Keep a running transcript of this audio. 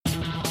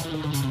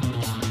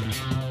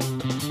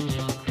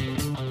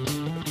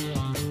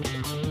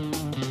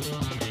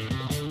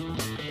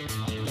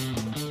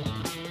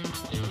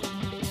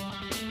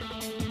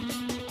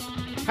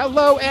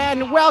Hello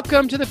and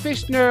welcome to the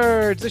Fish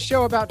Nerds, the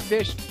show about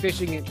fish,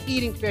 fishing, and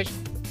eating fish.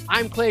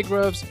 I'm Clay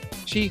Groves,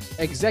 Chief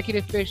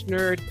Executive Fish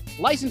Nerd,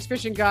 licensed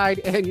fishing guide,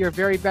 and your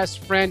very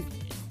best friend.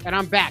 And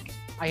I'm back.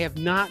 I have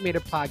not made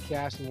a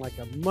podcast in like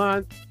a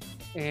month,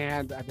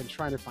 and I've been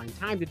trying to find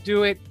time to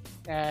do it.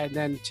 And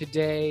then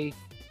today,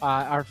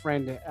 our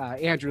friend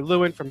Andrew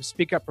Lewin from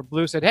Speak Up for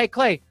Blue said, "Hey,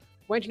 Clay,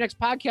 when's your next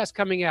podcast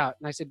coming out?"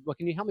 And I said, "Well,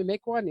 can you help me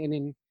make one?" And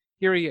then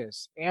here he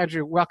is.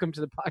 Andrew, welcome to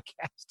the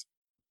podcast.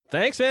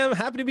 Thanks, man. I'm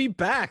happy to be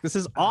back. This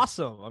is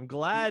awesome. I'm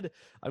glad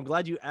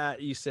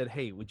you said,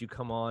 "Hey, would you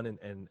come on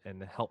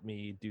and help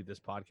me do this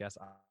podcast?"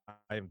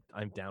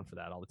 I'm down for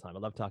that all the time. I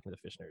love talking to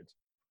fish nerds.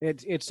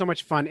 It's so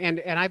much fun. And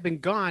I've been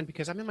gone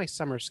because I'm in my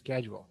summer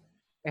schedule.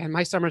 And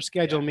my summer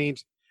schedule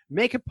means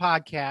make a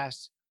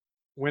podcast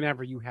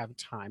whenever you have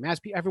time.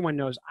 As everyone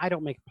knows, I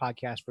don't make a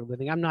podcast for a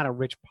living. I'm not a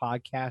rich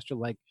podcaster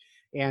like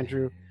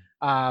Andrew.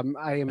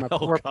 I am a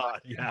poor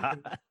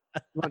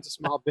runs a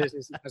small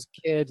business and has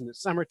kids in the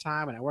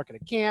summertime, and I work at a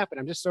camp, and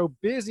I'm just so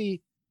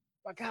busy.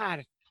 But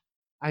God,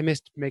 I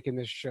missed making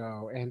this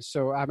show. And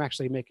so I'm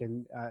actually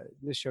making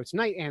this show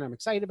tonight, and I'm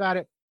excited about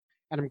it.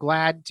 And I'm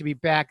glad to be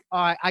back.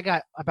 I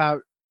got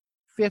about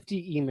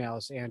 50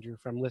 emails, Andrew,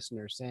 from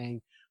listeners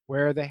saying,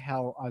 "Where the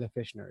hell are the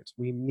fish nerds?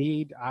 We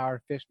need our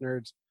fish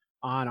nerds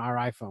on our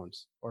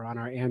iPhones or on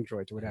our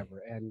Androids or whatever."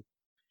 And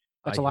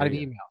that's a lot of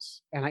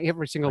emails. And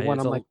every single one,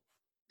 I'm like,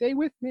 stay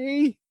with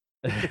me.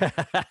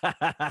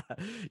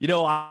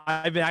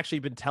 I've actually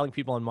been telling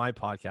people on my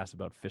podcast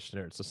about fish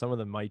nerds. So some of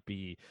them might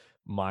be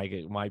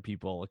my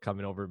people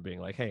coming over and being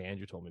like, "Hey,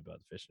 Andrew told me about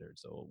the fish nerds.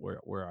 So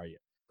where are you?"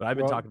 But I've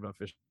been talking about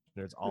fish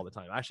nerds all the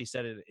time. I actually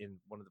said it in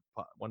one of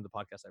the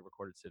podcasts I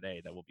recorded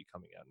today that will be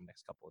coming out in the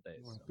next couple of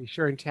days. So. Be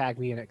sure and tag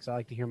me in it because I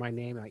like to hear my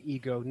name. My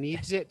ego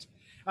needs it.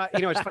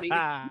 It's funny.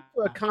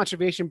 You're a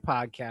conservation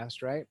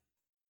podcast, right?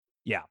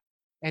 Yeah.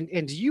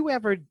 And do you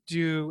ever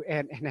do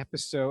an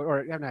episode or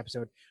an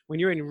episode when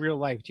you're in real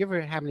life? Do you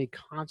ever have any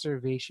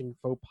conservation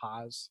faux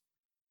pas?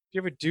 Do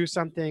you ever do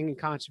something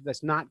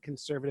that's not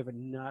conservative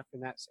enough in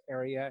that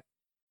area,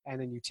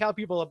 and then you tell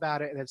people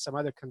about it, and then some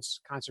other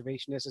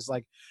conservationist is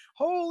like,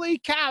 "Holy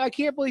cow! I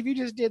can't believe you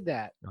just did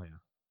that." Oh yeah.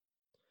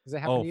 Does that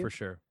happen to you? For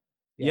sure.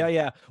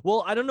 Yeah.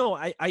 Well, I don't know.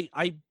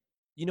 I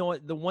you know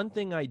what? The one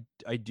thing I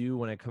do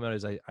when I come out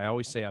is I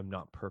always say I'm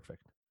not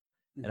perfect,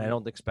 and I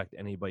don't expect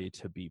anybody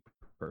to be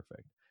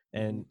perfect.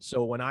 And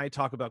so when I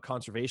talk about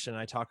conservation,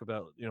 I talk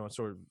about,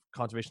 sort of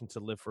conservation to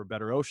live for a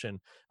better ocean.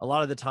 A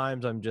lot of the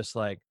times I'm just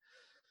like,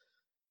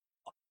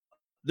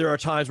 there are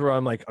times where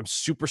I'm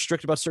super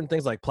strict about certain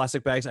things, like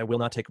plastic bags. I will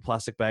not take a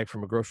plastic bag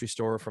from a grocery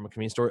store, from a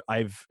convenience store.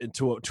 I've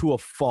to a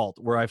fault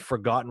where I've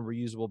forgotten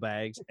reusable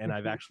bags, and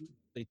I've actually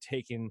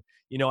taken,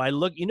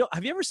 have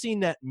you ever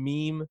seen that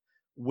meme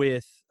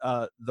with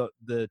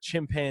the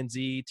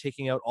chimpanzee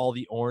taking out all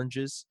the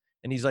oranges?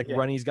 And he's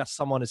running, he's got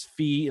some on his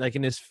feet,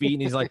 in his feet.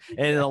 And he's like,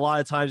 and a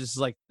lot of times it's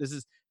like,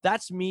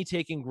 that's me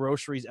taking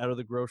groceries out of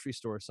the grocery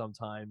store.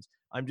 Sometimes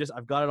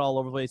I've got it all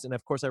over the place. And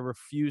of course I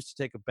refuse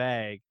to take a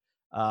bag.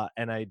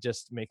 And I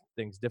just make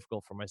things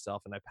difficult for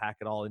myself, and I pack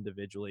it all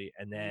individually.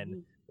 And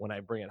then when I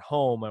bring it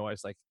home, my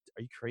wife's like,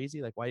 "Are you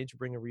crazy? Like, why didn't you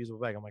bring a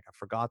reusable bag?" I'm like, "I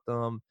forgot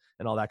them,"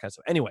 and all that kind of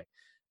stuff. Anyway,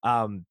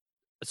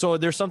 so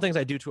there's some things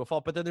I do to a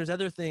fault, but then there's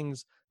other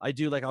things I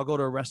do. Like I'll go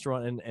to a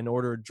restaurant and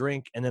order a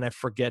drink, and then I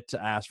forget to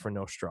ask for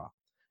no straw.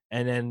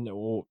 And then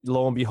lo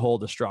and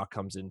behold, the straw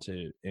comes in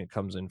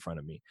front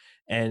of me.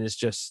 And it's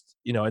just,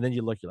 and then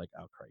you're like,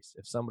 "Oh Christ,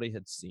 if somebody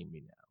had seen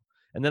me now."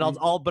 And then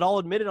I'll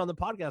admit it on the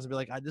podcast and be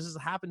like, "This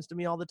happens to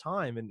me all the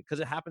time," and because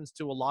it happens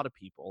to a lot of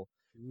people,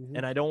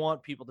 and I don't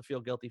want people to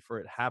feel guilty for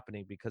it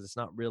happening because it's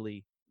not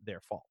really their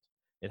fault.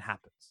 It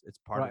happens. It's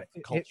part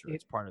of culture.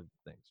 It's part of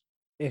things.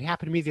 It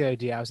happened to me the other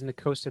day. I was in the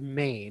coast of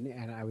Maine,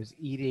 and I was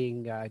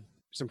eating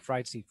some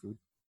fried seafood.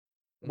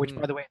 Which,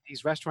 by the way,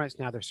 these restaurants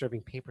now, they're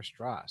serving paper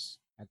straws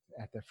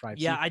at their fried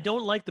seafood. I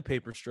don't like the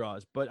paper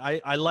straws, but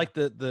I like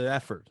the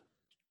effort.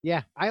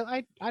 Yeah,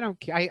 I don't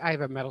care. I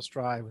have a metal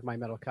straw with my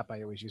metal cup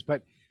I always use,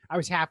 but I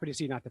was happy to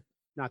see not the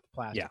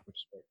plastic. Yeah. Which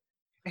is great.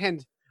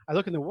 And I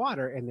look in the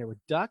water, and there were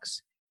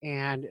ducks,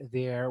 and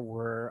there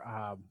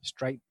were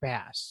striped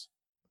bass.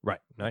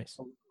 Right. Nice.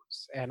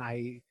 And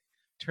I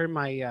turned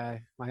my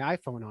my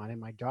iPhone on, and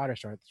my daughter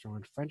started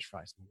throwing French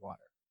fries in the water,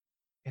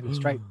 and the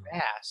striped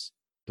bass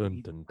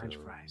eat French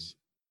fries.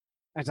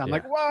 And so I'm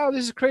like, "Whoa,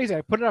 this is crazy!"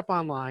 I put it up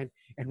online,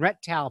 and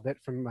Rhett Talbot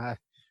from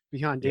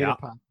Beyond Data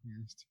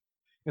podcast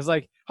is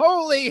like,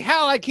 "Holy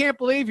hell, I can't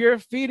believe you're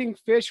feeding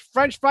fish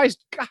French fries.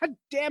 God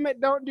damn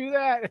it, don't do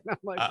that." And I'm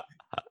like,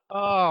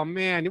 "Oh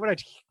man, what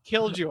a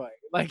killjoy."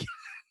 Like,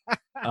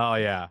 oh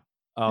yeah.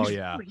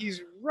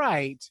 He's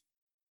right.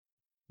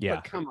 Yeah.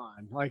 But come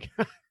on. Like,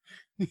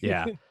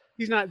 yeah.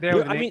 He's not there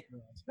with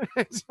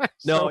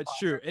no, it's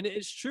true. And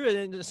it's true.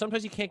 And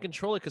sometimes you can't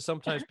control it because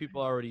sometimes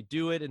people already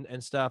do it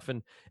and stuff.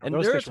 And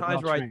there are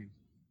times where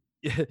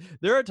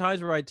there are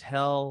times where I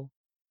tell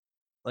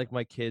like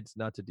my kids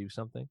not to do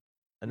something.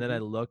 And then I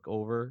look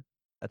over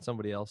at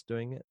somebody else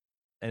doing it,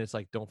 and it's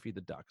like, "Don't feed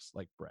the ducks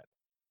like bread."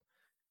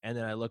 And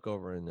then I look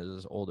over, and there's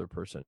this older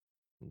person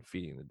and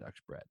feeding the ducks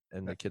bread.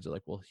 And the kids are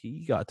like, well,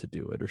 he got to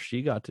do it or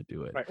she got to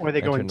do it. Right. Or they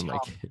And go I and turn to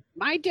tell my kid.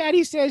 my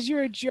daddy says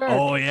you're a jerk.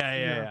 Oh,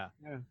 Yeah.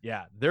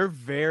 yeah. They're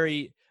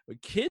very,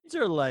 kids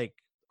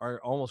are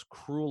almost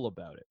cruel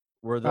about it,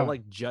 where they'll Oh.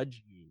 like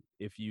judge you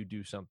if you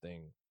do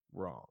something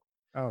wrong.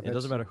 Oh, It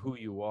doesn't matter who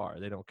you are.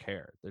 They don't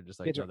care. They're just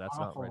like, kids no, are that's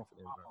awful, not right for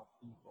the environment. awful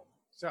people.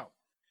 So, all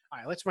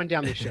right, let's run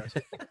down the show.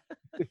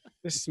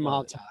 This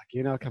small talk,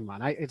 come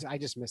on. I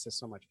just miss this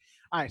so much.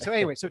 All right, so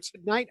anyway, so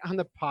tonight on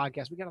the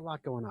podcast, we got a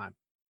lot going on.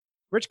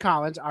 Rich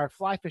Collins, our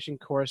fly fishing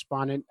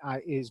correspondent,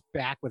 is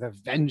back with a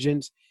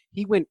vengeance.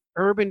 He went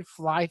urban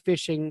fly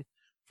fishing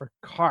for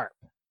carp,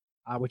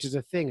 which is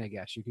a thing, I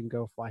guess. You can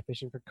go fly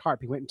fishing for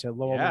carp. He went into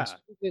Lowell,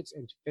 Massachusetts,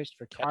 and fished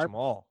for Catch carp. them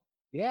all.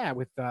 Yeah,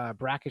 with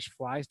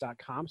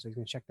brackishflies.com. So he's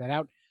going to check that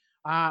out.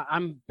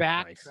 I'm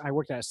back. Nice. I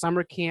worked at a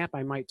summer camp.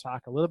 I might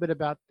talk a little bit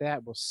about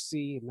that. We'll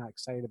see. I'm not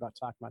excited about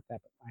talking about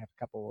that, but I have a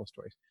couple of little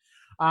stories.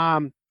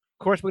 Of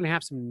course, we're going to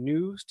have some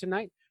news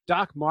tonight.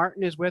 Doc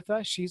Martin is with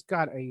us. She's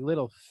got a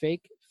little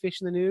fake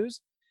fish in the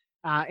news.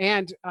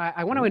 And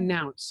I want to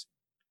announce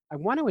a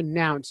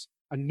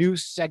new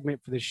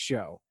segment for this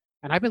show.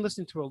 And I've been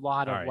listening to a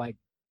lot of like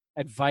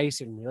advice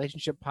and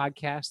relationship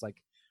podcasts,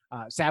 like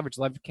Savage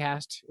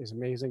Lovecast is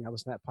amazing. I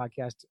listen to that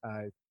podcast.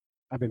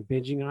 I've been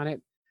binging on it,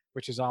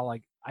 which is all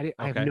like I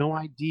have no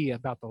idea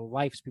about the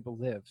lives people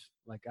live.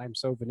 Like I'm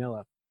so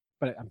vanilla,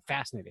 but I'm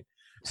fascinated.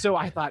 So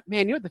I thought,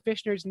 man, you know what the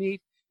fish nerds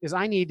need is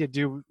I need to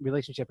do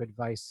relationship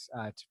advice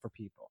for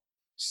people.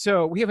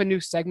 So we have a new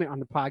segment on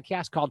the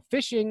podcast called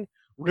 "Fishing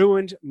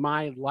Ruined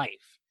My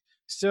Life."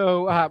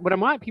 So what I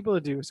want people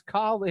to do is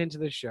call into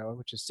the show,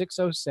 which is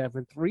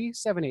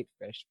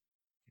 607-378-FISH,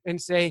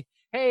 and say,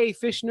 "Hey,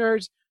 fish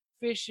nerds,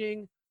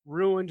 fishing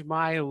ruined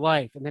my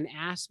life," and then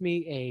ask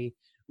me a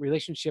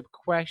relationship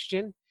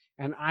question,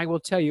 and I will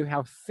tell you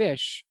how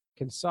fish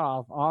can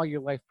solve all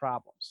your life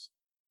problems.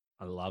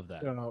 I love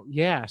that. So,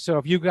 yeah. So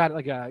if you got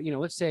like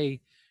let's say,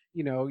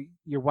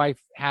 your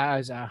wife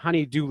has a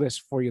honey-do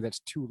list for you that's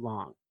too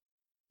long.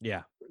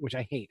 Yeah. Which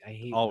I hate. I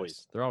hate always.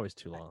 lists. They're always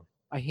too long.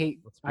 I hate.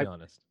 Let's be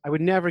honest. I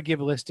would never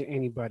give a list to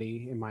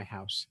anybody in my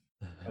house,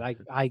 but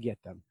I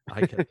get them.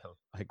 I get them.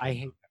 I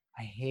hate them.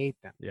 I hate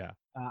them. Yeah.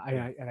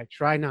 And I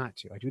try not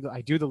to. I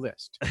do the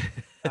list,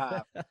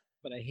 but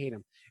I hate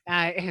them.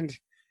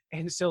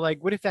 And so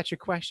like, what if that's your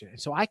question? And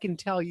so I can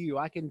tell you,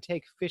 I can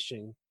take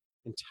fishing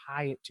and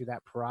tie it to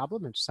that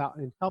problem and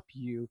help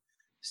you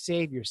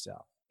save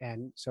yourself.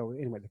 And so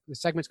anyway, the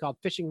segment's called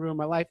 "Fishing Ruined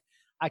My Life."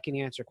 I can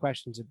answer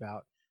questions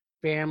about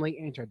family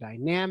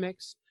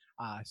interdynamics,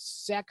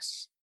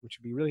 sex, which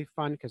would be really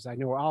fun because I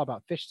know all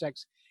about fish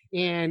sex,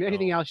 and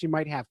anything else you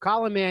might have.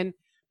 Call them in.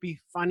 Be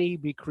funny.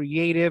 Be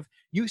creative.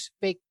 Use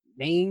fake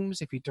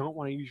names if you don't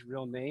want to use your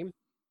real name.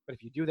 But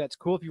if you do, that's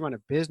cool. If you run a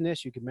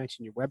business, you can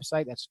mention your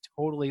website. That's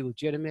totally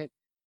legitimate.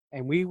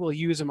 And we will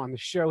use them on the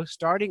show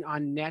starting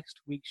on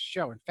next week's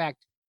show. In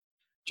fact,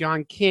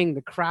 John King,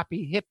 the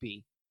crappie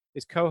hippie,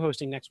 is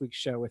co-hosting next week's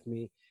show with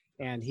me,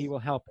 and he will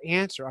help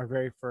answer our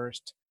very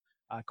first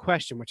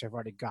question, which I've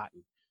already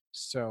gotten.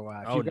 So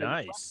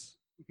nice.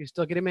 You can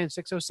still get him in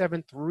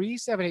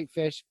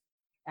 607-378-FISH.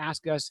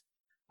 Ask us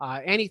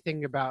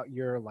anything about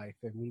your life,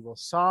 and we will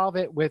solve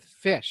it with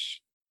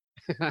fish.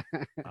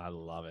 I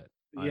love it.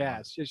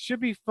 Yes, it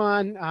should be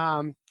fun.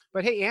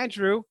 But hey,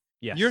 Andrew,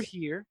 you're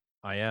here.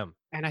 I am.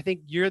 And I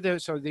think you're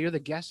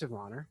the guest of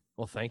honor.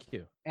 Well, thank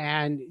you.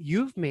 And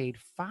you've made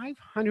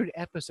 500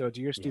 episodes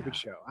of your stupid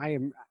show. I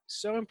am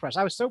so impressed.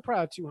 I was so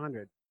proud of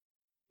 200.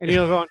 And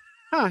you're going,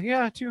 200, huh?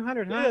 Yeah,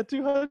 200.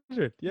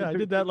 Yeah, I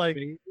did that like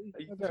 2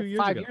 years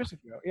 5 years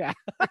ago. Yeah.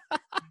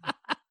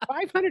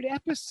 500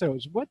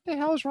 episodes. What the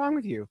hell is wrong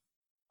with you?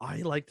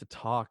 I like to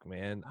talk,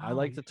 man. I Oh,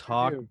 like to you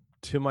talk do.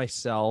 to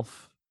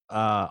myself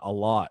a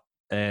lot,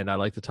 and I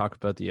like to talk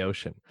about the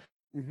ocean.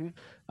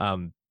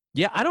 Mm-hmm.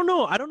 Yeah, I don't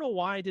know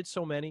why I did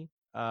so many.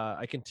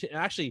 I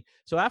actually.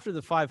 So after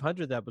the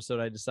 500th episode,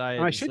 I decided.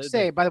 I should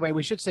say, by the way,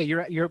 we should say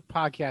your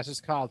podcast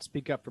is called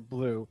 "Speak Up for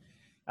Blue."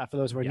 For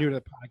those who are new to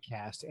the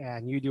podcast,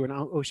 and you do an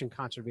ocean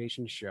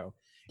conservation show,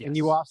 and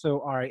you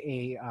also are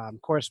a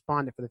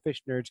correspondent for the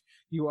Fish Nerds.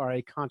 You are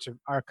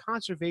our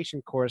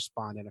conservation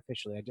correspondent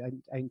officially. I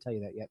didn't tell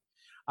you that yet,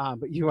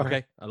 but you are.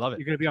 Okay, I love it.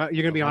 You're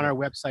gonna be on our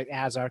website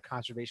as our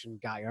conservation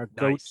guy, our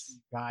go-to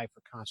guy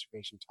for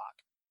conservation talk.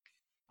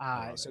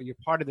 So you're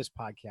part of this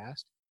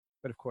podcast,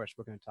 but of course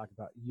we're going to talk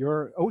about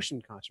your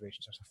ocean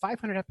conservation stuff. So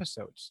 500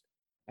 episodes,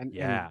 and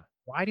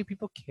why do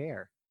people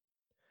care?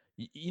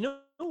 You know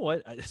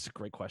what? It's a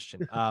great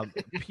question.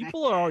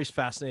 People are always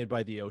fascinated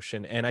by the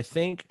ocean, and I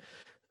think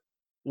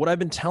what I've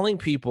been telling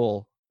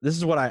people, this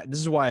is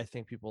why I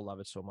think people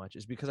love it so much,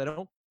 is because I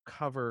don't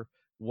cover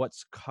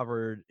what's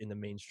covered in the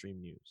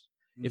mainstream news.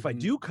 Mm-hmm. If I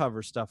do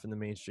cover stuff in the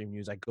mainstream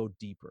news, I go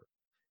deeper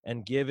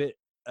and give it,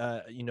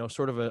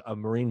 sort of a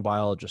marine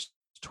biologist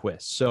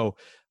twist. So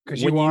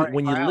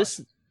when you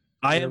listen,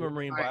 I am a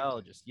marine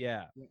biologist.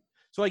 Yeah.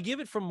 So I give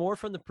it more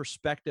from the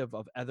perspective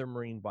of other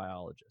marine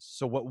biologists.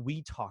 So what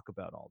we talk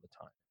about all the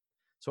time.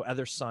 So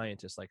other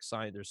scientists, like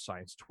there's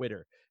science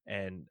Twitter,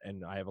 and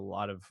I have a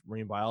lot of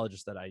marine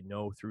biologists that I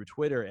know through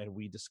Twitter, and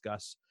we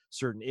discuss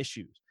certain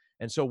issues.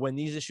 And so when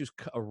these issues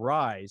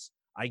arise,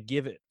 I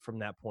give it from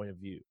that point of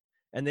view.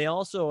 And they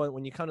also,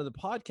 when you come to the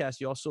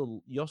podcast, you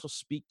also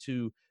speak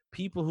to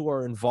people who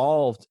are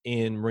involved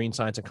in marine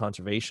science and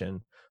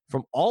conservation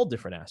from all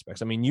different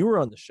aspects. I mean, you were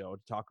on the show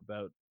to talk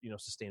about,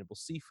 sustainable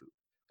seafood,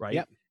 right?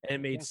 Yep. And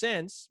it made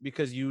sense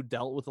because you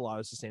dealt with a lot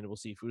of sustainable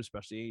seafood,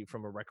 especially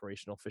from a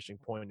recreational fishing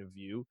point of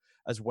view,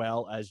 as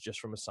well as just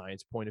from a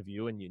science point of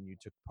view. And you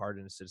took part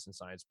in a citizen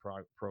science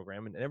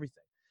program and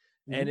everything.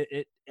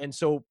 Mhm. And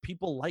so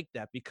people like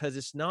that because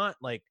it's not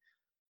like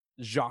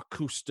Jacques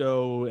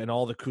Cousteau and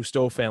all the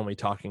Cousteau family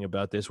talking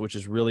about this, which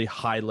is really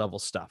high level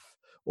stuff,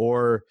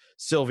 or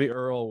Sylvia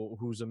Earle,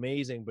 who's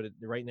amazing, but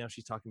right now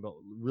she's talking about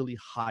really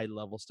high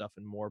level stuff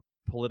and more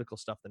political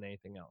stuff than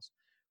anything else.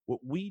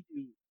 What we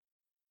do,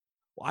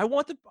 I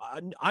want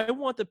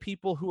the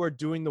people who are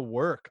doing the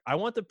work. I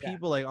want the Yeah.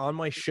 people like on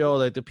my show,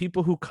 like the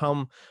people who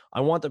come.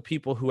 I want the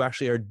people who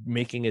actually are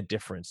making a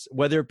difference,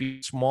 whether it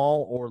be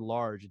small or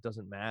large. It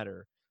doesn't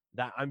matter.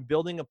 That I'm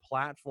building a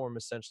platform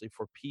essentially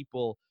for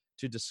people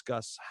to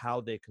discuss how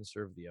they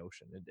conserve the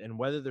ocean, and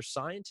whether they're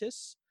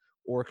scientists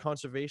or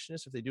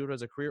conservationists, if they do it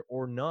as a career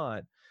or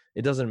not,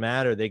 it doesn't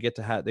matter. They get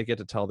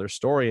to tell their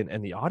story,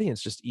 and the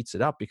audience just eats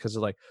it up because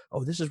they're like,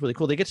 oh, this is really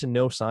cool. They get to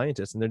know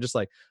scientists, and they're just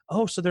like,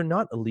 oh, so they're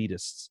not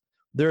elitists.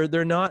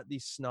 They're not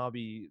these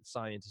snobby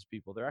scientist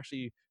people. They're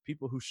actually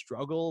people who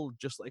struggle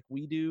just like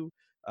we do.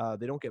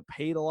 They don't get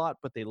paid a lot,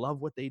 but they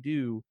love what they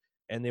do,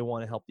 and they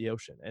want to help the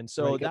ocean. And Right.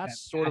 so You got that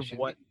that's sort of passion.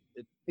 what.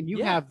 And you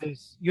Yeah, have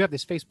this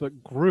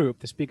Facebook group,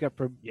 the Speak Up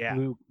for yeah,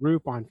 Blue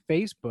group on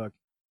Facebook.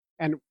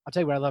 And I'll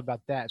tell you what I love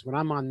about that is when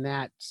I'm on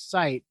that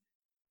site,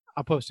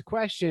 I'll post a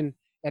question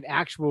and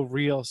actual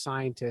real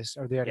scientists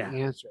are there to yeah,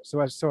 answer it.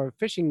 So a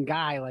fishing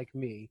guy like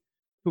me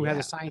who has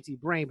a yeah. sciencey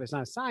brain but is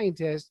not a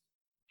scientist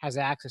has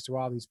access to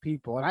all these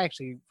people. And I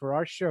actually, for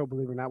our show,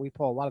 believe it or not, we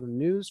pull a lot of the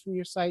news from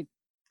your site,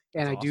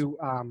 and That's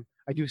awesome.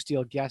 I do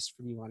steal guests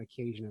from you on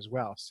occasion as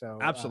well. So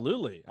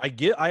Absolutely.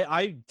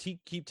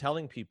 Keep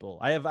telling people.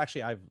 I've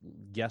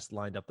guests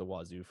lined up the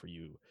wazoo for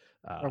you.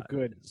 oh,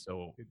 good.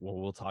 So Good.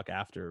 we'll talk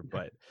after,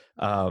 but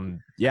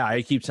yeah,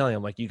 I keep telling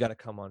him like you got to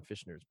come on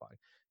Fish Nerds Pod.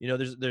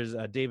 There's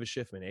David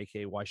Schiffman,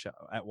 aka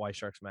at Why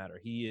Sharks Matter.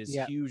 He is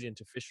Yeah. huge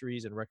into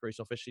fisheries and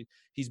recreational fishing.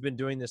 He's been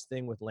doing this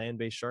thing with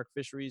land-based shark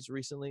fisheries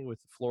recently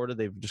with Florida.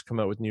 They've just come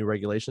out with new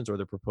regulations, or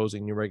they're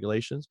proposing new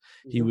regulations.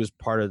 He Mhm. was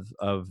part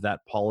of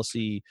that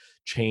policy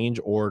change,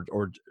 or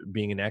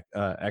being an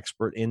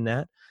expert in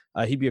that.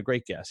 He'd be a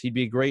great guest. He'd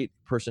be a great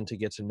person to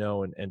get to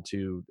know and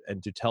to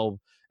tell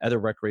other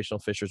recreational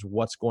fishers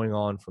what's going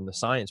on from the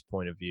science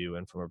point of view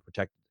and from a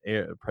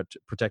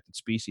protected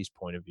species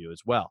point of view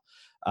as well.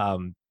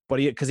 But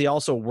because he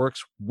also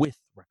works with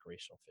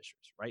recreational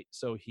fishers, right?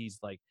 So he's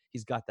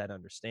got that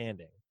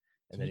understanding,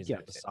 and So then he he's got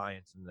the gets it.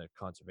 science and the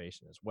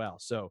conservation as well.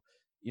 So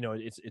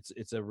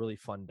it's a really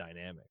fun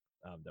dynamic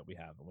that we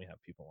have, and we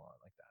have people on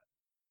like that.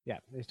 Yeah,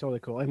 it's totally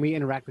cool. And we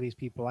interact with these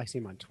people. I see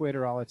them on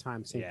Twitter all the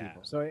time, same Yeah.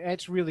 people. So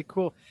it's really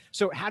cool.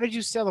 So how did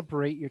you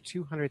celebrate your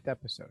 200th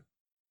episode?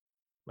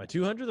 My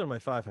 200th or my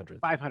 500th?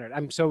 500.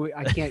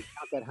 I can't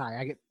count that high.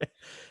 I get.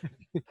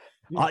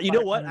 You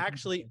know what? 500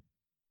 Actually,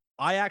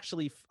 I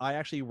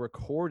actually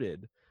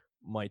recorded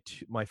my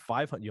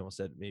 500. You almost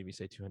said maybe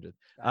say 200.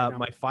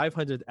 My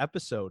 500th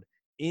episode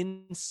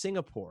in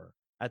Singapore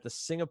at the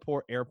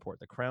Singapore airport,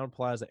 the Crown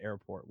Plaza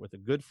airport, with a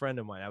good friend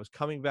of mine. I was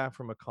coming back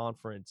from a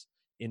conference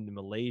in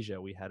Malaysia.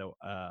 We had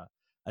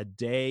a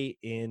day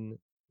in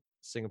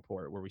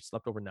Singapore where we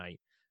slept overnight.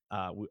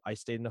 I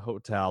stayed in a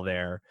hotel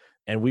there,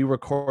 and we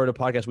recorded a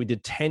podcast. We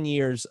did 10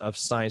 years of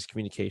science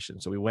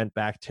communication. So we went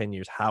back 10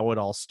 years, how it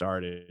all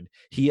started.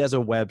 He has a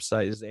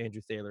website. This is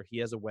Andrew Thaler. He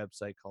has a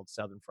website called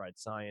Southern Fried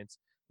Science,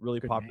 really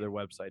Good popular name.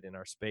 website in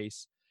our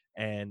space.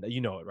 And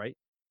you know it, right?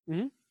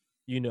 Mhm.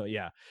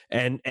 Yeah.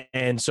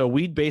 And so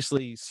we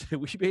basically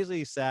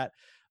sat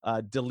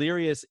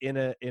delirious in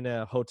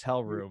a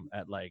hotel room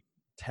at like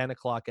 10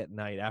 o'clock at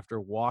night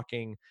after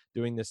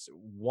doing this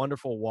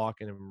wonderful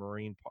walk in a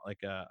marine like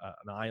an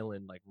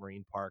island like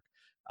marine park,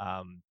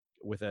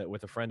 with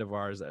a friend of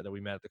ours that we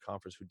met at the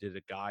conference, who did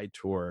a guide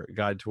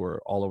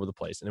tour all over the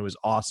place, and it was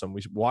awesome.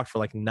 We walked for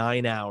like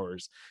 9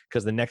 hours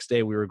because the next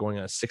day we were going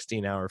on a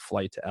 16-hour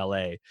flight to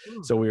LA.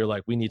 So we were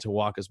like, we need to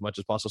walk as much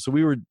as possible. So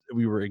we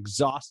were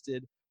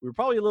exhausted. We were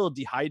probably a little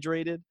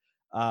dehydrated,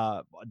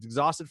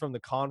 exhausted from the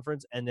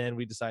conference, and then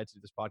we decided to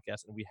do this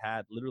podcast, and we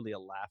had literally a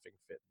laughing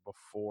fit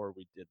before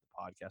we did the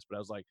podcast. But I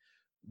was like,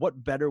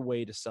 what better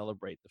way to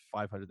celebrate the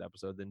 500th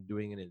episode than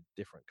doing it in a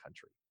different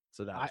country?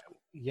 So that was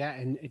Yeah,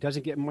 and it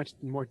doesn't get much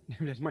more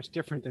much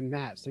different than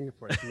that.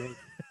 Singapore. It's amazing.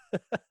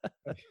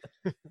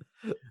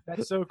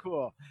 That's so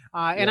cool.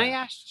 And I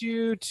Yeah. asked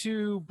you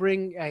to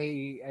bring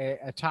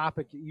a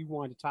topic that you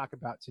wanted to talk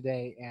about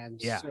today,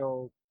 and Yeah.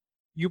 so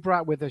you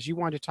brought with us. You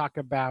wanted to talk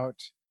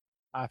about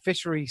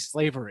fishery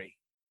slavery.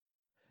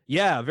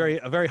 Yeah, a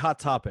very hot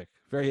topic,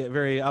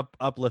 very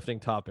uplifting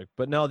topic.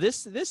 But no,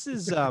 this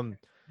is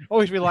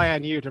Always rely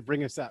on you to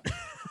bring us up.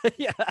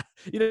 Yeah,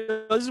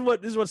 this is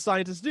what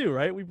scientists do,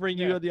 right? We bring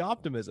Yeah. you the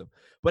optimism.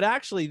 But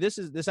actually, this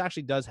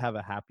actually does have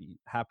a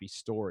happy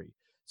story.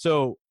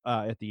 So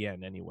at the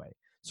end, anyway.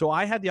 So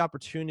I had the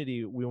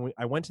opportunity when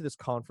I went to this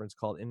conference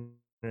called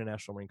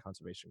International Marine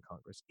Conservation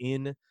Congress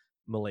in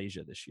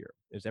Malaysia this year.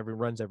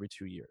 Runs every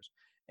 2 years,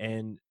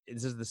 and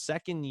this is the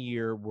second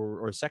year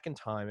or second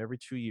time every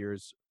 2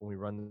 years when we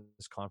run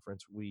this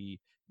conference, we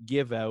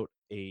give out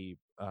an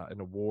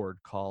award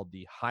called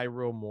the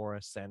Jairo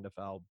Mora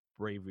Sandoval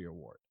Bravery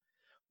Award.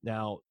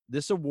 Now,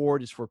 this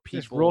award is for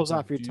Just people rolls who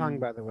off your tongue, do.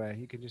 by the way.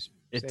 You can just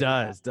It say that.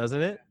 does,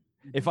 doesn't it?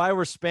 If Mhm. I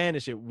were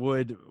Spanish, it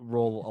would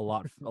roll a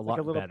It's like a lot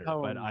little better. But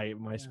poem.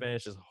 my Yeah.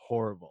 Spanish is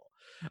horrible.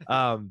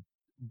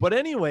 But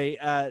anyway,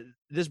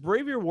 this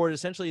bravery award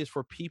essentially is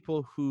for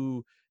people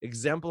who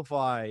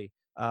exemplify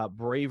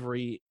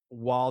bravery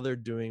while they're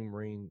doing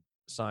marine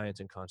science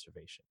and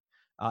conservation.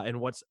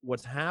 And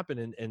what's happened,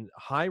 and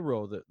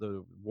Jairo,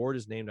 the award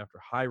is named after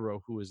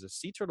Jairo, who is a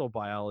sea turtle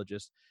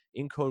biologist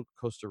in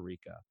Costa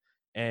Rica.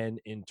 And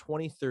in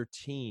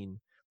 2013,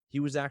 he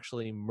was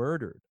actually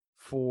murdered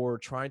for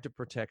trying to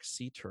protect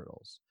sea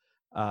turtles.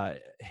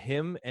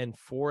 Him and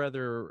four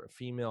other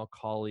female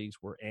colleagues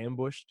were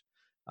ambushed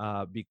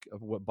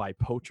by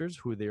poachers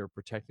who they were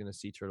protecting the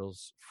sea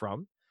turtles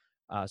from.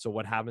 So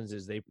what happens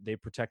is they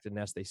protect the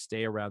nest, they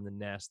stay around the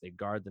nest, they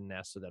guard the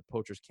nest so that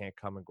poachers can't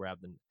come and grab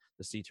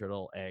the sea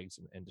turtle eggs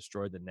and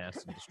destroy the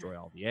nest and destroy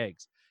all the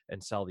eggs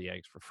and sell the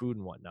eggs for food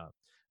and whatnot.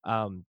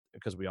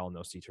 Because we all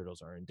know sea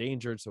turtles are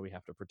endangered, so we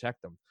have to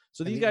protect them.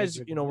 So And these the eggs guys,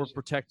 are were delicious.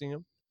 protecting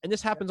them, and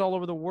this happens all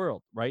over the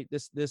world, right?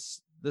 This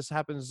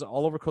happens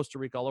all over Costa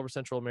Rica, all over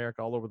Central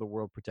America, all over the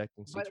world,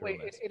 protecting sea By the way,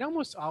 turtle nests. it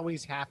almost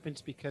always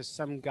happens because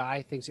some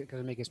guy thinks it's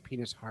going to make his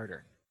penis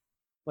harder.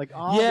 Like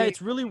all Yeah, the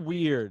it's really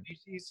weird.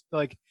 species,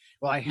 like,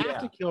 well, I have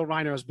to Yeah. kill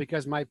rhinos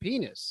because my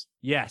penis.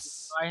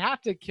 Yes. I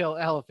have to kill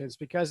elephants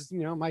because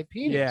my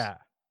penis. Yeah. I've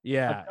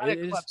Yeah. got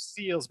to club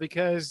seals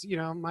because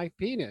my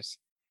penis.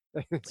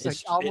 It's like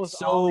It's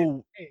almost always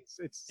so the case.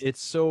 it's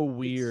so It's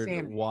weird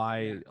insanity. Yeah.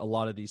 why a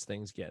lot of these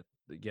things get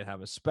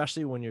happen,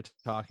 especially when you're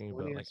talking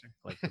One about answer.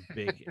 like the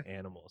big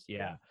animals. Yeah.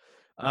 Yeah.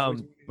 There's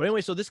always one But answer.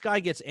 anyway, so this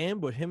guy gets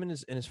ambushed. Him and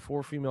his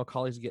four female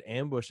colleagues get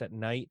ambushed at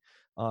night.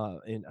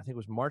 In I think it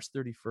was March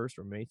 31st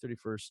or May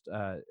 31st,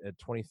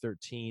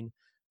 2013.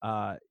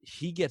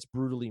 He gets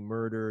brutally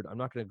murdered. I'm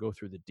not going to go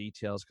through the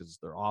details because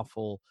they're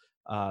awful.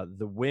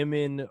 The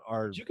women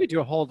are You could do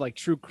a whole like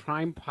true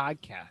crime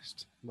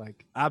podcast,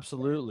 like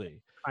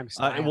absolutely. crime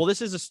Well,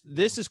 style.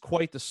 this is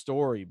quite the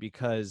story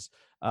because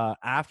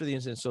after the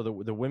incident, so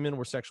the women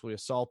were sexually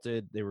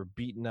assaulted, they were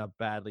beaten up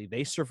badly.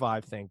 They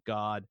survived, thank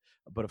God.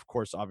 But of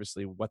course,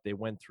 obviously, what they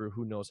went through,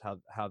 who knows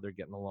how they're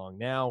getting along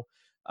now.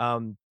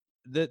 Um,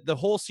 the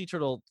whole sea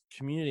turtle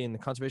community and the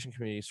conservation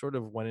community sort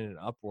of went in an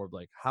uproar,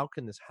 like how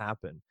can this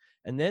happen?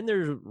 And then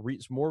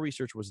more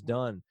research was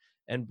done,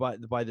 and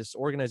by this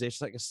organization,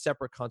 it's like a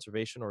separate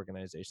conservation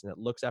organization that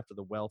looks after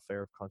the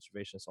welfare of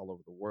conservationists all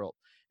over the world.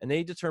 And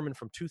they determined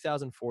from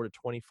 2004 to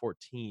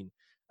 2014,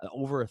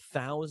 over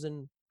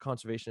 1,000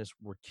 conservationists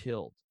were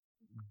killed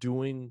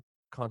doing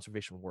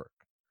conservation work,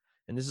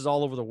 and this is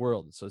all over the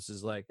world. So this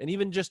is like, and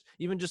even just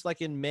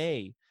like in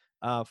May,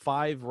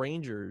 5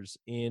 rangers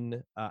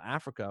in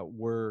Africa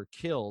were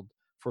killed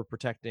for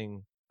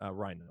protecting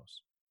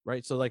rhinos,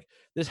 right? So like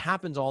this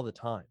happens all the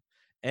time.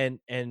 And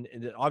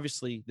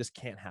obviously this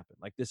can't happen.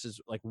 Like this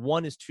is like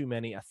one is too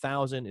many.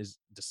 1,000 is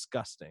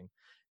disgusting,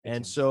 It's and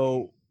insane.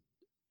 so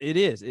it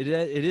is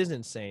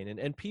insane,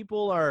 and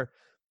people are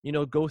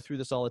go through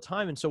this all the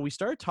time. And so we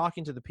started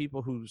talking to the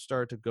people who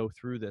started to go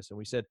through this, and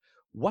we said,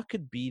 what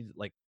could be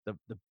like the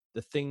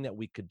thing that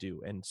we could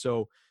do? And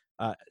so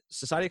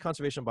Society of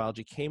Conservation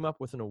Biology came up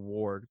with an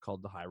award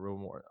called the Jairo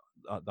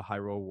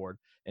Award,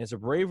 and it's a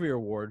bravery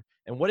award.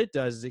 And what it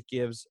does is it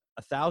gives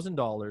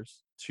 $1,000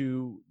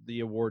 to the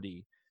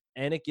awardee,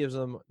 and it gives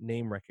them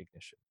name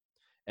recognition.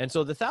 And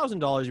so the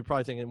 $1,000, you're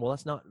probably thinking, well,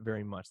 that's not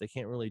very much. They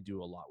can't really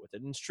do a lot with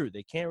it. And it's true.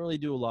 They can't really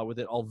do a lot with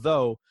it,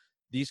 although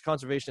these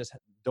conservationists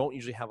don't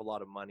usually have a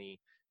lot of money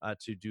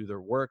to do their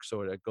work.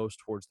 So it goes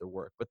towards their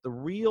work. But the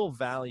real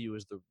value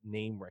is the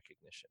name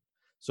recognition.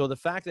 So the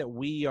fact that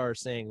we are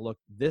saying, look,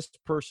 this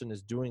person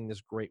is doing this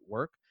great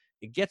work,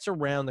 it gets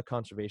around the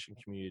conservation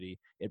community.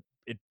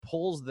 It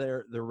pulls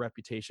their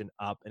reputation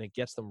up, and it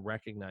gets them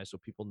recognized so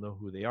people know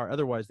who they are.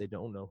 Otherwise, they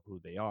don't know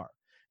who they are.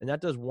 And that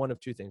does one of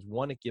two things.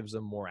 One, it gives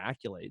them more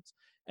accolades.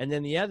 And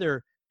then the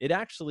other, it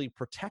actually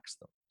protects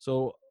them.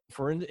 So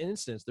for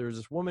instance, there was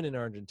this woman in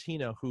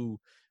Argentina who,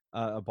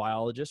 a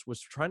biologist, was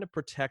trying to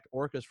protect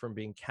orcas from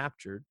being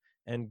captured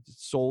and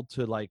sold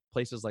to like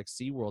places like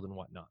SeaWorld and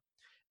whatnot.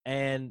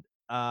 And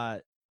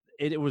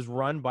it was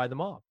run by the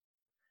mob.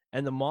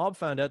 And the mob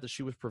found out that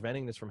she was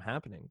preventing this from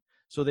happening.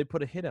 So they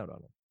put a hit out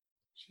on it.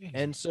 Jeez.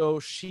 And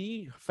so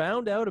she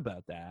found out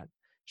about that.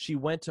 She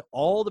went to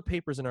all the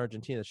papers in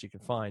Argentina that she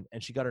could find,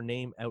 and she got her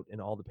name out in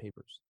all the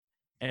papers.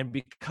 And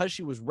because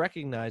she was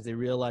recognized, they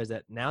realized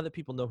that now that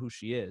people know who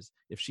she is,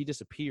 if she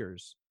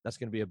disappears, that's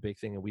going to be a big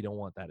thing, and we don't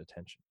want that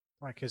attention.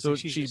 Right, because So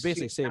she's she just she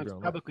basically saved her announced own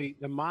life. publicly,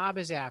 the mob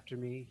is after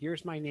me.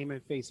 Here's my name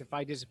and face. If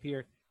I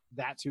disappear,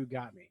 that's who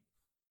got me.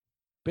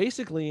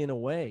 Basically, in a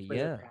way, For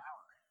their yeah. power.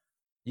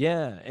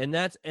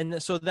 Yeah,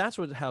 so that's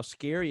what how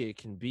scary it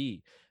can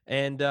be.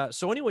 And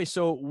so anyway,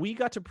 so we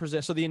got to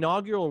present. So the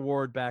inaugural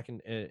award back in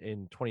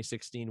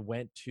 2016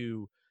 went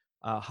to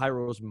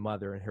Hyro's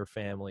mother and her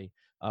family,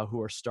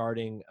 who are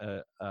starting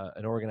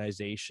an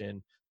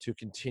organization to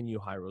continue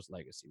Hyro's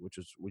legacy,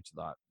 which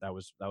thought that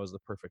was the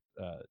perfect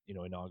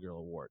inaugural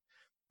award.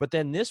 But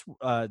then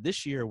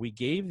this year we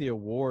gave the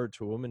award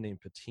to a woman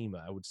named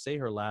Fatima. I would say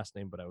her last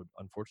name, but I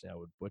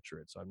would butcher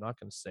it, so I'm not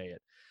going to say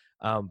it.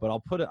 But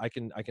I'll put it. I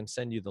can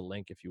send you the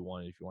link if you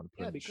want to Yeah, put it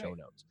that'd in be the show great.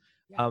 notes.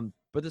 Yeah.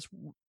 But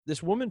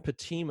this woman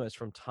Fatima is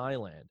from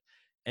Thailand,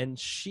 and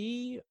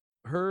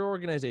her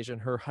organization,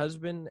 her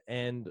husband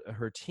and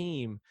her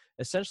team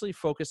essentially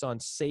focus on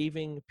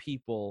saving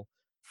people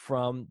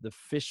from the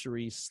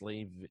fisheries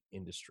slave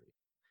industry.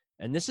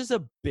 And this is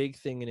a big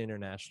thing in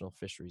international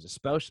fisheries,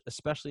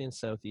 especially in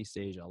Southeast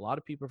Asia. A lot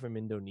of people from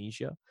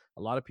Indonesia,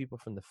 a lot of people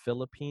from the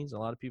Philippines, a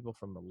lot of people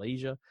from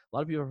Malaysia, a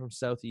lot of people from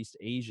Southeast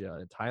Asia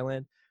and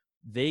Thailand,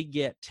 they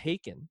get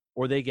taken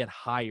or they get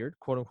hired,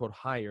 quote unquote,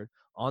 hired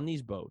on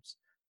these boats,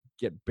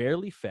 get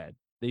barely fed.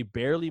 They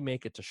barely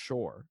make it to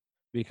shore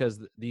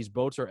because these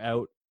boats are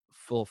out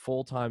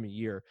full time a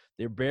year.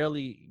 They're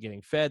barely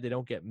getting fed. They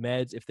don't get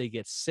meds. If they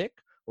get sick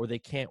or they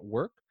can't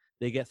work,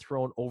 they get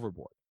thrown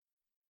overboard.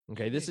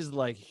 Okay, this Jeez. is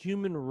like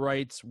human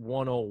rights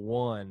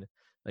 101.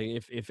 Like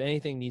if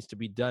anything needs to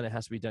be done, it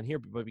has to be done here.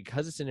 But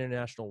because it's in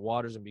international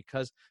waters and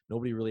because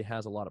nobody really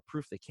has a lot of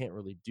proof, they can't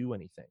really do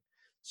anything.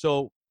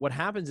 So what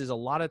happens is a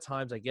lot of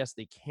times, I guess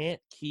they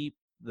can't keep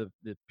the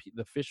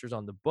fishers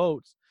on the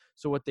boats.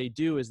 So what they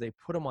do is they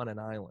put them on an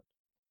island,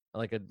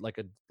 like a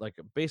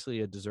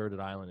basically a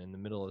deserted island in the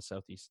middle of the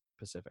Southeast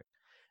Pacific,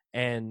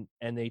 and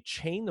they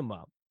chain them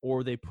up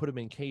or they put them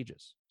in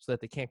cages so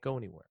that they can't go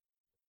anywhere.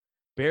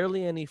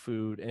 Barely any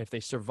food, and if they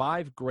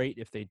survive, great.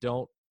 If they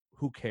don't,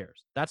 who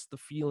cares? That's the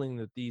feeling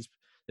that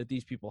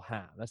these people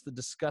have. That's the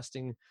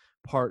disgusting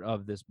part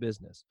of this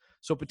business.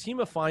 So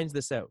Fatima finds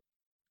this out,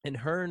 and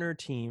her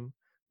team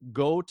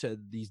go to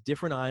these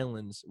different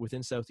islands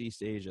within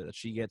Southeast Asia that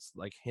she gets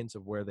like hints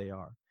of where they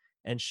are,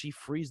 and she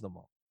frees them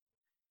all.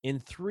 In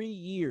 3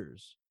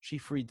 years, she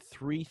freed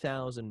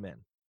 3,000 men.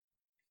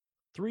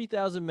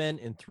 3,000 men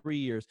in 3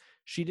 years.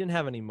 She didn't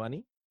have any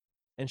money,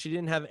 and she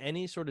didn't have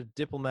any sort of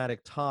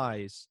diplomatic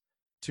ties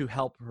to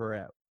help her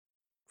out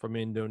from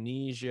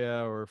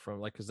Indonesia or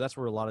from because that's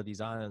where a lot of these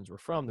islands were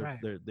from. Right.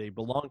 They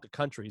belong to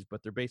countries,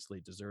 but they're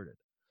basically deserted.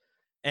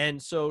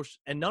 And so,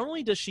 and not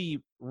only does she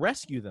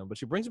rescue them, but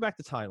she brings them back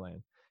to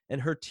Thailand,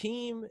 and her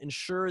team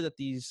ensure that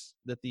these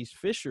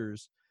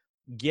fishers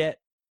get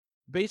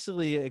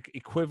basically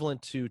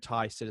equivalent to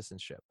Thai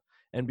citizenship.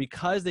 And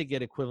because they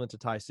get equivalent to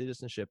Thai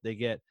citizenship, they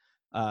get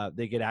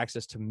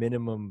access to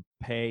minimum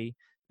pay,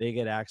 they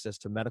get access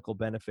to medical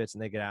benefits,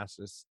 and they get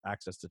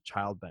access to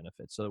child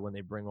benefits. So that when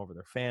they bring over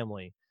their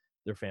family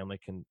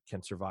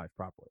can survive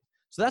properly.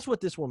 So that's what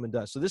this woman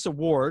does. So this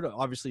award,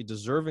 obviously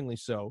deservingly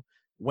so,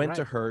 went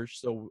to Right. her.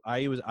 So I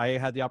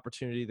had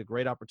the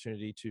great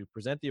opportunity to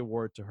present the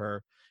award to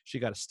her. She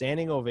got a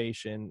standing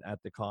ovation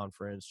at the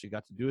conference. She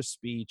got to do a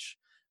speech.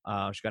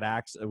 She got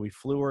access. We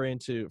flew her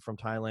from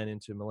Thailand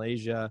into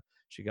Malaysia.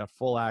 She got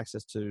full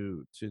access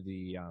to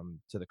the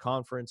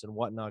conference and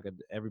whatnot.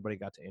 Everybody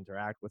got to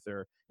interact with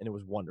her, and it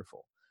was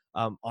wonderful.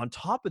 On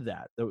top of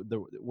that,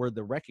 where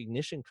the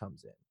recognition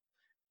comes in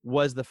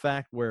was the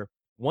fact where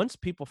once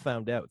people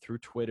found out through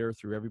Twitter,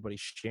 through everybody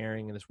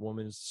sharing this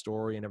woman's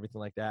story and everything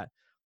like that,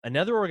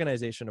 another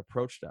organization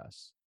approached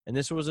us, and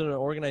this was an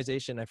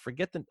organization I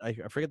forget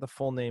the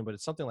full name, but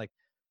it's something like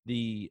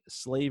the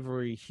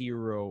Slavery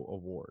Hero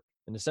Award.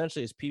 And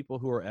essentially, it's people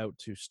who are out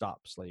to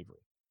stop slavery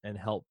and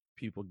help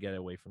people get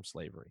away from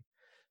slavery.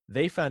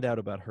 They found out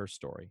about her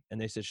story, and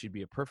they said she'd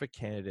be a perfect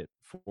candidate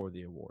for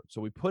the award.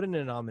 So we put in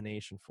a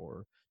nomination for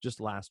her just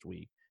last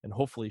week, and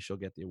hopefully she'll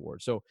get the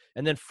award. So,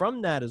 and then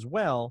from that as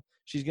well,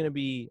 she's going to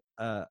be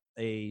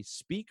a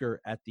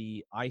speaker at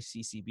the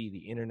ICCB,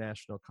 the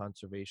International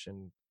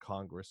Conservation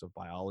Congress of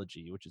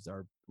Biology,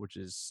 which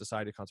is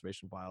Society of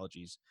Conservation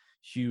Biology's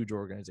huge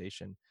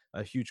organization,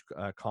 a huge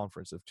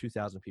conference of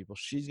 2,000 people.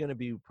 She's going to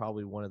be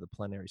probably one of the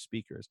plenary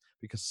speakers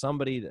because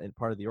somebody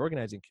part of the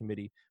organizing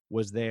committee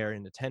was there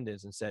in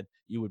attendance and said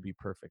you would be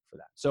perfect for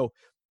that. So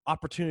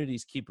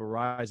opportunities keep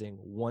arising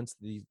once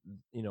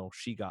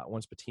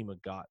once Fatima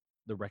got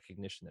the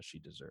recognition that she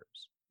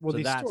deserves. Well, So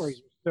these stories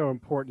are so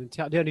important to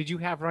tell. Now, did you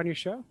have her on your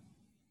show?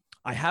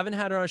 I haven't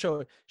had her on a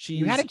show.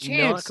 You had She's a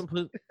not chance.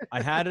 complete.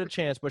 I had a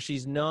chance, but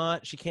she's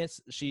not. She can't.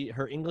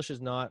 Her English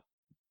is not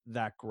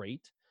that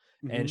great,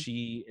 and Hmm.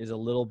 she is a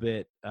little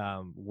bit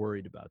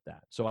worried about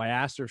that. So I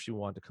asked her if she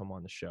wanted to come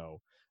on the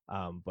show,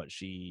 but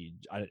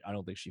I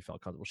don't think she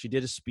felt comfortable. She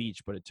did a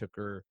speech, but it took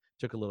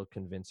a little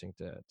convincing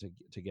to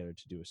get her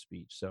to do a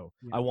speech. So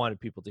Yeah. I wanted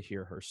people to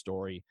hear her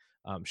story.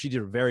 She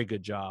did a very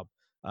good job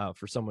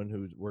for someone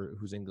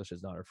whose English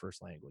is not her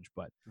first language,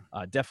 but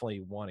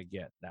definitely want to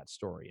get that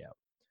story out.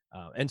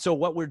 And so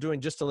what we're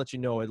doing, just to let you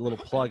know, a little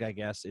plug, I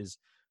guess, is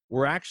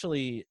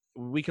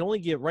we can only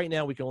give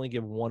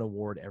one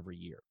award every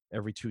year,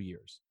 every 2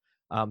 years.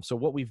 So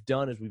what we've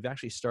done is we've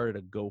actually started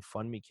a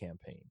GoFundMe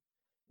campaign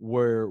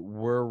where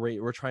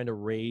we're trying to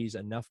raise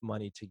enough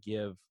money to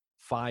give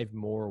 5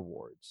 more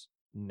awards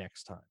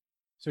next time.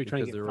 So you're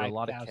trying to Because get there were a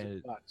lot of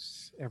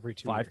 $5,000 every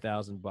 2 years.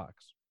 $5,000.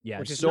 Yeah.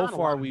 Which is So not a lot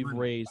far of we've money,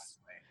 raised.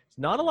 by It's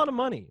not a lot of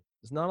money.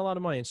 It's not a lot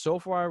of money. And so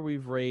far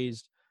we've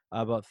raised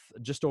about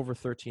just over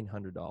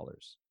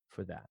 $1,300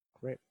 for that.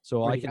 Great. So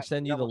Well, I you can got-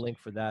 send you you the almost- link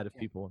for that if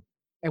yeah. people.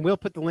 And we'll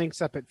put the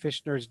links up at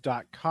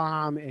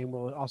fishnerds.com, and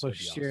we'll also That'd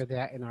be share awesome.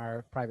 that in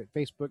our private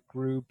Facebook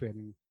group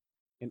and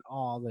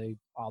all the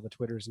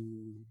Twitters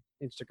and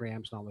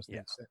Instagrams and all those Yeah.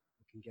 things that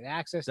you can get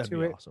access That'd to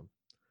be it. awesome.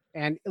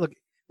 And look,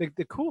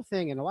 the cool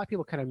thing, and a lot of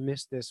people kind of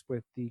miss this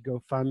with the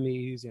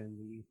GoFundMe's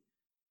and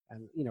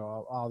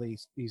all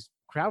these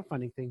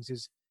crowdfunding things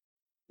is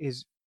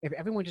if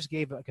everyone just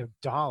gave like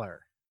 $1,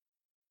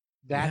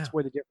 that's Yeah.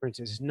 where the difference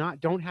is. It's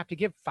not, don't have to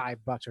give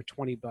 $5 or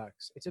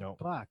 $20. It's No.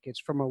 $1. It's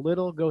from a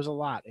little goes a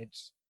lot.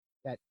 It's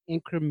that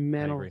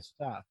incremental agree.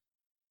 stuff.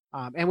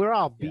 And we're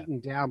all Yeah. beaten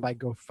down by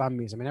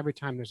GoFundMe's. I mean, every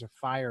time there's a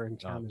fire in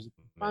town, there's a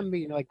man. GoFundMe.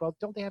 And you're like, well,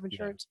 don't they have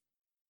insurance?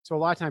 So a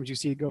lot of times you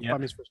see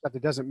GoFundMe's for stuff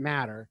that doesn't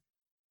matter.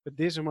 But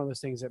these are one of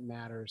those things that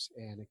matters,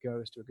 and it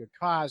goes to a good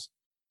cause.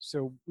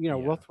 So, we'll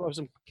Yeah. throw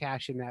some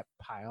cash in that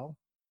pile.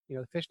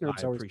 The Fish Nerds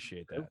I always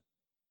appreciate that.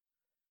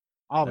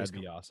 always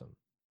That'd be come. awesome.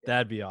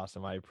 That'd be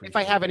awesome. I appreciate If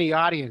I have it. any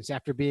audience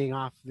after being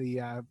off the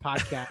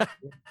podcast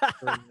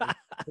for the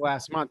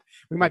last month,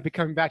 we might be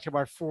coming back to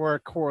our 4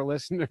 core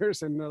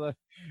listeners. And No.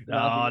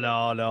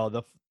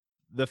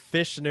 The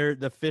fish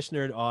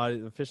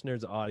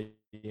nerds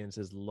audience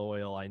is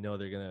loyal. I know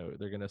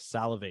they're gonna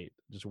salivate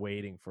just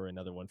waiting for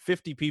another one.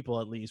 50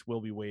 people at least will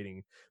be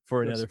waiting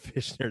for another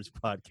Fish Nerds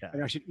podcast.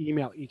 And I should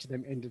email each of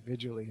them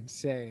individually and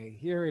say,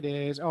 here it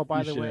is. Oh,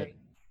 by the way,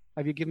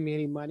 have you given me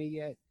any money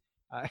yet?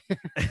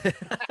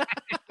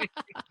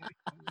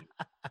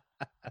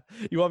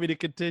 You want me to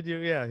continue?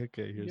 Yeah.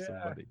 Okay. Here's some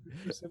money.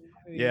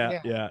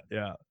 Yeah.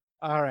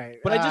 All right.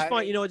 But I just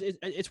find,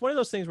 it's one of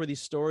those things where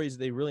these stories,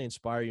 they really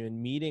inspire you.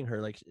 And meeting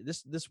her, like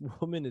this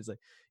woman is like,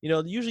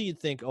 usually you'd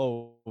think,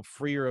 oh,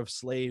 freer of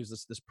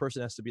slaves, this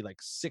person has to be like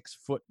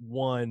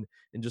 6'1"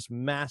 and just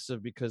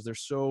massive because they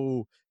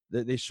show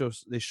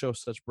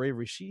such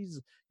bravery.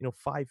 She's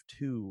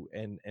 5'2"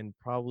 and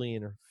probably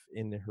in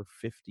her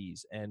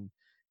 50s and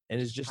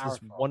is just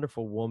powerful. this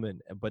wonderful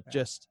woman, but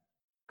just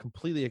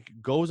completely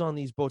goes on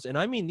these boats. And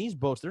I mean, these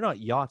boats, they're not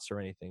yachts or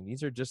anything.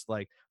 These are just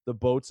like the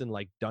boats in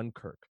like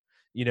Dunkirk,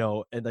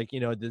 and like,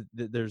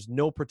 there's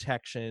no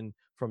protection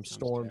from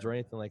storms or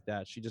anything like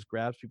that. She just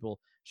grabs people.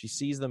 She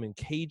sees them in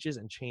cages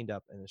and chained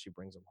up, and then she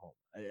brings them home.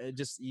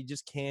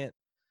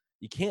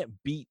 You can't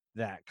beat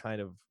that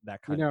kind of.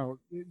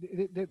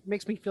 It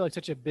makes me feel like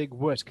such a big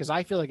wuss because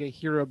I feel like a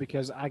hero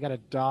because I got a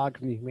dog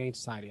from the Humane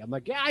Society. I'm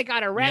like, I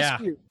got a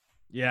rescue.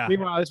 Yeah.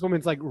 Meanwhile, this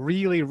woman's like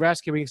really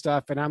rescuing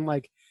stuff, and I'm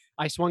like,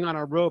 I swung on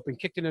a rope and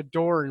kicked in a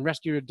door and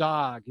rescued a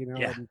dog.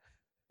 Yeah. And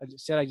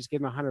I just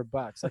gave him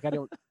 $100. Like I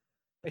don't.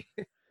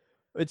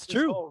 It's this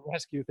true. whole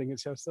rescue thing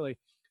is so silly.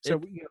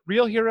 So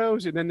real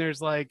heroes, and then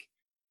there's like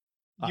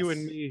you Us.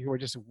 and me who are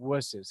just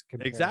wusses.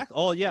 Exactly.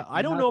 Oh yeah.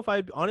 I don't know if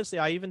I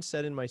even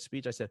said in my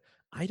speech, I said,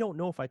 I don't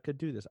know if I could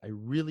do this. I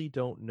really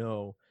don't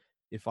know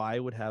if I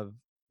would have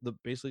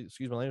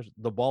excuse my language,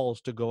 the balls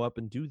to go up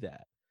and do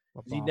that.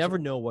 You never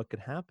know what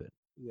could happen.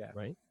 Yeah.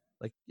 Right.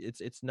 Like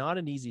it's not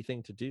an easy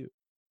thing to do.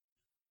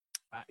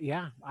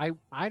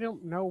 I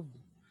don't know.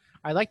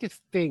 I like to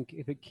think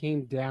if it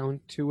came down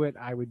to it,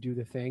 I would do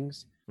the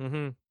things.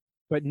 Mm-hmm.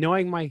 But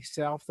knowing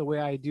myself the way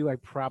I do, I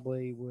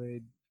probably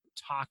would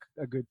talk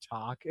a good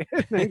talk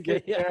and then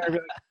get there and be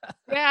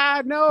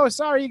like, no,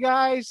 sorry,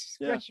 guys.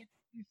 Yeah.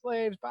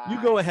 Slaves, bye.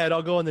 You go ahead.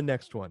 I'll go on the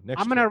next one.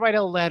 I'm going to write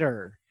a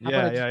letter.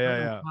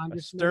 Yeah. A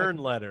stern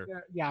letter.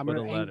 Yeah, I'm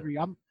going to angry.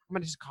 I'm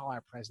going to just call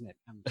our president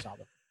and solve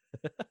it.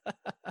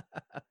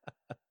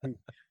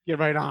 Get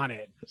right on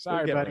it.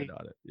 Sorry, buddy. Right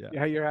on it.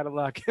 Yeah, you're out of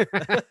luck.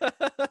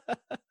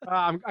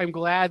 I'm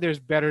glad there's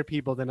better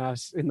people than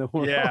us in the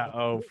world. Yeah.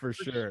 Oh, for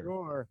sure.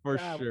 For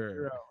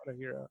sure. What a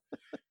hero.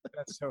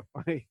 That's so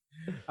funny.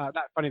 Not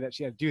funny that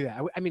she had to do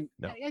that. I mean,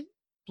 it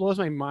blows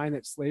my mind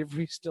that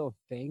slavery's still a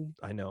thing.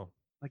 I know.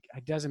 Like,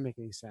 it doesn't make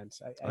any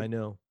sense. I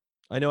know.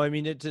 I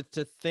mean,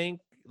 to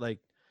think like,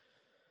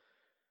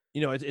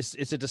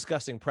 it's a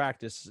disgusting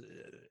practice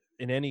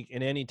in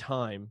any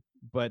time.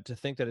 But to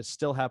think that it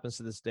still happens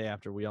to this day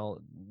after we all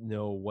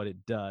know what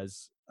it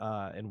does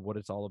and what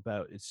it's all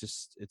about, it's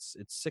just it's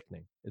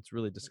sickening. It's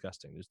really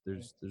disgusting.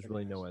 There's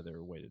really no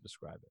other way to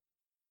describe it.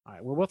 All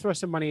right. Well, we'll throw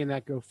some money in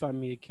that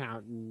GoFundMe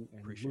account and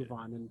move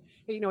on. And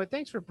hey,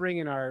 thanks for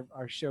bringing our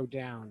show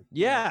down.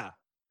 Yeah.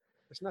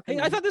 Hey,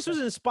 I thought this was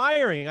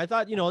inspiring. I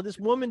thought, this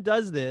woman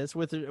does this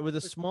with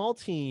a small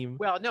team.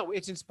 Well, no,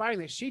 it's inspiring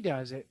that she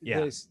does it.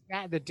 Yeah.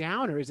 The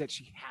downer is that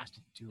she has to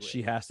do it.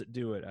 She has to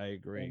do it. I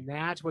agree. And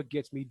that's what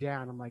gets me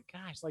down. I'm like,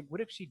 gosh, like, what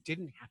if she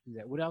didn't have to do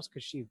that? What else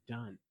could she have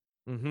done?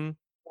 Mm-hmm.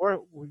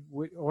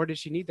 or did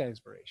she need that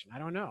inspiration? I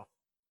don't know.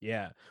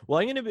 Yeah.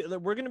 Well,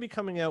 we're gonna be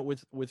coming out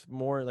with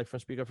more, like, from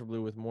Speak Up for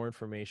Blue, with more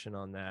information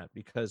on that,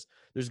 because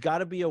there's got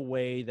to be a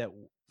way that,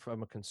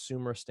 from a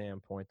consumer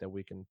standpoint, that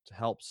we can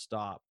help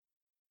stop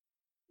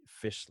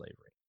fish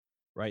slavery,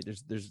 right?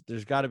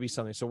 There's got to be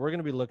something. So I'm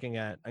gonna be looking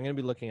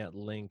at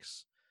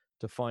links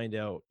to find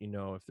out,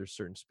 if there's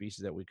certain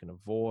species that we can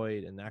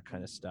avoid and that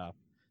kind of stuff,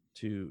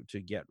 to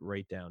get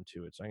right down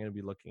to it. So I'm gonna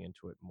be looking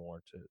into it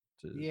more to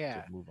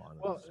Yeah. move on.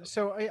 Well,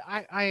 so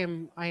I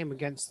am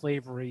against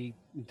slavery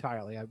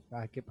entirely.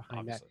 I get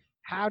behind that. Obviously.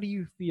 How do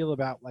you feel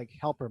about like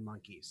helper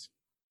monkeys?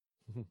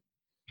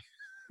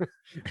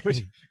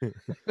 Which,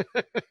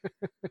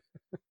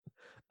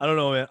 I don't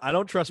know, man. I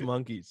don't trust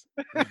monkeys.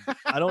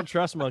 I don't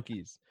trust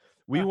monkeys.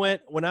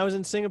 When I was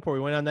in Singapore, we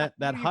went on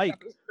that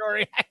hike.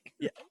 Story.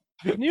 Yeah,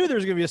 I knew there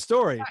was gonna be a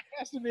story. It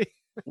has to be.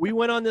 We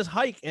went on this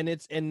hike, and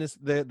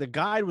the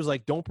guide was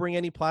like, "Don't bring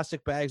any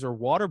plastic bags or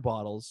water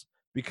bottles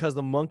because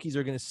the monkeys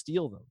are gonna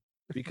steal them,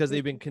 because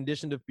they've been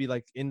conditioned to be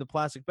like, in the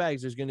plastic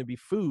bags there's gonna be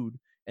food,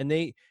 and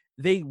they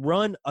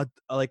run a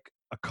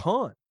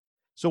con.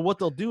 So what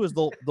they'll do is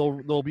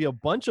there'll be a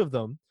bunch of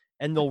them,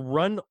 and they'll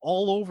run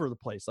all over the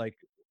place,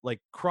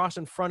 like cross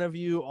in front of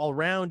you, all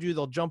around you.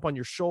 They'll jump on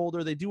your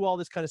shoulder. They do all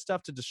this kind of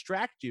stuff to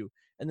distract you.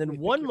 And then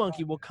one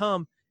monkey will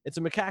come. It's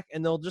a macaque,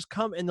 and they'll just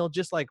come and they'll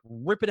just like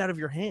rip it out of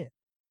your hand.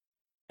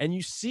 And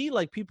you see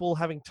like people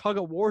having tug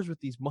of wars with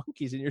these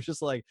monkeys, and you're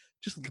just like,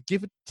 just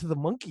give it to the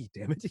monkey,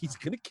 damn it. He's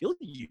gonna kill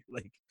you.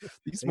 Like,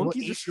 these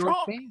monkeys are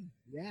strong.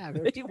 Yeah,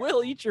 they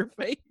will eat your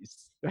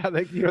face. Yeah,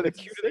 the cuter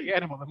the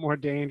animal, the more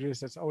dangerous.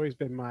 That's always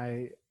been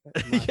my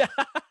Yeah.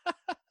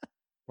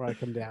 where I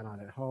come down on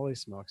it. Holy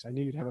smokes! I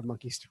knew you'd have a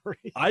monkey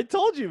story. I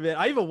told you, man.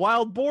 I have a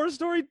wild boar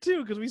story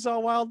too, because we saw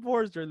wild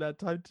boars during that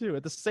time too,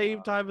 at the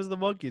same time as the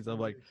monkeys. I'm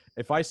like,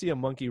 if I see a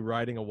monkey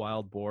riding a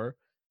wild boar,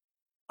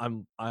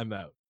 I'm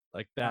out.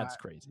 Like, that's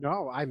crazy.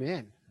 No, I'm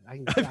in. I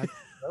can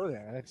go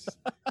there.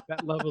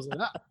 That levels it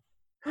up.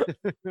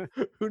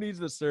 Who needs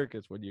the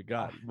circus when you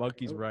got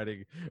monkeys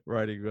riding?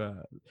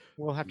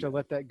 We'll have to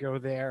let that go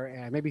there,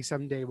 and maybe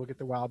someday we'll get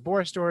the wild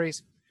boar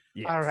stories.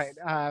 Yes. All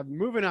right,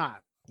 moving on.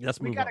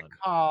 We got a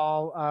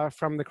call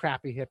from the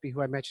Crappy Hippie,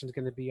 who I mentioned is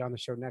going to be on the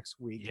show next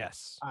week.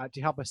 Yes.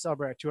 To help us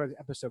celebrate our 200th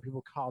episode.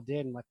 People called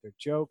in and left their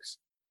jokes,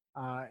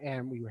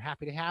 and we were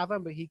happy to have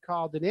him, but he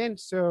called it in,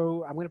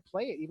 so I'm going to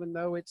play it, even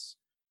though it's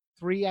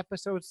 3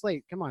 episodes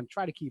late. Come on,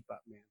 try to keep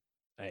up, man.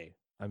 Hey,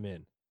 I'm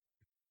in.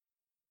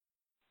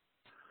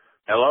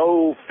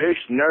 Hello, Fish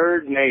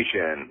Nerd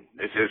Nation.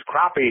 This is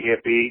Crappie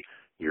Hippie,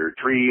 your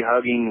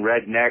tree-hugging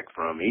redneck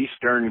from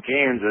eastern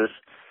Kansas,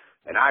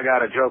 and I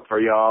got a joke for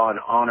y'all in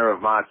honor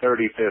of my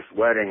 35th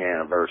wedding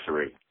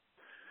anniversary.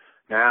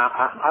 Now,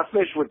 I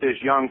fish with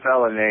this young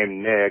fella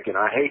named Nick, and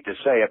I hate to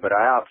say it, but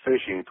I out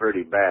fishing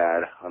pretty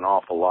bad an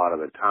awful lot of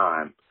the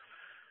time.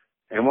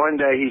 And one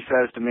day he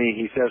says to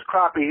me,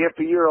 Crappie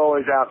Hippie, you're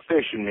always out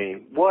fishing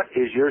me. What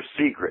is your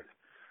secret?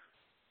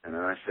 And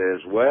I says,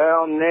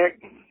 well,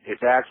 Nick,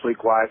 it's actually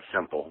quite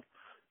simple.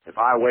 If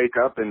I wake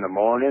up in the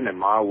morning and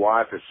my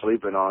wife is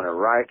sleeping on her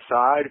right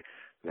side,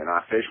 then I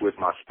fish with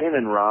my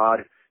spinning rod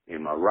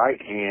in my right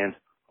hand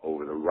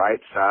over the right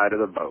side of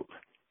the boat.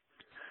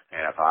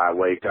 And if I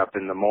wake up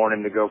in the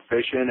morning to go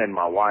fishing and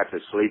my wife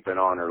is sleeping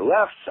on her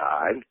left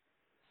side,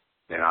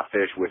 then I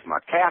fish with my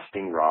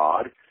casting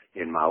rod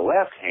in my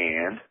left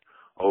hand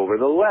over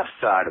the left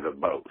side of the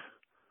boat.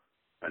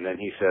 And then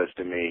he says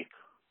to me,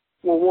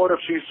 well, what if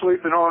she's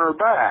sleeping on her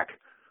back?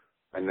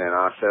 And then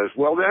I says,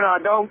 well, then I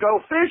don't go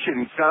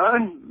fishing,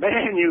 son.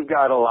 Man, you've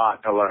got a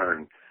lot to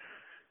learn.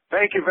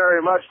 Thank you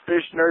very much,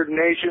 Fish Nerd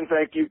Nation.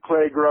 Thank you,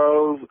 Clay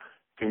Grove.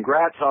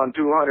 Congrats on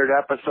 200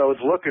 episodes.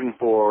 Looking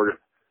forward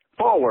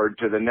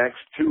to the next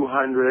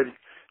 200.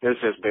 This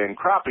has been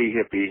Crappie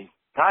Hippie,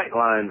 Tight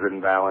Lines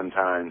and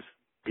Valentines.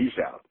 Peace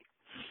out.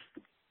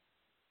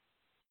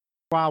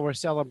 While we're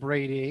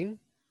celebrating,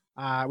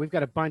 we've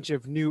got a bunch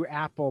of new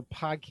Apple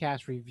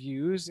podcast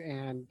reviews,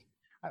 and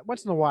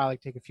once in a while I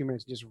take a few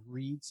minutes to just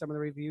read some of the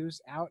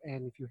reviews out.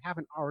 And if you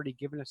haven't already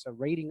given us a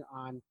rating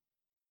on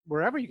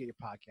wherever you get your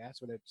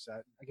podcasts, whether it's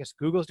I guess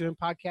Google's doing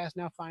podcasts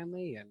now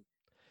finally, and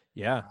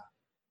yeah,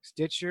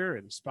 Stitcher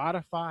and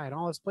Spotify and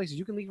all those places,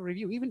 you can leave a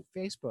review. Even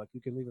Facebook,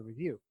 you can leave a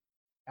review.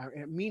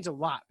 It means a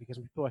lot, because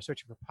when people are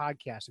searching for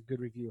podcasts, a good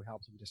review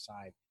helps them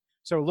decide.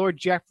 So Lord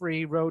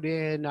Jeffrey wrote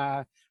in,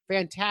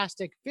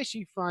 fantastic,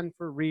 fishy fun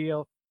for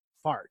real,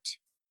 fart.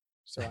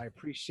 So I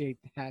appreciate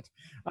that.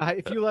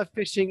 If you love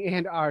fishing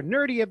and are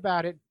nerdy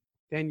about it,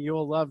 then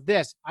you'll love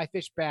this. I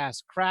fish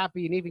bass,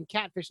 crappie, and even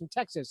catfish in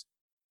Texas.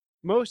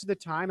 Most of the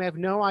time, I have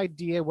no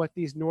idea what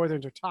these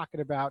northerns are talking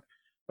about,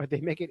 but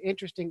they make it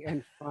interesting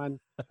and fun.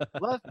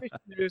 Love fish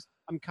news.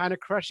 I'm kind of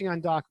crushing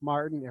on Doc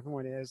Martin.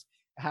 Everyone is.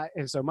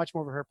 And so much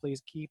more for her.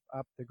 Please keep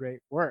up the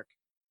great work.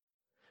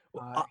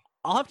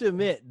 I'll have to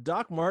admit,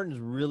 Doc Martin's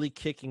really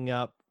kicking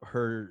up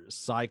her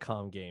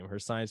SciComm game, her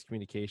science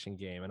communication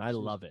game, and I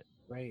love it.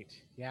 Great.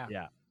 Yeah.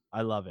 Yeah,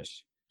 I love it.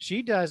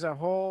 She does a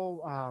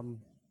whole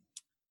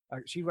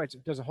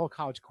does a whole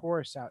college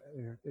course out.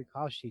 The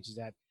college teaches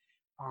that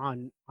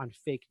on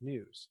fake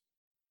news,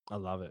 I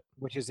love it.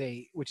 which is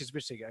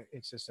basically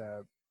it's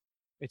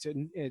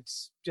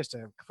just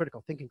a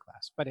critical thinking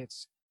class, but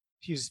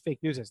she uses fake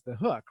news as the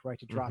hook, right,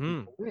 to draw Mm-hmm.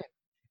 people in.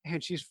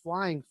 And she's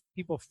flying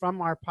people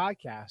from our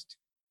podcast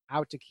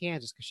out to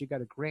Kansas because she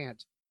got a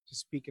grant to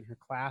speak in her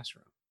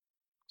classroom.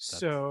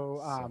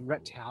 So so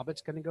Rhett cool.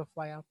 Talbot's going to go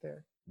fly out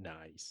there.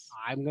 Nice.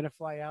 I'm going to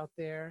fly out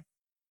there,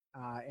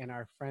 and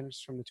our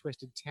friends from the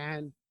Twisted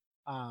 10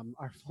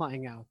 are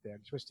flying out there.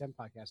 The Twisted 10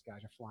 podcast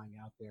guys are flying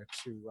out there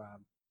to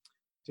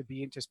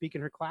speak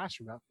in her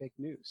classroom about fake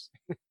news.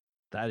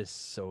 That is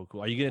so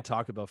cool. Are you going to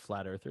talk about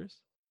flat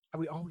earthers? And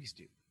we always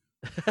do.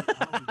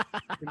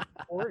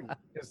 Important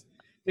because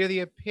they're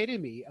the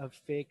epitome of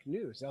fake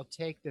news. They'll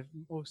take the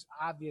most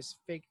obvious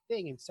fake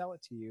thing and sell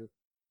it to you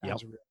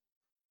as real.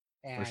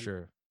 And For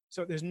sure.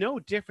 so there's no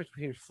difference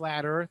between a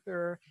flat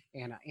earther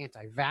and an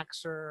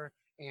anti-vaxxer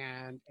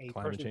and a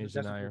Climate person who change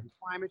doesn't denier. believe in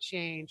climate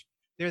change.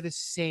 They're the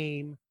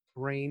same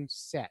brain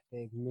set.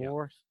 They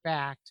ignore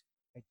fact.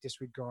 It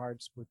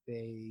disregards what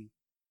they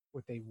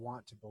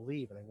want to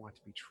believe or they want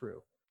to be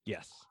true.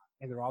 Yes.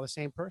 And they're all the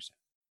same person.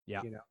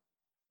 Yeah. You know,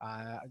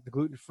 the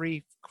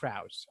gluten-free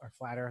crowds are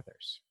flat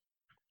earthers.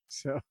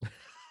 So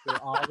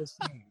they're all the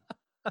same.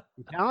 I'm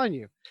telling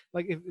you,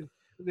 like if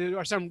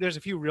there's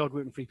a few real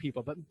gluten-free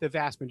people, but the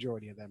vast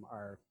majority of them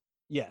are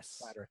Yes.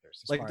 flat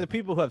earthers. Like the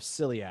people who have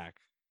celiac,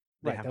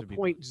 they right? have The to be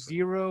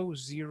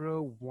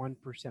 0.001%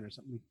 or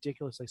something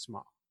ridiculously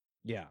small.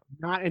 Yeah.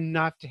 Not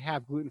enough to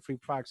have gluten-free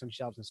products on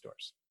shelves in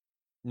stores.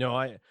 No,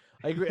 I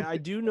agree. I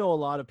do know a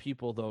lot of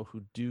people though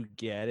who do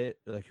get it,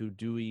 like who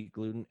do eat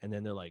gluten, and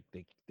then they're like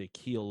they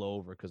keel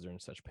over because they're in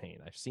such pain.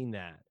 I've seen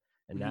that,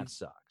 and that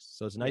sucks.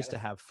 So it's nice to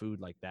have food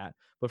like that.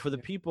 But for the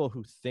people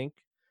who think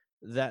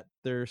that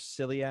they're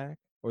celiac,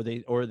 or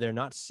they're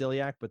not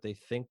celiac, but they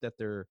think that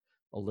they're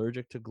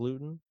allergic to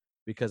gluten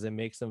because it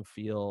makes them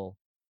feel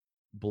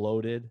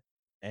bloated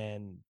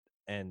and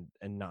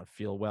not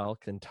feel well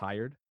and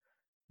tired.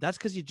 That's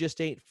because you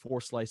just ate 4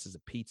 slices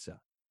of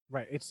pizza.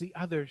 Right. It's the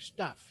other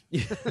stuff.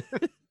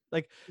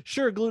 Like,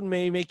 sure, gluten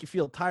may make you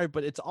feel tired,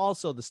 but it's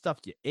also the stuff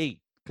you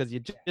ate because you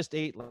just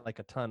ate like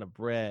a ton of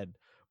bread,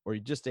 or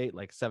you just ate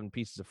like 7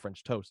 pieces of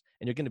French toast,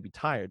 and you're going to be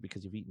tired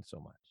because you've eaten so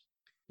much.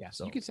 Yeah.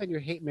 So you can send your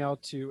hate mail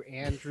to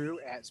Andrew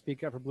at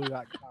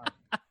speakupforblue.com.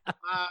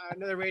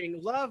 Another rating.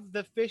 Love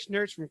the fish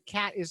nerds from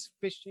Cat is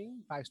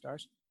Fishing. 5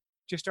 stars.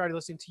 Just started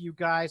listening to you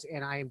guys,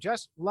 and I am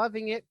just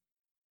loving it.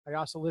 I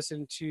also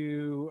listen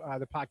to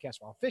the podcast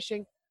while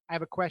fishing. I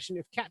have a question.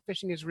 If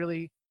catfishing is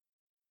really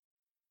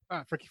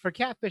for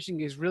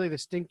catfishing is really the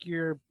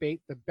stinkier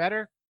bait, the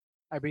better.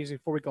 I've been using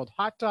 4-week-old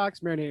hot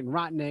dogs, marinated in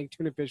rotten egg,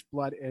 tuna fish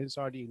blood, and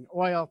sardine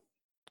oil.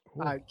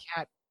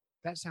 Cat,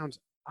 that sounds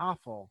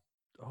awful.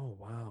 Oh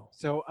wow.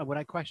 So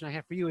what question I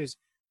have for you is,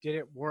 did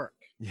it work?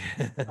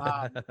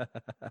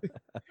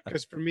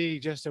 Because for me,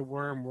 just a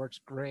worm works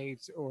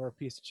great, or a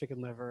piece of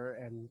chicken liver,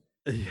 and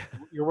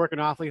you're working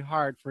awfully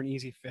hard for an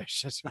easy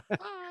fish. That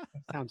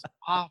sounds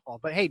awful.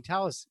 But hey,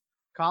 tell us.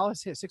 Call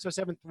us at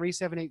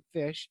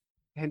 607-378-FISH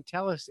and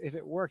tell us if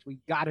it worked. We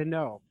got to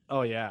know.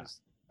 Oh, yeah.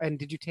 And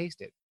did you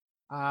taste it?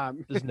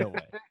 There's no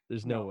way.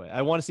 There's no way.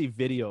 I want to see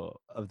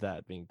video of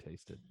that being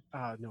tasted.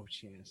 No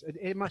chance.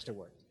 It must have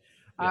worked.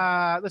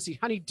 Yeah. Let's see.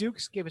 Honey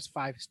Dukes gave us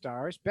 5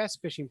 stars. Best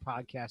fishing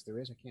podcast there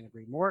is. I can't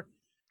agree more.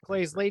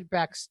 Clay's laid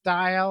back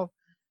style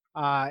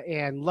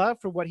and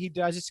love for what he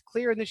does. It's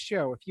clear in the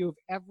show. If you have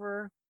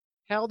ever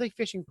held a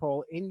fishing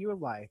pole in your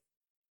life,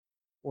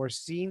 or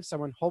seen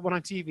someone hold one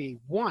on TV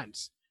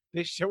once,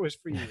 this show is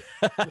for you.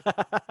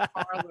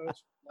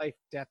 Carlos, Life,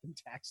 Death, and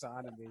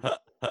Taxonomy.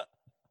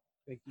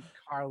 Thank you,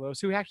 Carlos,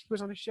 who actually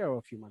was on the show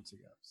a few months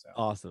ago. So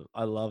awesome.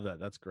 I love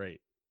that. That's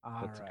great.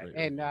 That's right.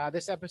 And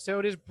this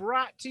episode is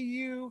brought to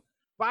you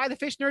by the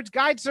Fish Nerds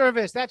Guide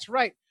Service. That's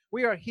right.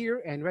 We are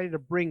here and ready to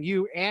bring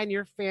you and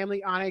your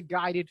family on a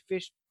guided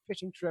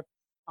fishing trip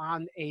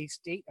on a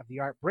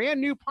state-of-the-art brand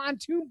new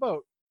pontoon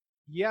boat.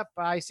 Yep,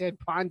 I said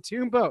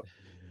pontoon boat.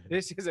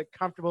 This is a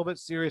comfortable but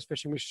serious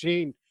fishing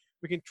machine.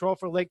 We can troll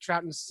for lake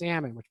trout and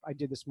salmon, which I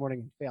did this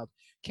morning and failed.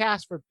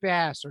 Cast for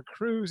bass, or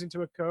cruise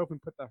into a cove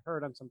and put the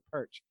hurt on some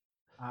perch.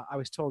 I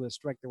was told to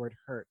strike the word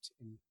hurt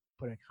and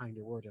put a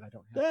kinder word, and I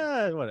don't have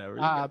Yeah, whatever.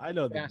 I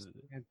know that.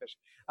 Fish.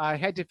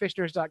 Head to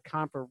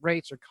fishners.com for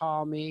rates, or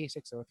call me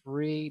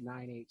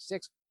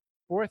 603-986-4335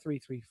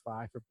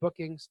 for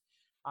bookings.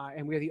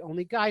 And we are the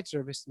only guide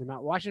service in the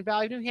Mount Washington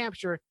Valley of New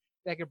Hampshire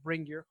that can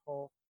bring your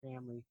whole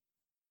family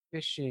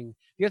fishing.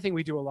 The other thing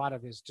we do a lot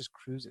of is just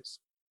cruises.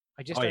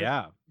 Just to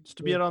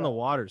be out on the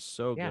water is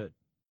so good.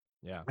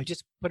 Yeah. I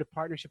just put a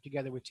partnership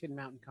together with Tin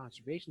Mountain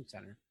Conservation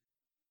Center,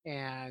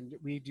 and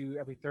we do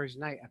every Thursday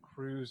night a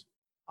cruise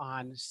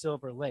on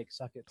Silver Lake,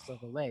 Sucket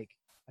Silver Lake,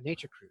 a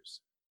nature cruise.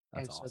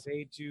 That's awesome. So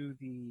they do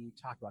the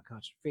talk about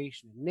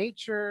conservation and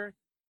nature.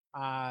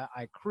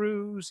 I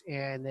cruise,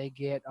 and they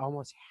get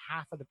almost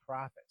half of the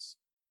profits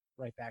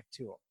right back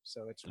to them.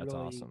 So it's That's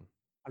really awesome.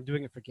 I'm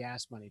doing it for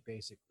gas money,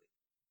 basically.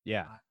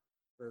 Yeah.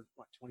 For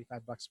what,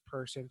 $25 a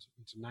person.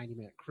 It's a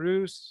 90-minute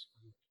cruise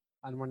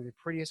on one of the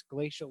prettiest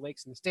glacial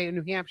lakes in the state of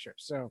New Hampshire.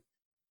 So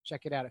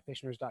Check it out at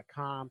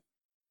fishnerds.com.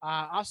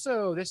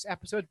 Also, this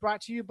episode is brought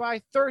to you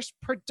by Thirst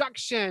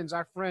Productions.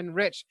 Our friend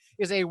Rich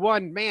is a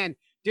one-man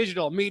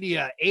digital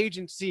media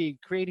agency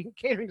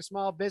catering to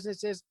small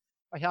businesses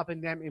by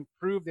helping them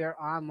improve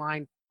their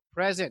online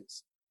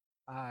presence.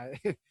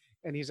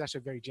 And he's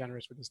actually very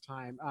generous with his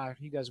time.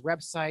 He does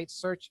websites,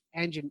 search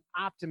engine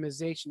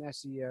optimization,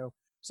 SEO,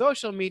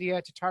 social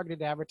media to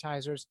targeted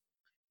advertisers,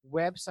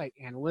 website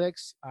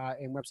analytics,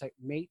 and website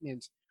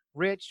maintenance.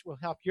 Rich will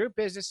help your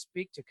business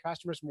speak to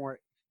customers more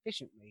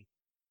efficiently.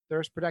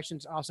 Thirst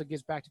Productions also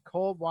gives back to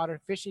cold water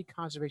fishing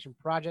conservation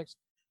projects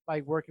by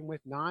working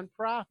with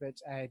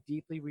nonprofits at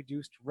deeply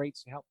reduced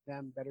rates to help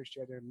them better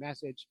share their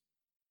message.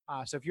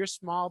 So if your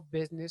small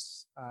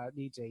business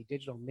needs a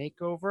digital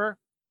makeover,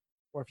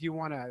 or if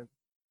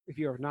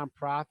you're a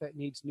nonprofit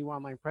needs new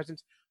online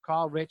presence,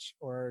 call Rich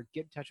or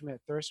get in touch with him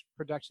at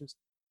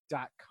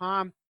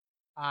thirstproductions.com.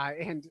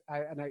 And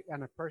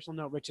on a personal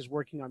note, Rich is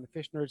working on the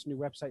Fish Nerds new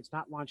website. It's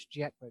not launched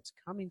yet, but it's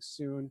coming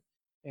soon.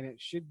 And it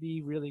should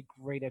be really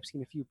great. I've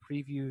seen a few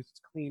previews.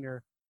 It's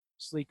cleaner,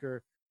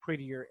 sleeker,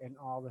 prettier, and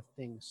all the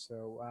things.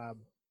 So,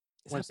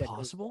 is that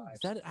possible?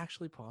 Is that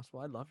actually possible?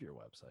 I love your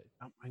website.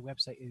 My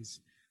website is,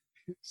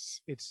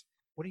 it's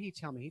what did he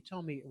tell me? He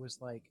told me it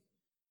was like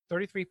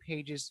 33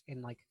 pages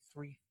and like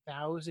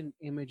 3,000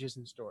 images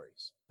and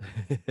stories.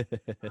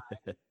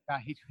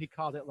 He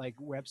called it like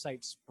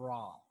website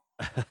sprawl.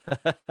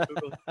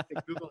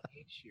 Google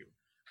hates you.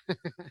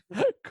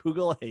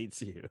 Google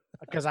hates you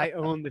because I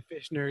own the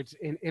Fish Nerds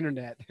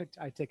internet.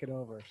 I take it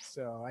over,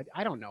 so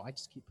I don't know. I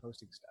just keep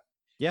posting stuff.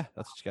 Yeah,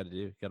 that's what you got to do.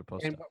 You got to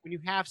post. And when you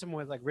have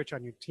someone like Rich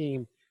on your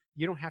team,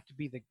 you don't have to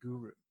be the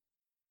guru.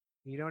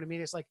 You know what I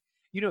mean? It's like,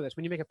 you know this,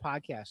 when you make a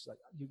podcast, like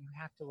you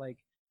have to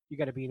you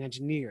got to be an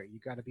engineer, you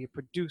got to be a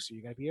producer,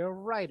 you got to be a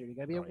writer, you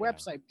got to be a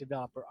website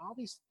developer. All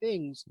these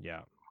things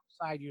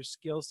outside your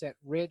skill set.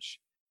 Rich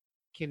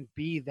can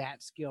be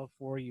that skill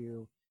for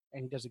you,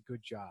 and he does a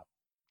good job.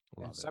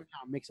 And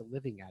somehow makes a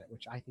living at it,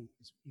 which I think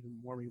is even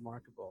more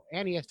remarkable.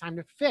 And he has time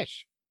to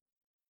fish.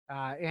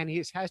 And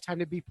he has time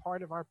to be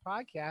part of our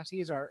podcast. He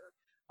is our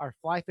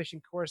fly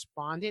fishing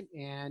correspondent,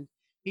 and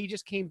he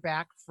just came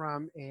back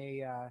from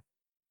a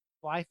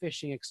fly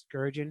fishing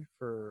excursion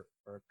for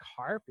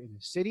carp in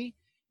the city.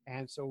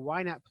 And so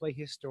why not play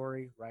his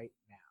story right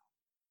now?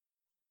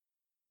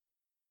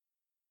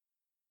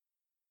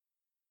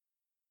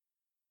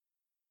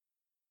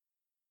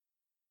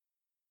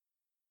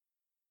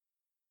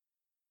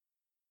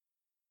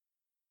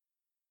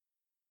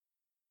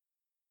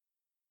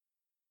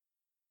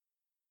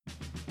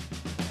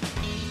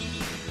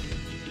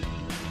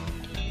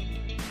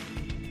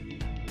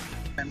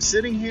 I'm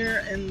sitting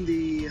here in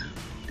the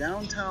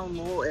downtown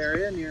Lowell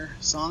area near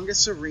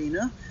Songus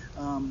Arena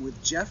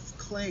with Jeff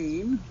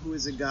Klain, who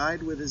is a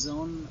guide with his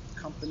own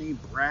company,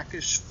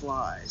 Brackish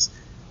Flies.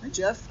 Hi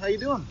Jeff, how you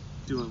doing?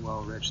 Doing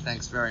well, Rich.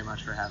 Thanks very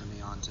much for having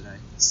me on today.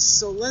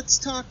 So let's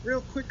talk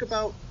real quick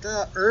about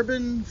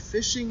urban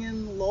fishing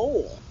in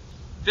Lowell.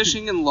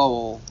 Fishing in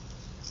Lowell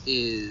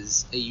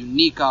is a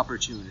unique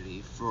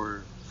opportunity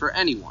for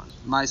anyone.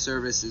 My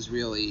service is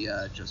really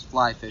just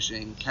fly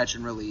fishing, catch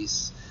and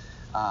release.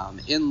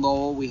 In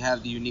Lowell, we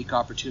have the unique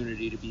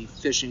opportunity to be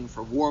fishing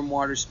for warm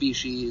water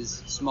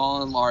species,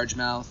 small and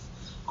largemouth,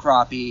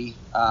 crappie,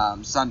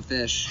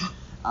 sunfish,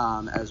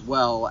 as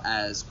well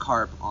as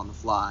carp on the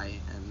fly,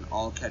 and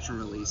all catch and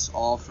release,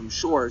 all from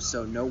shore,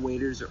 so no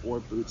waders or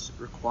boots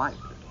required.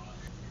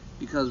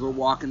 Because we're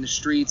walking the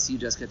streets, you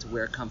just get to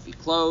wear comfy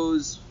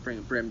clothes, bring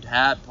a brimmed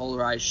hat,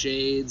 polarized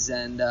shades,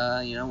 and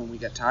when we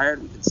get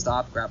tired, we can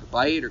stop, grab a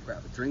bite, or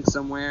grab a drink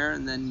somewhere,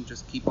 and then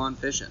just keep on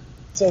fishing.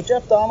 So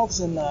Jeff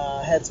Donaldson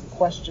had some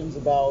questions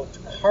about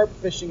carp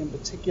fishing in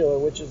particular,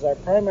 which is our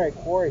primary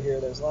quarry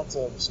here. There's lots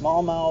of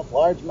smallmouth,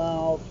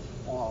 largemouth,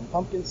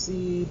 pumpkin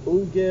seed,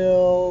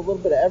 bluegill, a little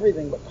bit of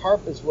everything, but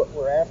carp is what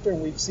we're after,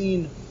 and we've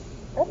seen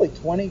probably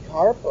 20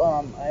 carp.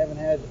 I haven't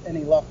had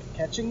any luck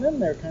catching them.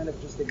 They're kind of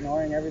just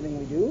ignoring everything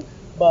we do.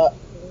 But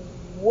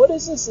what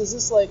is this? Is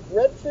this like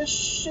red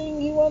fishing,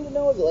 he wanted to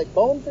know? Is it like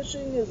bone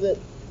fishing? Is it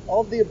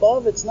all of the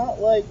above? It's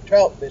not like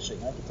trout fishing,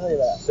 I can tell you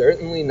that.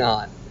 Certainly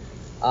not.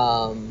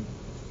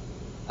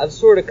 I've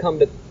sort of come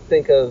to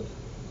think of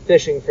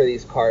fishing for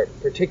these carp,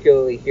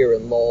 particularly here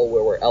in Lowell,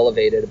 where we're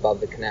elevated above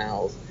the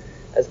canals,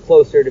 as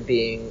closer to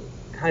being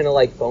kind of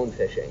like bone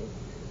fishing,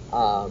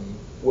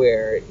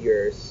 where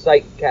you're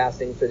sight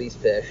casting for these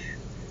fish,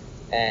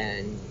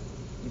 and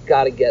you've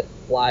got to get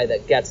fly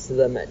that gets to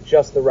them at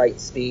just the right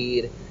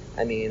speed.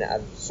 I mean,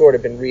 I've sort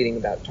of been reading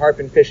about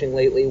tarpon fishing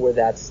lately, where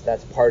that's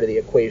part of the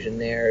equation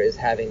there, is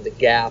having the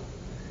gap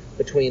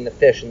between the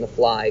fish and the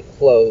fly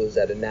close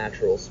at a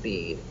natural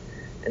speed.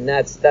 And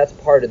that's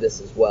part of this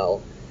as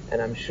well.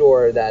 And I'm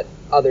sure that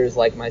others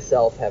like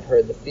myself have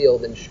heard the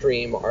Field and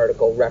Stream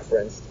article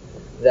referenced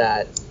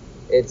that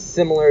it's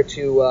similar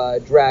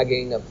to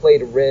dragging a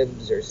plate of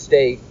ribs or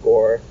steak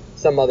or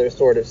some other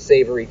sort of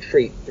savory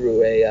treat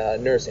through a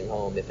nursing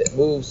home. If it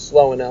moves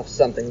slow enough,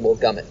 something will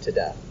gum it to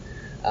death.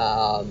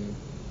 And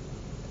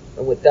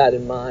with that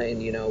in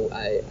mind,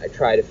 I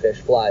try to fish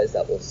flies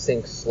that will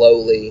sink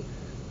slowly,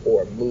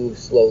 or move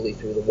slowly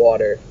through the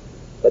water.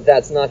 But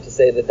that's not to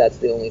say that that's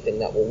the only thing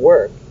that will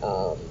work.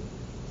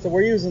 So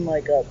we're using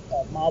like a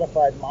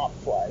modified mop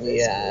fly, basically.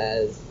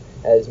 Yeah,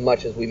 as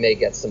much as we may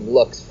get some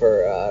looks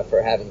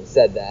for having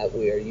said that,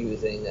 we are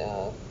using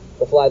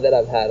the fly that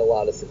I've had a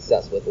lot of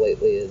success with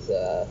lately is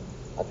a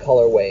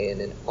colorway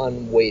in an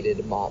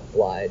unweighted mop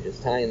fly.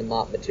 Just tying the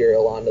mop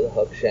material onto the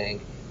hook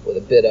shank with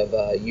a bit of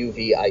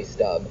UV ice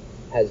dub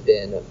has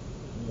been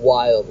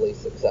wildly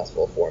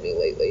successful for me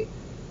lately.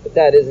 But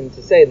that isn't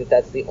to say that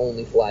that's the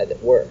only fly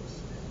that works.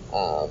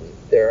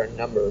 There are a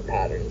number of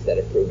patterns that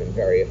have proven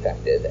very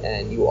effective,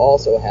 and you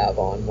also have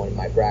on one of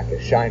my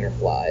brackish shiner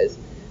flies,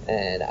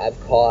 and I've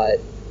caught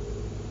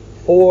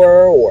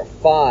 4 or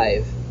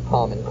 5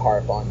 common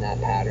carp on that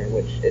pattern,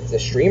 which it's a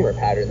streamer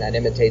pattern that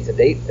imitates a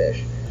bait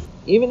fish.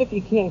 Even if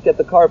you can't get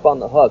the carp on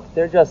the hook,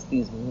 they're just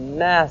these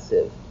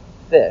massive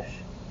fish,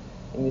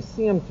 and you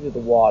see them through the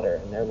water,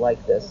 and they're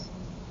like this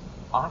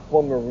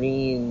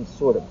aquamarine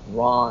sort of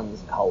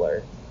bronze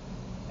color,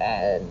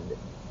 and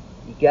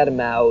you get them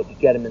out, you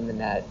get them in the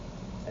net,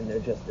 and they're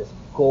just this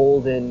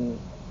golden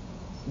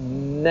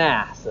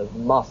mass of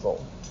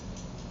muscle.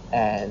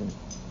 And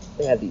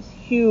they have these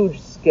huge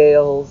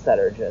scales that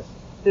are just,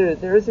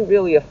 there isn't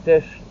really a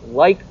fish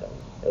like them.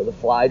 You know, the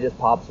fly just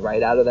pops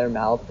right out of their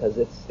mouth because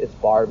it's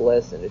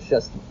barbless, and it's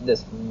just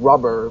this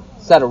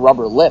set of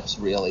rubber lips,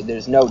 really.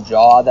 There's no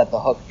jaw that the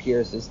hook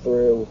pierces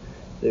through.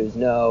 There's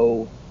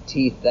no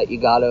teeth that you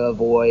gotta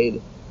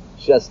avoid.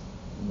 It's just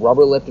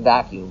rubber-lipped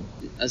vacuum.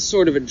 A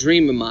sort of a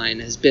dream of mine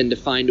has been to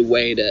find a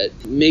way to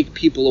make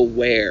people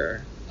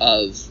aware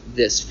of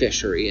this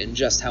fishery and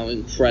just how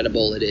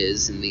incredible it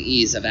is and the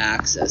ease of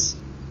access.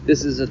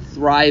 This is a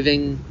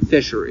thriving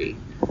fishery.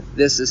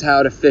 This is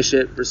how to fish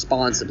it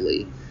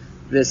responsibly.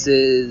 This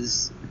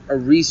is a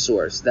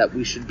resource that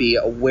we should be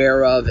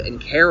aware of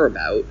and care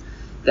about,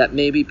 that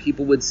maybe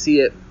people would see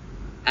it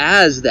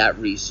as that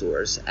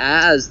resource,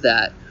 as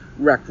that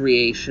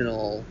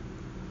recreational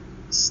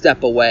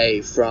step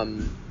away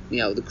from,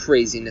 the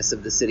craziness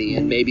of the city,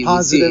 and maybe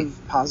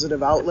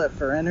positive outlet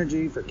for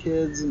energy for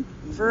kids and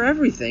for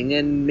everything.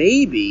 And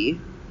maybe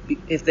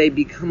if they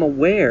become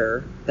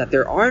aware that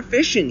there are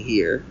fish in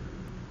here,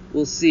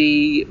 we'll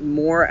see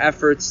more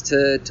efforts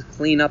to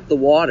clean up the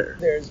water.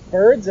 There's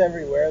birds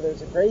everywhere.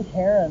 There's a great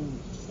heron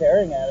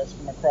staring at us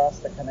from across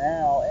the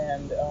canal,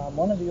 and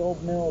one of the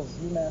old mills,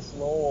 UMass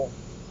Lowell,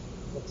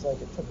 looks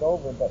like it took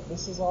over, but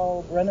this is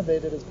all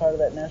renovated as part of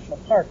that national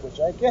park,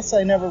 which I guess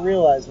I never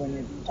realized when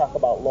you talk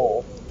about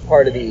Lowell.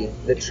 Part of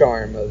the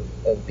charm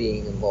of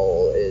being in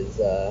Lowell is,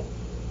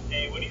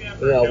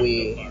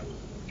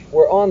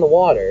 we're on the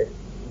water,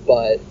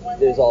 but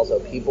there's also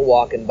people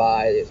walking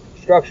by, there's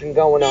construction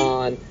going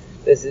on.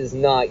 This is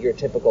not your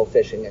typical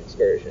fishing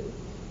excursion.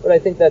 But I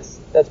think that's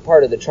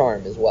part of the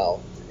charm as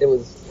well. It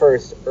was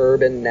first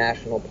urban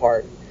national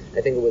park.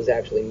 I think it was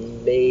actually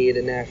made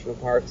a national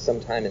park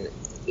sometime in the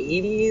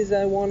 80s,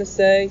 I want to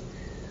say.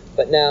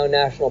 But now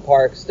National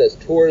Parks does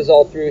tours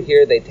all through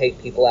here. They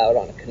take people out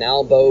on a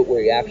canal boat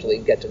where you actually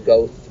get to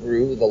go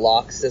through the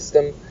lock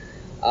system.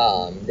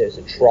 There's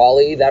a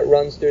trolley that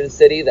runs through the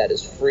city that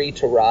is free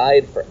to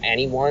ride for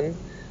anyone.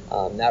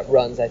 That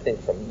runs, I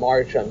think, from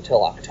March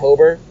until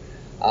October.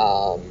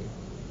 I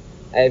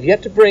have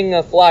yet to bring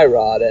a fly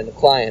rod and a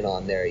client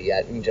on there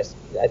yet, and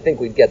I think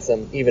we'd get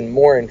some even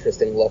more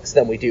interesting looks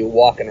than we do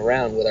walking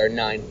around with our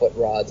 9-foot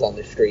rods on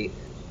the street.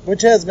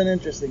 Which has been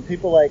interesting.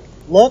 People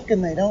look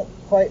and they don't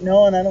quite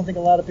know, and I don't think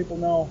a lot of people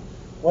know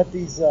what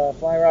these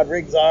fly rod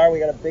rigs are. We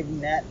got a big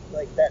net,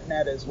 like that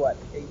net is what,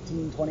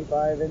 18,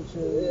 25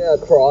 inches? Yeah,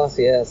 across,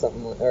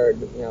 something, or,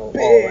 all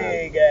around.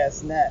 Big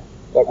ass net.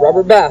 But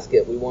rubber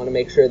basket, we want to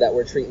make sure that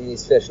we're treating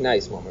these fish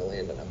nice when we're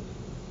landing them.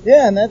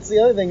 Yeah, and that's the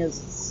other thing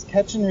is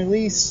catch and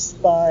release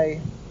by,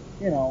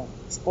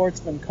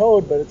 sportsman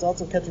code, but it's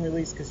also catch and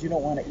release because you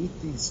don't want to eat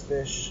these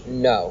fish.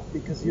 No.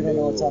 Because you don't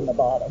know what's on the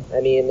bottom.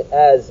 I mean,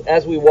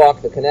 as we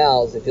walk the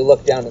canals, if you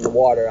look down in the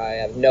water, I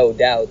have no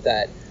doubt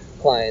that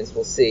clients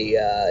will see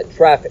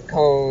traffic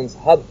cones,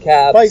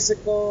 hubcaps,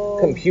 bicycles,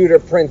 computer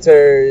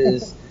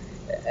printers,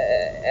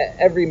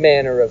 every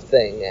manner of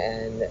thing.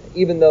 And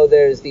even though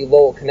there's the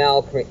Lowell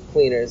Canal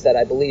cleaners that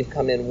I believe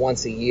come in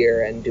once a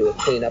year and do a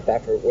cleanup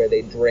effort where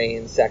they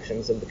drain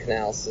sections of the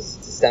canal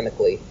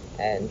systemically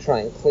and try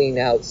and clean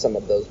out some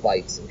of those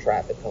bites and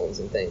traffic cones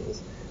and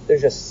things,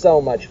 there's just so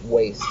much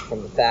waste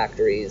from the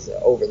factories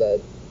over the,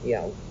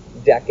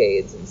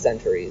 decades and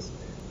centuries.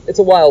 It's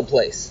a wild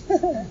place.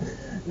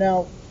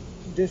 Now,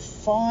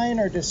 define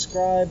or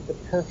describe the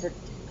perfect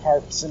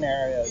carp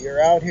scenario.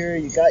 You're out here,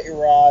 you got your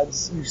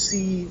rods,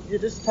 you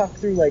just talk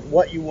through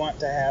what you want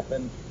to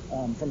happen,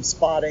 from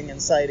spotting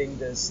and sighting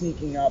to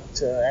sneaking up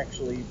to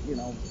actually,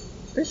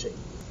 fishing.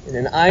 In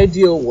an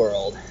ideal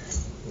world,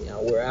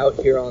 we're out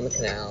here on the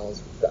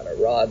canals, we've got our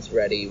rods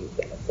ready, we've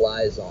got our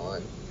flies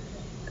on,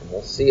 and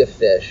we'll see a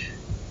fish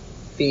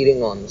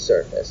feeding on the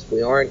surface.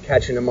 We aren't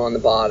catching them on the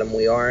bottom,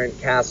 we aren't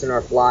casting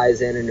our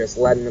flies in and just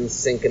letting them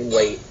sink and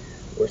wait.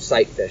 We're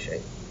sight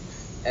fishing.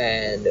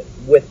 And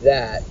with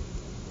that,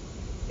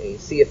 You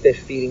see a fish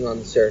feeding on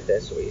the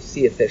surface, or you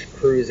see a fish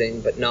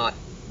cruising but not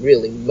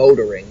really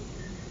motoring,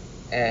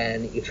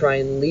 and you try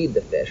and lead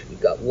the fish.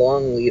 We've got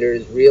long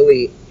leaders,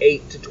 really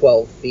 8 to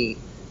 12 feet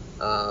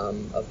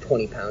of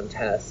 20-pound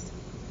test,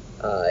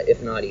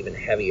 if not even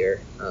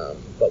heavier.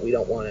 But we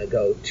don't want to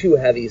go too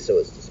heavy so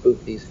as to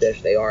spook these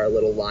fish. They are a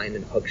little line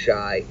and hook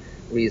shy,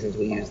 reasons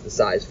we use the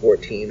size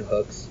 14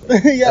 hooks.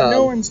 Yeah,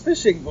 no one's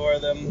fishing for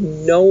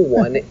them. No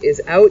one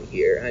is out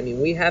here. I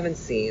mean, we haven't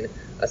seen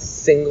a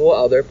single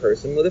other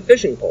person with a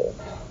fishing pole.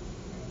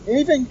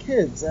 Even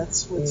kids,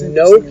 that's what's interesting.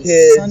 No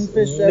kids,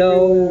 Sunfish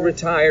no everywhere.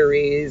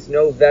 retirees,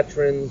 no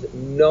veterans.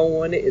 No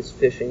one is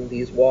fishing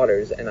these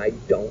waters, and I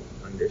don't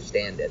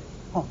understand it.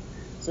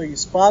 So you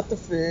spot the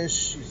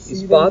fish, you see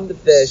spot them the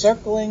fish.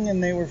 circling,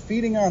 and they were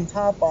feeding on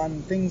top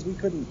on things we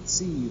couldn't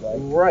see.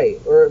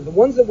 Right, or the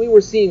ones that we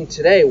were seeing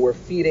today were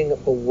feeding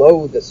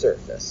below the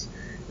surface.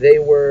 They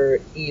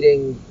were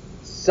eating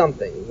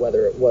something,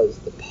 whether it was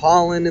the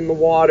pollen in the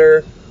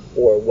water,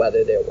 or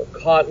whether there were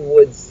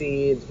cottonwood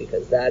seeds,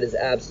 because that is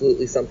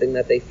absolutely something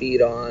that they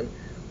feed on.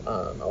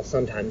 I'll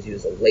sometimes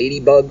use a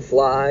ladybug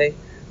fly,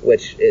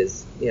 which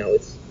is,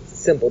 it's a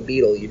simple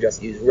beetle. You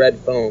just use red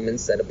foam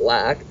instead of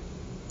black.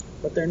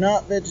 But they're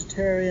not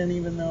vegetarian,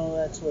 even though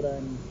that's what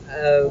I'm...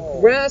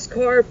 Grass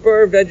carp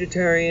are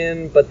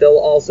vegetarian, but they'll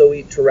also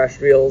eat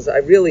terrestrials. I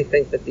really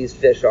think that these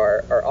fish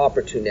are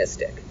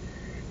opportunistic.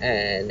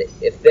 And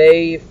if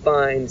they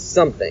find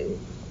something,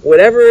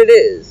 whatever it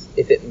is,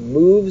 if it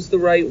moves the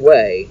right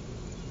way,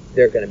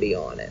 they're going to be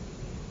on it.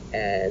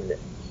 And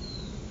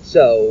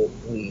so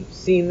we've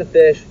seen the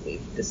fish,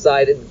 we've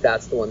decided that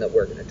that's the one that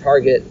we're going to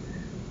target.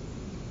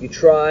 You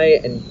try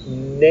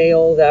and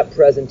nail that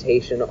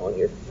presentation on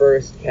your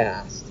first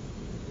cast,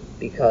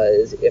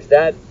 because if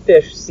that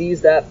fish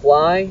sees that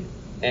fly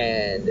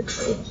and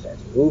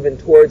starts moving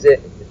towards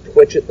it, you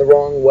twitch it the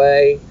wrong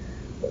way,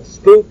 it'll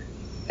spook,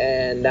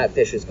 and that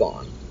fish is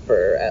gone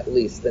for at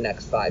least the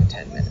next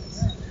 5-10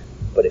 minutes.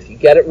 But if you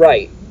get it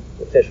right,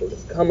 the fish will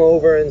just come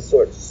over and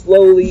sort of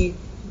slowly,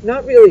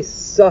 not really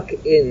suck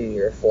in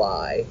your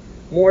fly,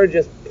 more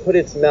just put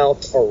its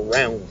mouth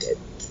around it.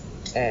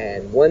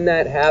 And when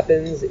that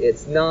happens,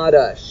 it's not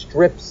a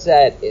strip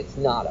set, it's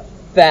not a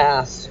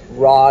fast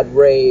rod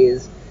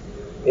raise,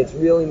 it's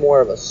really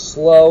more of a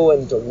slow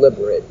and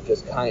deliberate,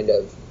 just kind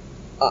of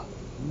up.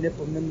 Nip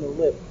them in the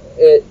lip.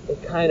 It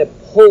kind of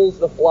pulls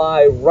the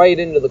fly right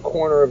into the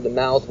corner of the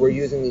mouth. We're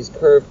using these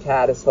curved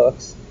caddis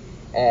hooks,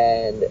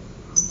 and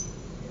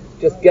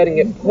just getting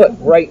it put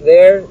right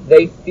there,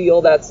 they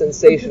feel that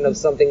sensation of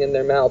something in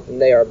their mouth, and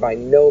they are by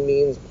no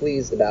means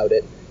pleased about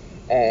it.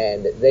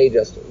 And they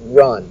just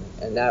run,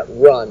 and that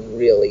run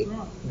really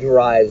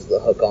drives the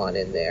hook on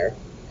in there.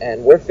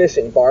 And we're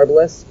fishing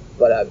barbless,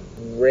 but I've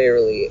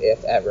rarely,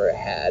 if ever,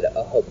 had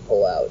a hook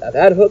pull out. I've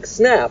had hooks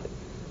snap,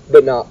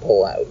 but not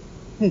pull out.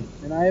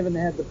 And I haven't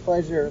had the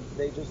pleasure,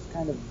 they just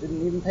kind of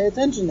didn't even pay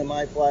attention to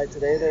my fly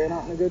today. They're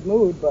not in a good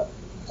mood, but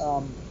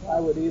I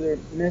would either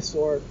miss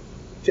or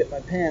shit my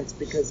pants,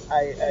 because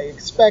I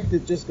expect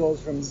it just goes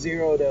from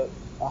 0 to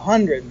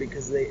 100,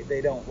 because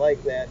they don't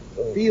like that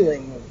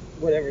feeling of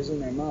whatever's in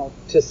their mouth.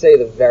 To say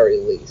the very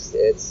least,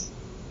 it's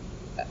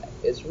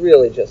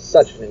really just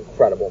such an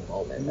incredible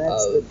moment. And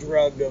that's the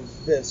drug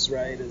of this,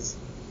 right?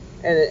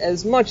 And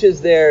as much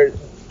as they're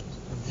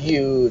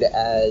viewed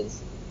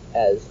as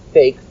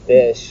fake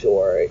fish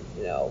or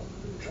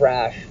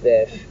trash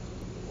fish,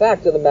 the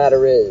fact of the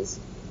matter is,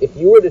 if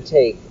you were to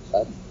take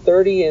a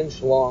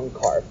 30-inch long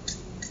carp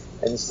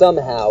and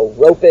somehow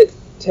rope it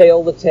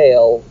tail to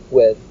tail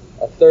with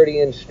a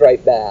 30-inch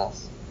striped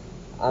bass,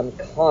 I'm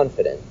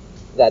confident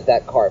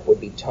that carp would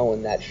be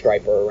towing that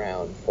striper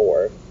around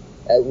for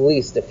at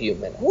least a few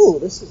minutes. Ooh,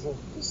 this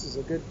is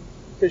a good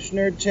fish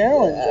nerd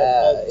challenge.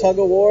 A tug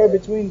of war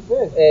between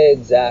fish.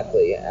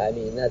 Exactly. I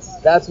mean,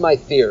 that's my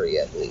theory,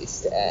 at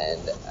least,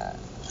 and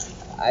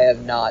I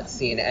have not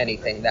seen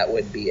anything that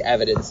would be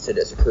evidence to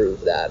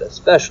disprove that,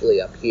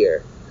 especially up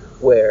here,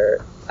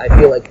 where I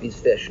feel like these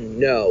fish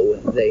know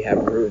they have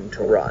room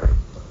to run,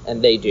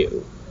 and they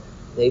do.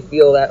 They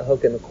feel that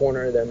hook in the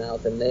corner of their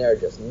mouth, and they are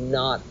just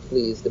not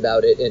pleased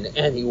about it in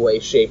any way,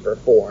 shape, or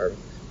form,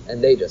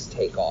 and they just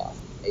take off.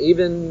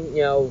 Even,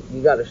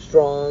 you got a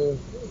strong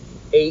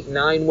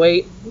 8-9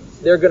 weight,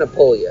 they're going to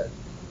pull you.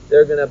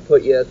 They're going to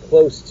put you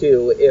close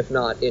to, if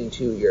not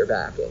into, your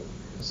backing.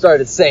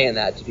 Started saying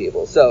that to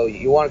people. So,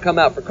 you want to come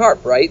out for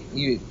carp, right?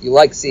 You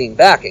like seeing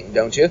backing,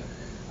 don't you?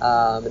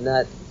 And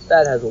that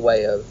has a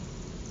way of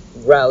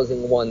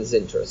rousing one's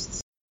interests.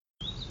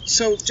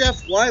 So,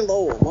 Jeff, why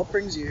Lowell? What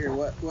brings you here?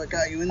 What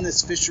got you in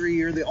this fishery?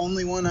 You're the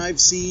only one I've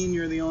seen.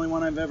 You're the only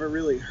one I've ever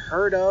really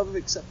heard of,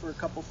 except for a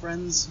couple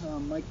friends,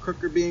 Mike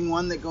Crooker being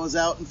one that goes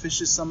out and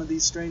fishes some of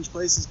these strange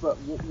places. But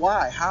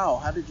why?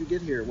 How did you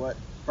get here? What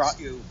brought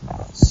you?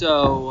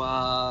 So,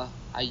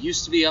 I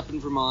used to be up in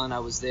Vermont. I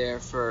was there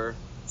for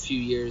a few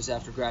years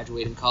after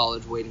graduating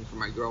college, waiting for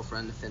my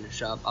girlfriend to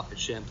finish up at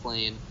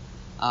Champlain.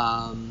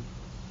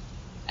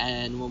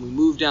 And when we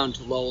moved down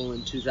to Lowell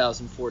in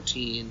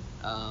 2014,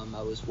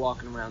 I was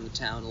walking around the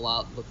town a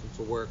lot looking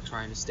for work,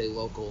 trying to stay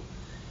local.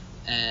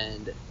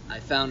 and I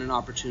found an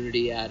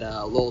opportunity at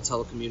Lowell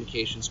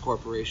Telecommunications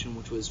Corporation,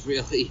 which was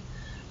really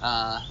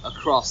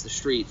across the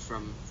street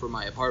from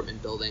my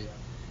apartment building,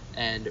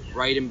 and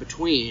right in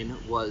between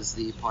was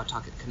the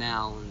Pawtucket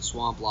Canal and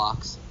swamp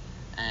locks,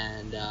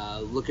 and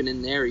looking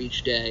in there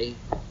each day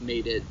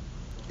made it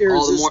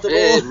Irresistible. all the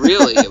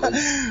more. It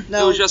was.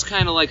 Now, It was just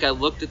kind of like I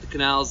looked at the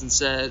canals and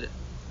said,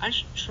 I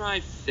should try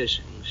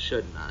fishing,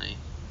 shouldn't I?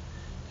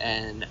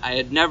 And I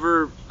had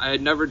never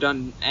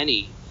done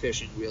any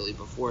fishing really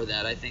before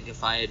that. I think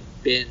if I had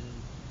been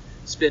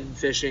spin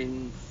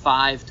fishing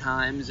 5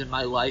 times in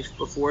my life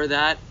before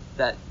that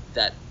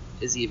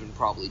is even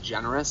probably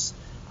generous.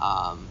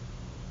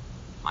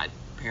 My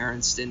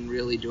parents didn't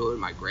really do it.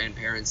 My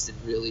grandparents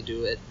didn't really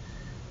do it.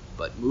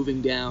 But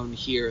moving down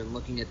here and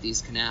looking at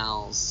these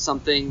canals,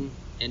 something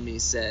in me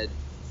said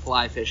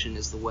fly fishing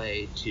is the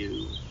way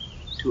to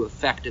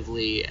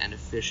effectively and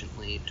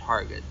efficiently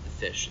target the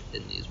fish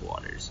in these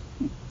waters.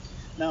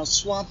 Now,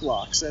 swamp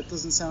locks, that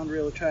doesn't sound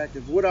real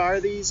attractive. What are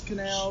these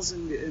canals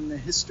in the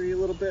history a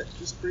little bit,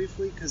 just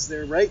briefly? Because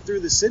they're right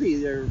through the city.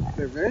 They're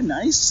very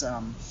nice.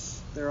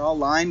 They're all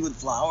lined with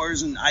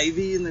flowers and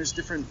ivy, and there's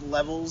different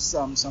levels.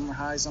 Some are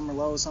high, some are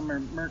low, some are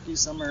murky,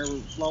 some are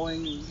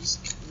flowing.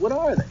 What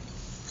are they?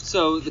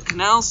 So the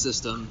canal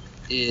system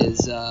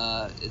is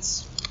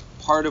it's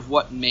part of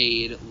what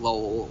made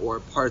Lowell, or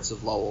parts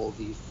of Lowell,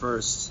 the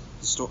first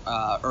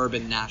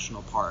urban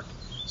national park.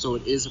 So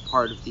it is a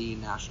part of the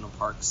national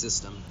park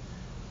system.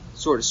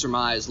 Sort of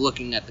surmise,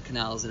 looking at the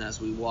canals and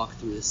as we walk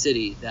through the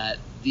city, that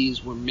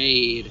these were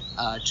made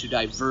to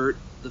divert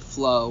the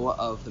flow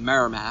of the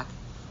Merrimack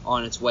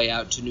on its way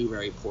out to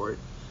Newburyport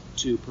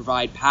to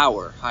provide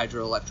power,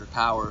 hydroelectric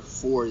power,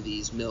 for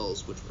these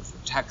mills, which were for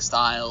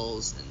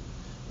textiles and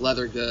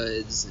leather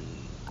goods. And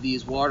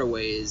these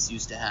waterways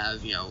used to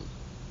have,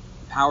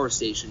 power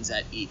stations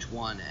at each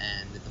one,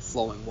 and the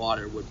flowing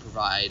water would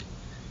provide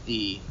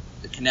the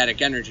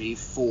kinetic energy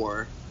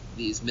for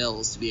these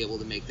mills to be able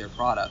to make their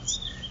products.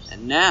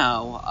 And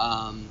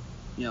now,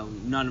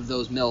 none of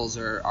those mills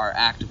are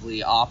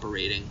actively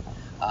operating,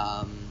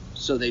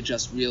 so they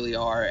just really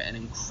are an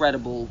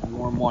incredible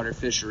warm water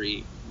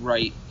fishery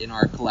right in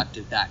our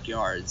collective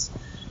backyards.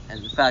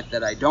 And the fact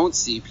that I don't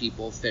see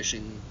people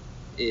fishing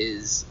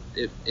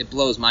it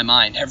blows my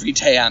mind every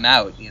day I'm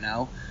out,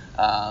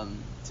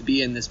 to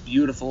be in this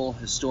beautiful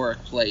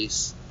historic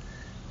place,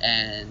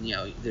 and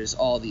there's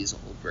all these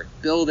old brick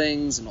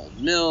buildings and old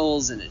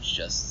mills, and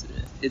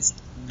it's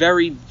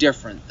very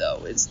different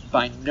though. It's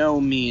by no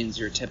means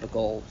your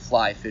typical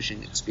fly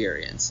fishing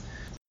experience.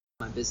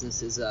 My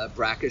business is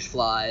Brackish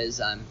Flies.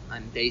 I'm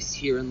based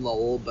here in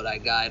Lowell, but I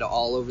guide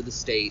all over the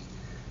state.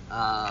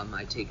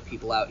 I take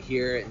people out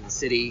here in the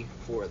city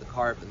for the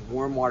carp and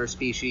warm water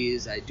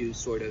species. I do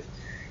sort of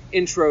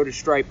intro to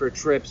striper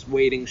trips,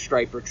 wading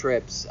striper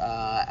trips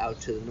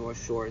out to the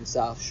North Shore and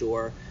South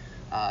Shore.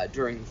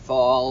 During the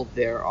fall,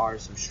 there are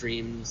some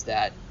streams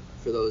that,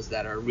 for those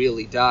that are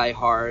really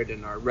die-hard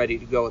and are ready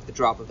to go at the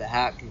drop of a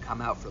hat, can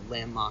come out for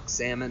landlocked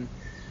salmon.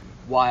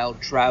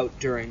 Wild trout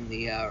during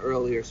the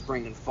earlier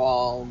spring and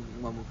fall,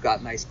 when we've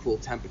got nice cool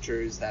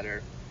temperatures that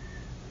are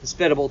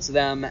hospitable to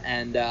them.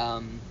 And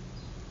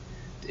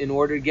in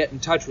order to get in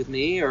touch with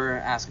me or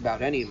ask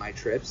about any of my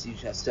trips, you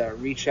just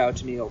reach out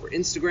to me over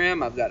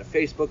Instagram. I've got a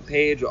Facebook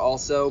page,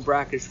 also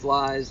Brackish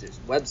Flies. There's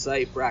a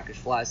website,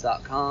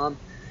 brackishflies.com.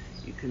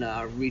 You can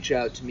reach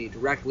out to me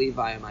directly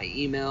via my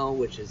email,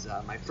 which is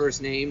my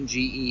first name,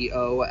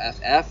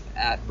 GEOFF,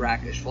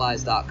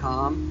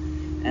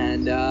 @brackishflies.com.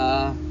 And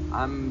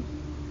I'm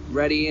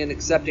ready and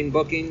accepting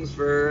bookings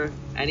for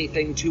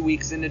anything 2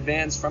 weeks in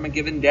advance from a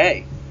given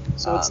day.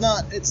 So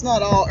it's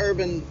not all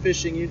urban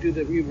fishing you do,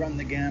 that we run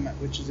the gamut,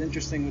 which is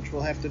interesting, which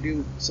we'll have to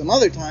do some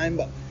other time.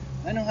 But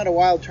I know how to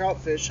wild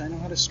trout fish, I know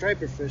how to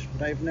striper fish,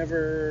 but I've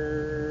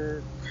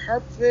never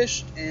carp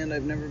fished, and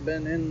I've never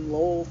been in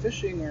Lowell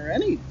fishing or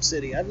any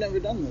city. I've never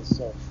done this,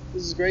 so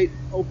this is a great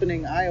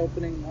eye-opening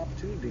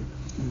opportunity.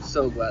 I'm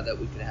so glad that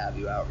we could have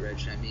you out,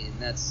 Rich. I mean,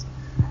 that's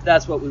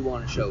what we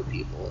want to show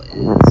people,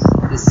 is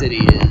the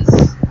city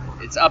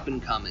it's up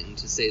and coming,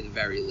 to say the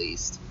very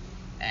least,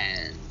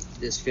 and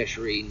this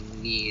fishery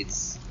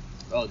needs...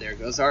 Oh, there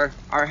goes our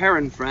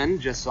heron friend.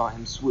 Just saw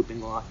him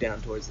swooping off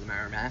down towards the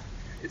Merrimack.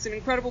 It's an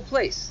incredible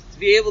place to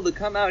be able to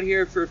come out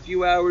here for a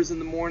few hours in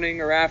the morning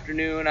or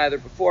afternoon, either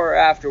before or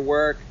after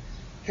work,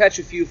 catch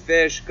a few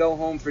fish, go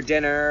home for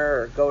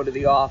dinner, or go to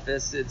the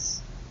office. It's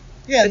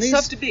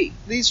tough to beat.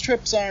 These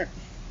trips aren't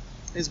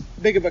as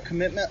big of a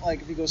commitment.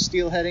 Like if you go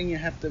steelheading, you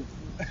have to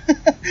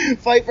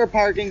fight for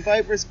parking,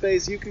 fight for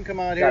space. You can come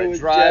out here with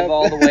drive Jeff.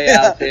 all the way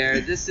out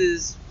there.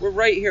 We're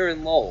right here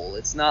in Lowell.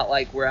 It's not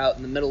like we're out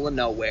in the middle of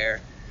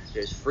nowhere.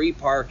 There's free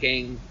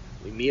parking.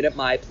 We meet at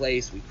my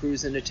place. We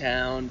cruise into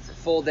town for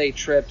full day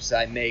trips.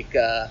 I make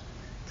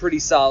pretty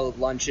solid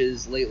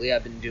lunches. Lately,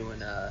 I've been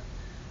doing a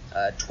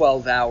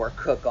 12-hour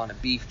cook on a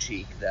beef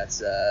cheek. That's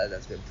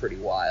been pretty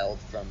wild,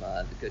 from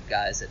the good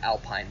guys at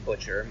Alpine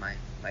Butcher,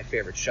 my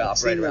favorite shop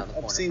right around the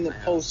corner. I've seen the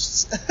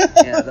posts.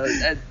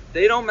 Yeah,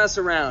 they don't mess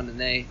around, and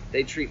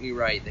they treat me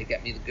right. They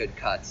get me the good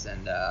cuts,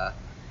 and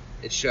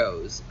it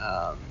shows.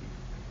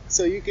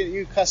 So you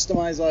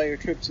customize all your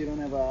trips. You don't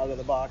have a out of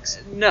the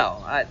box.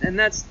 No, and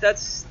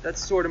that's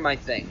sort of my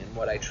thing and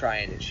what I try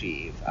and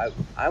achieve.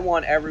 I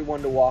want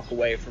everyone to walk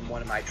away from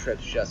one of my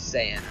trips just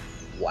saying,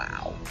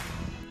 "Wow."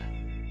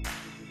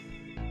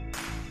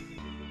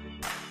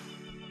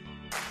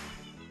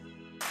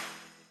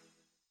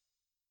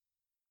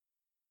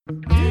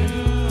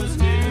 News,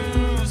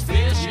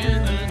 fish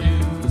in the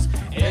news.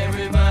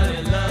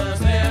 Everybody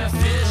loves their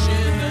fish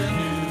in the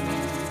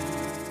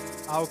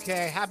news.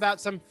 Okay, how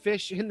about some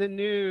fish in the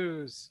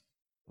news?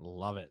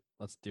 Love it.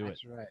 Let's do it.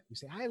 That's right. You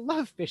say, I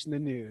love fish in the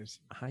news.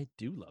 I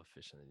do love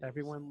fish in the news.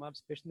 Everyone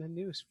loves fish in the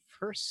news.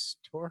 First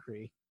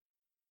story.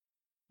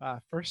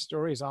 First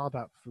story is all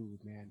about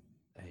food, man.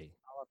 Hey,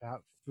 All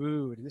about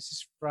food. And this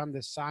is from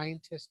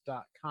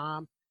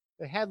thescientist.com.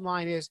 The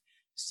headline is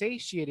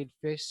Satiated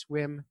Fish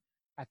Swim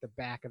at the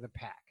Back of the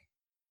Pack.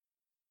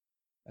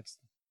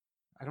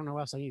 I don't know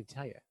what else I need to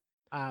tell you.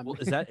 well,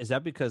 is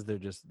that because they're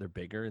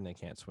bigger and they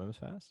can't swim as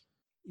fast?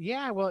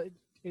 Yeah, well,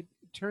 it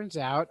turns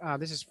out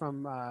this is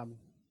from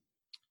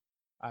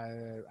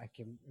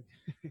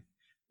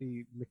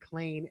the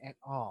McLean et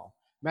al.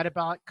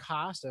 Metabolic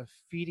cost of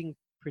feeding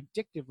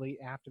predictively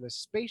after the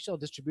spatial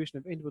distribution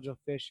of individual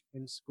fish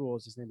in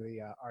schools is the name of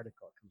the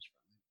article it comes from.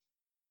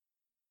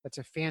 That's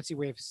a fancy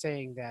way of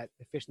saying that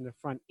the fish in the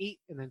front eat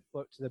and then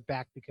float to the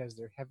back because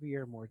they're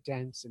heavier, more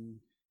dense, and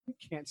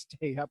can't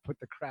stay up with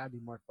the crowd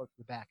anymore, float to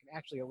the back. It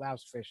actually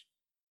allows fish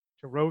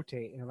to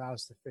rotate and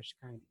allows the fish to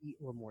kind of eat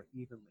a little more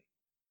evenly.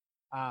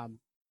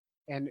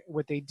 And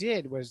what they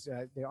did was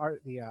the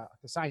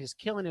scientist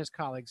Killen and his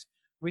colleagues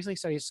recently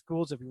studied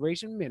schools of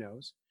Eurasian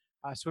minnows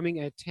swimming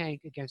in a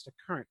tank against a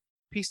current.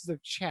 Pieces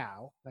of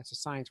chow, that's a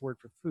science word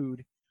for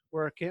food,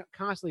 were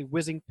constantly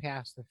whizzing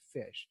past the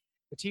fish.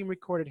 The team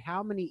recorded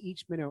how many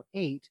each minnow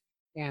ate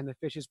and the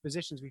fish's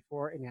positions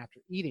before and after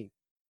eating.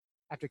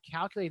 After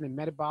calculating the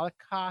metabolic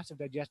cost of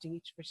digesting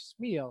each fish's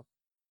meal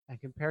and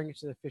comparing it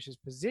to the fish's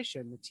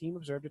position, the team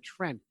observed a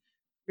trend.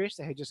 Fish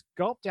that had just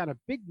gulped down a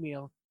big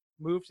meal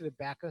moved to the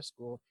back of the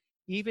school,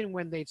 even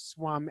when they'd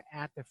swum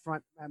at the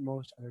front at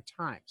most other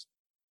times.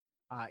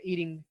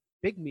 Eating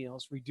big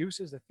meals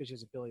reduces the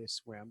fish's ability to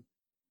swim.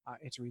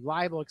 It's a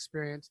reliable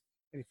experience,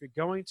 and if you're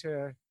going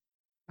to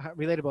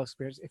relatable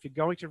experience. If you're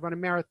going to run a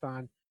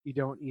marathon, you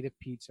don't eat a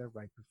pizza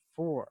right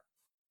before.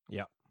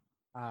 Yeah.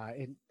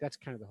 And that's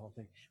kind of the whole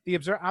thing. The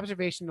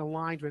observation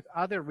aligns with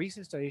other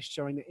recent studies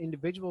showing that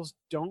individuals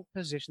don't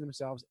position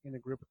themselves in a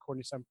group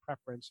according to some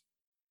preference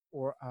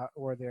or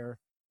their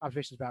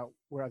observations about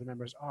where other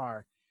members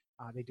are.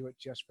 They do it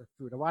just for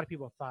food. A lot of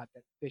people thought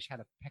that fish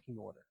had a pecking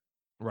order.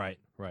 Right.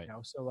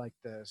 So like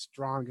the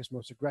strongest,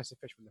 most aggressive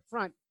fish were in the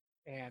front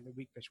and the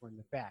weak fish were in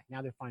the back.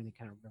 Now they're finding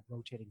kind of a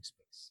rotating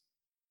space.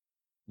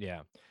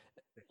 Yeah,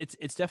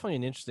 it's definitely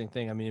an interesting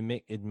thing. I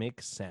mean, it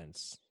makes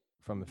sense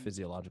from a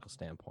physiological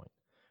standpoint,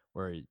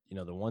 where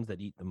the ones that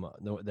eat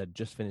that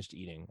just finished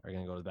eating are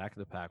going to go to the back of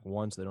the pack.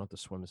 One, so they don't have to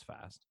swim as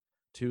fast.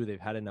 Two,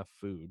 they've had enough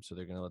food, so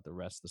they're going to let the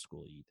rest of the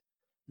school eat.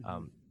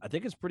 I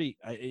think it's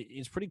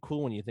pretty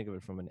cool when you think of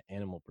it from an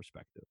animal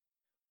perspective.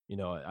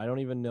 I don't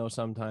even know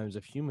sometimes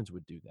if humans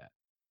would do that,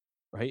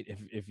 right?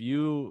 If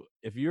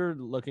you're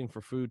looking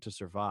for food to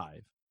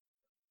survive,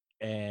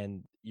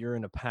 and you're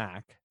in a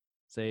pack,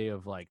 say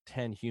of like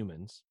 10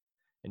 humans,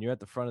 and you're at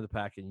the front of the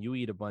pack and you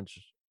eat a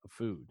bunch of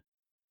food,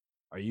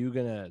 are you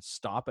going to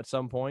stop at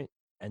some point,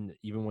 and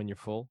even when you're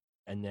full,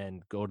 and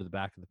then go to the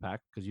back of the pack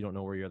because you don't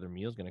know where your other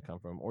meal is going to come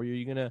from? Or are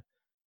you going to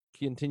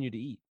continue to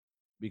eat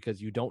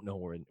because you don't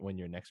know when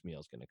your next meal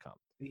is going to come?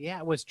 Yeah,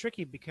 it was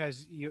tricky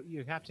because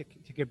you have to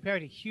compare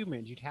to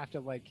humans, you'd have to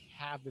like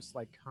have this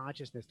like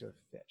consciousness to a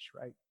fish,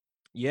 right?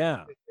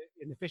 Yeah.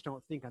 And the fish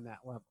don't think on that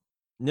level.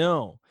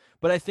 No,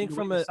 but I think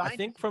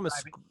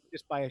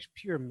just by a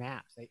pure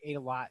math, they ate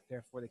a lot,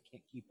 therefore they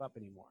can't keep up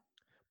anymore.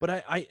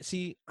 But I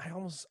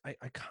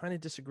kind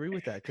of disagree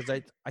with that, because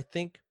I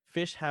think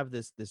fish have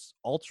this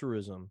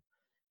altruism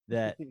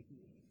that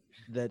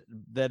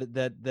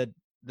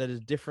is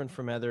different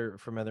from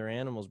other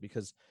animals,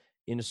 because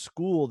in a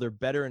school they're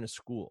better in a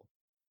school,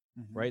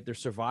 right? Their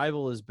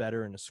survival is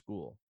better in a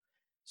school.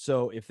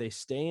 So if they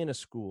stay in a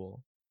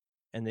school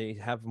and they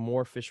have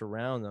more fish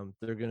around them,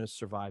 they're going to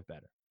survive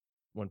better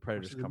when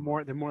predators come.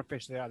 The more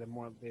fish there are, the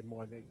more they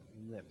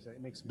live. So it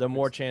makes the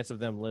more chance of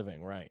them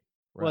living, right?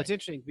 Well, it's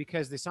interesting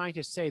because the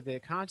scientists say the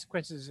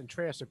consequences and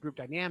trade-offs of group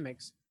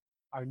dynamics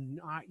are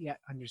not yet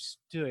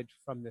understood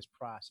from this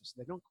process.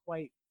 They're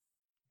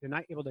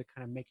not able to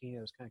kind of make any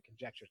of those kind of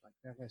conjectures. Like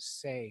they're going to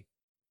say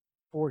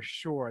for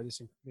sure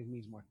this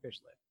means more fish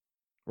live.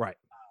 Right.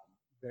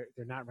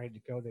 They're not ready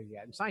to go there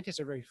yet. And scientists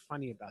are very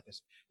funny about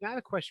this. Now, I have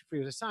a question for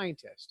you as a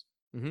scientist.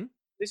 Mm-hmm.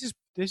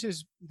 This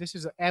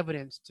is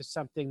evidence to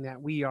something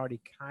that we already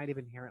kind of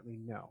inherently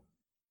know.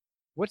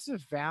 What's the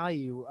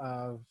value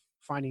of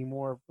finding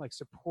more like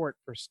support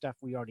for stuff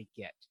we already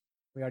get?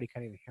 We already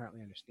kind of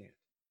inherently understand.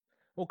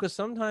 Well, because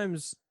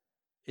sometimes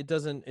it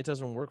doesn't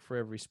work for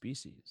every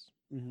species,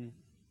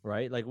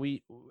 right? Like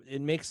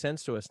it makes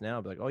sense to us now,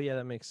 but like, oh yeah,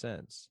 that makes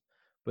sense,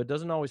 but it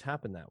doesn't always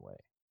happen that way.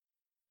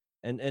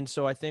 And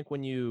so I think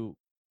when you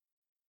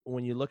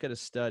look at a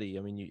study,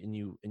 I mean,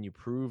 you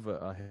prove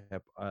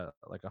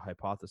like a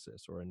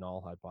hypothesis or a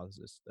null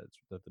hypothesis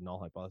that the null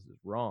hypothesis is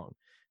wrong,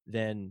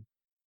 then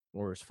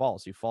or is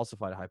false. You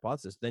falsified a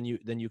hypothesis, then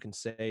you can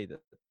say that,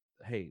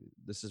 hey,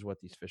 this is what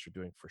these fish are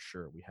doing for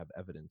sure. We have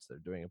evidence they're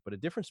doing it. But a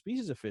different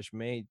species of fish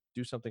may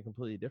do something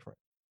completely different.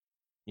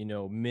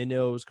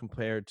 Minnows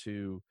compared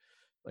to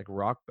like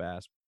rock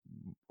bass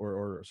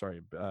or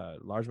sorry,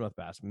 largemouth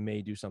bass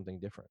may do something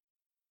different.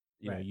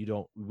 Right.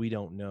 We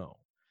don't know.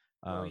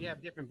 Well, you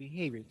have different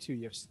behavior too.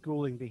 You have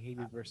schooling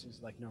behavior versus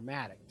like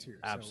nomadic too.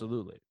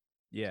 Absolutely.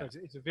 Yeah. So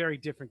it's a very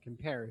different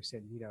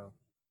comparison.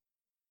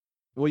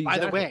 Well, By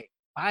exactly.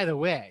 the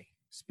way,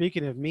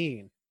 speaking of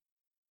mean,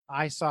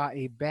 I saw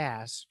a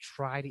bass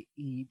try to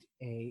eat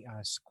a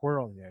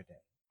squirrel the other day.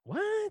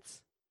 What?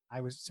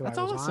 That's That's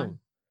awesome.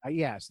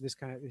 Yeah. So this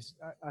kind of is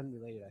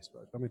unrelated, I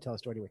suppose. But I'm gonna tell a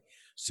story anyway.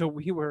 So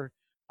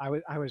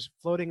I was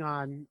floating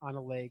on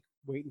a lake,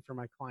 waiting for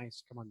my clients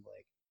to come on the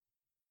lake,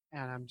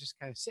 and I'm just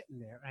kind of sitting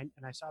there, and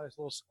I saw this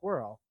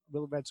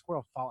little red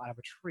squirrel, fall out of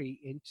a tree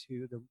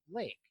into the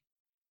lake,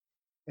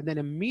 and then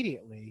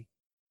immediately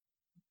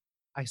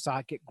I saw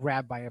it get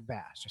grabbed by a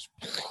bass. Just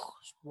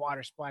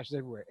water splashes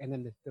everywhere, and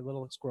then the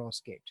little squirrel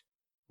escaped.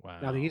 Wow.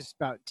 Now he's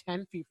about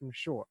 10 feet from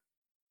shore,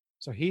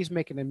 so he's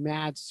making a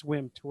mad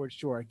swim towards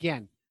shore.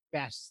 Again,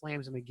 bass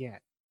slams him again.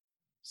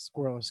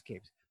 Squirrel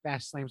escapes.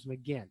 Bass slams him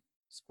again.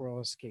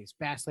 Squirrel escapes.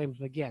 Bass slams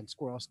him again.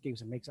 Squirrel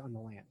escapes and makes it on the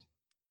land.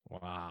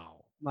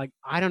 Wow. Like,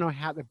 I don't know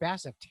how the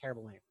bass have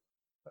terrible aim.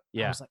 But I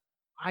Yeah. was like,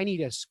 I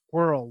need a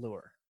squirrel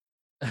lure.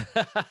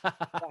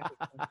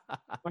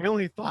 My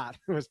only thought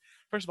was,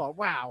 first of all,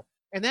 wow.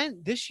 And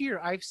then this year,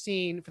 I've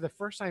seen, for the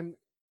first time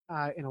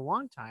in a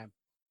long time,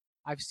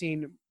 I've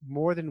seen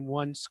more than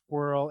one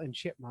squirrel and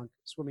chipmunk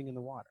swimming in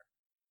the water.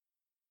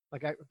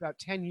 Like about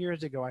 10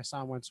 years ago, I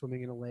saw one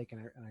swimming in a lake,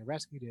 and I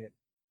rescued it.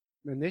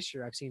 And then this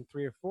year, I've seen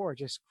 3 or 4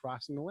 just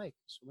crossing the lake,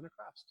 swimming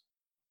across.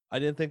 I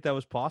didn't think that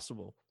was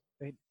possible.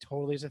 It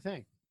totally is a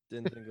thing.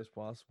 Didn't think it was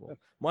possible.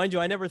 Mind you,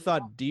 I never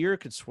thought deer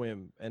could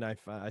swim, and I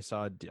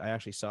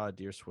actually saw a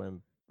deer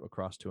swim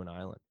across to an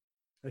island.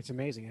 It's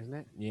amazing, isn't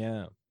it?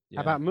 Yeah.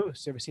 How about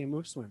moose? You ever seen a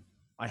moose swim?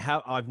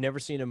 I've never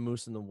seen a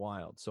moose in the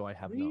wild, so I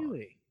have not.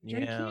 Really?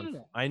 You're in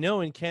Canada. I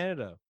know, in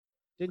Canada.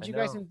 Didn't I you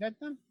guys know. invent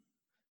them?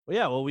 Well,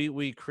 yeah. Well,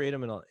 we create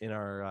them in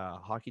our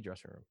hockey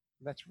dressing room.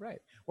 That's right.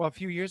 Well, a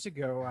few years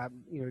ago,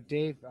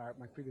 Dave,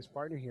 my previous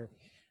partner here,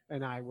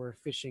 and I were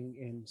fishing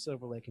in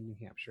Silver Lake in New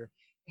Hampshire,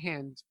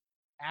 and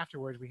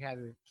afterwards we had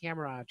a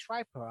camera on a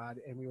tripod,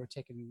 and we were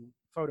taking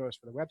photos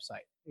for the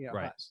website,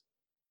 Right. us.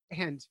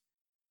 And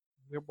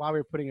while we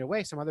were putting it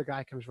away, some other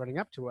guy comes running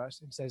up to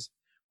us and says,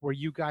 "Were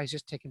you guys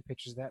just taking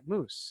pictures of that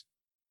moose?"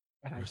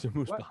 And There's a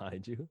moose "What?"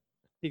 behind you.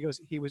 He goes,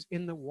 "He was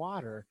in the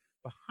water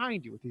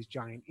behind you with these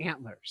giant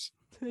antlers."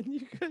 And you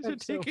guys are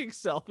And so- taking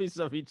selfies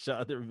of each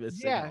other,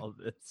 missing Yeah. all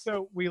this.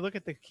 So we look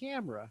at the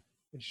camera,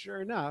 and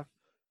sure enough,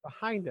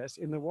 behind us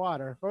in the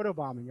water,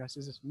 photobombing us,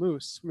 is this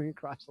moose swimming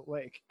across the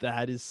lake.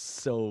 That is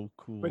so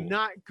cool. But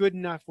not good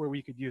enough where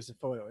we could use the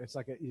photo. It's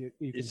like you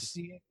can It's-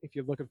 see it if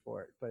you're looking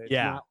for it, but it's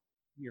Yeah. not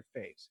in your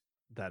face.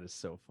 That is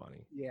so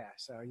funny. Yeah,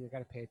 so you got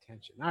to pay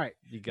attention. All right,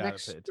 You gotta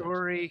next pay attention.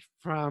 story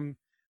from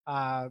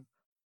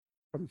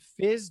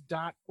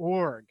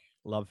fizz.org.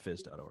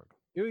 Lovefizz.org.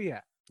 Do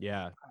ya?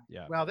 Yeah.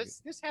 Yeah. Well,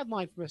 this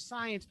headline from a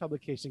science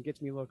publication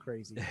gets me a little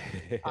crazy.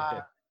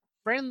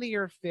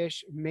 Friendlier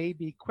fish may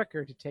be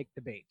quicker to take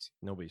the bait.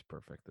 Nobody's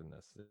perfect in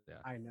this. Yeah.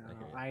 I know,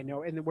 hear you. I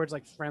know. And the words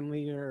like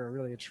friendlier are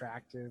really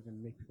attractive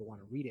and make people want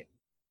to read it.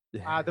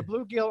 The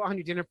bluegill on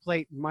your dinner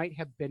plate might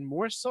have been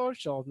more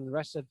social than the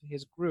rest of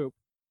his group,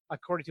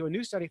 according to a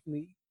new study from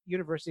the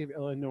University of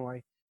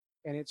Illinois.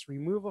 And its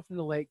removal from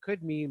the lake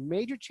could mean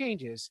major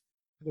changes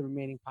for the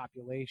remaining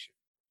population.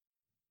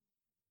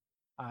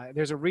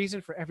 There's a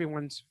reason for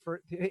everyone's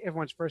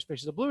first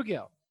fish is a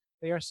bluegill.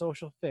 They are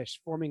social fish,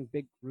 forming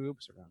big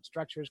groups around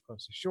structures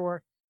close to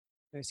shore.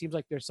 And it seems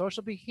like their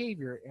social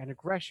behavior and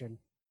aggression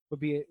would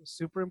be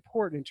super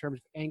important in terms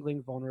of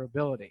angling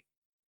vulnerability,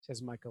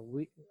 says Michael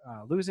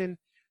Luzin,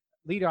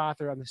 lead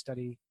author on the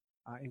study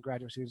and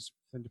graduate students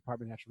from the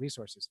Department of Natural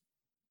Resources.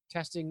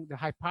 Testing the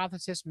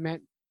hypothesis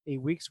meant a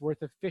week's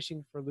worth of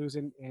fishing for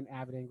Luzin, an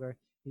avid angler.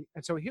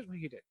 And so here's what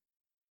he did.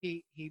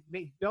 He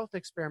built an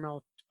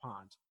experimental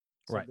pond.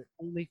 So Right. the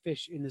only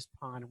fish in this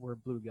pond were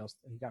bluegills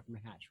that he got from a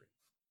hatchery.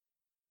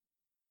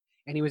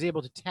 And he was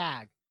able to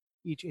tag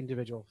each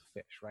individual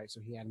fish, right?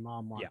 So he had them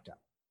all marked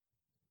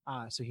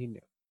up. So he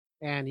knew.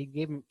 And he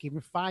gave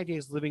him 5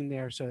 days living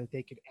there so that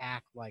they could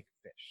act like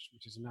fish,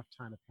 which is enough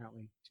time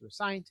apparently to a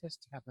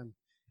scientist to have them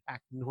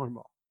act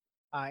normal.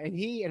 And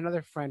he and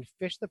another friend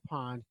fished the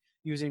pond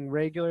using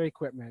regular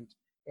equipment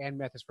and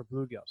methods for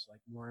bluegills, like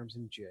worms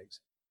and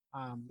jigs.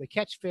 They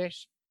catch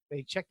fish,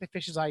 they check the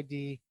fish's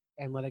ID,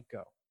 and let it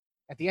go.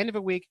 At the end of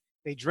a week,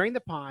 they drained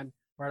the pond,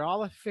 brought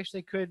all the fish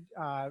they could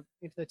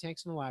into the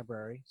tanks in the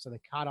library. So they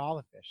caught all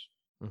the fish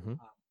Mm-hmm.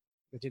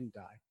 that didn't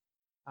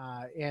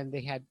die. And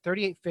they had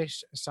 38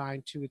 fish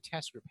assigned to a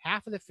test group.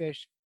 Half of the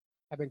fish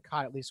have been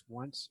caught at least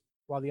once,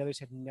 while the others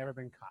had never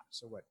been caught.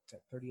 So what?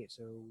 38.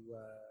 So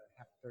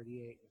half of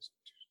 38 is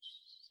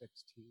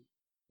 16.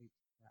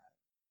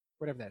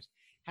 Whatever that is.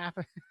 Half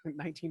of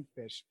 19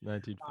 fish.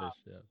 19 fish.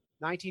 Yeah.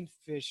 19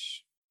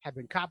 fish had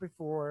been caught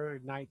before.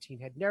 19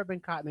 had never been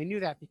caught, and they knew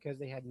that because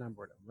they had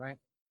numbered them, right?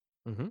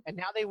 Mm-hmm. And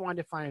now they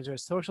wanted to find is there a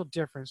social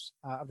difference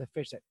of the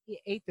fish that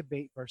ate the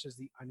bait versus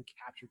the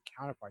uncaptured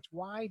counterparts.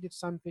 Why did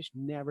some fish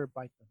never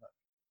bite the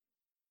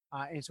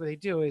hook? And so what they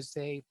do is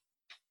they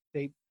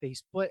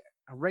split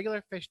a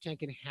regular fish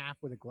tank in half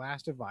with a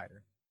glass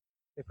divider.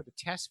 They put the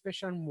test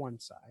fish on one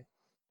side,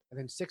 and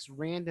then 6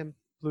 random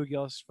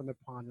bluegills from the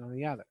pond on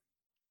the other.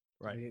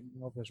 Right. They didn't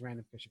know if those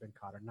random fish had been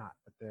caught or not,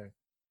 but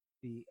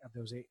the of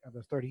those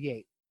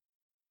 38,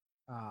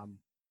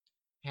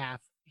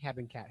 half had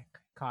been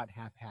caught,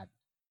 half hadn't.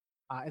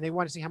 And they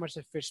wanted to see how much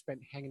the fish spent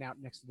hanging out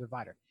next to the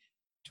divider,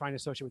 trying to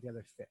associate with the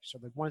other fish. So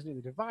the ones near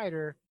the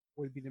divider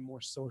would be the more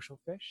social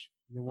fish,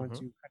 and the ones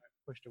who kind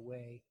of pushed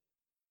away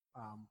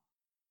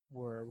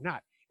were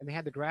not. And they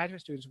had the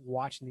graduate students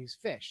watching these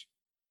fish.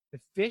 The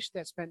fish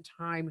that spent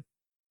time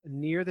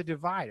near the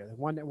divider, the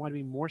one that wanted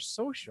to be more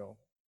social,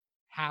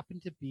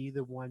 happened to be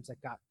the ones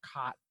that got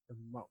caught the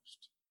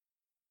most.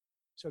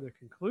 So their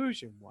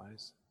conclusion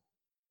was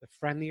the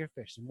friendlier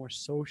fish, the more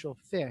social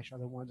fish, are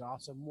the ones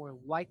also more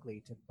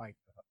likely to bite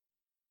the hook.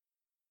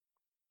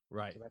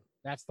 Right. So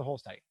that's the whole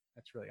study.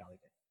 That's really all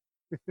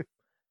they did.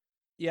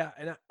 Yeah,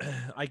 and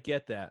I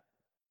get that.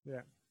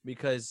 Yeah.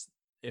 Because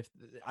if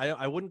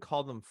I wouldn't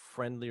call them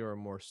friendly or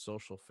more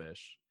social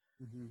fish,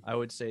 I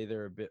would say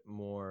they're a bit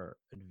more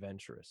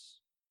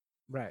adventurous.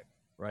 Right.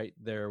 Right?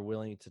 They're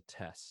willing to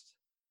test.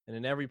 And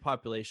in every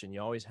population,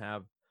 you always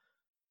have,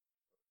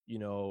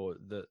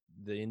 the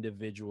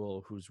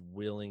individual who's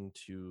willing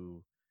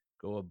to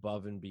go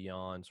above and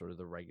beyond sort of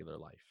the regular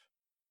life,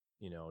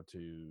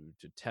 to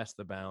test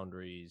the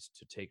boundaries,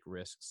 to take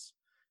risks.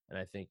 And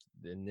I think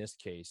in this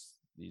case,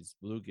 these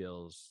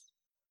bluegills,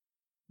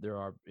 there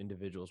are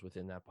individuals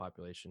within that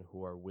population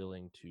who are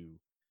willing to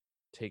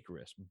take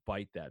risks,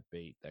 bite that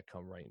bait that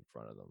come right in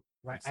front of them.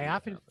 Right. and see I what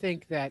often happens.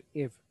 think that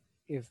if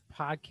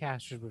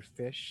podcasters were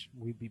fish,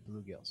 we'd be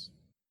bluegills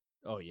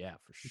Oh yeah,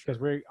 for sure. because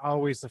we're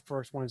always the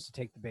first ones to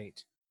take the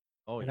bait.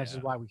 Oh And yeah. this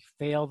is why we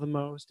fail the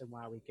most and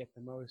why we get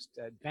the most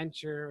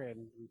adventure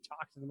and we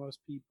talk to the most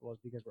people, is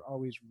because we're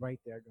always right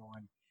there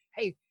going,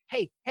 hey,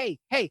 hey, hey,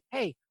 hey,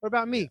 hey, what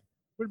about me? Yeah.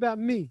 What about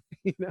me?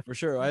 For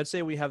sure. I'd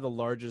say we have the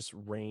largest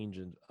range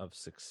of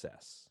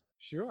success,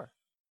 Sure.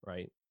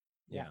 right?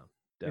 Yeah.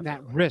 Yeah, And that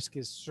definitely. risk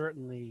is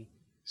certainly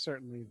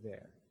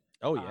there.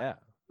 Oh uh, yeah.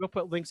 We'll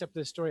put links up to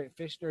the story at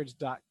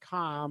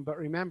fishnerds.com. But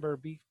remember,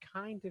 be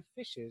kind to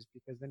fishes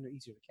because then they're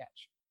easier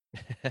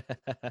to catch.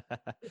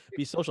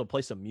 Be social,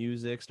 play some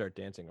music, start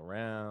dancing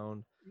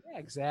around. Yeah,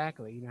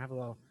 exactly. Have a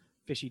little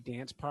fishy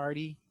dance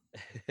party.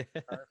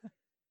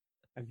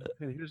 And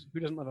who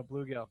doesn't love a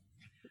bluegill?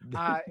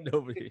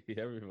 Nobody,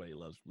 everybody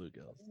loves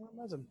bluegills. Everyone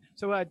loves them.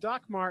 So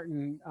Doc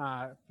Martin,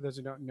 for those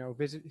who don't know,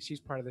 she's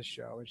part of the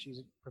show, and she's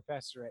a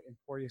professor at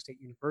Emporia State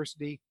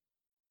University,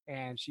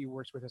 and she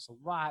works with us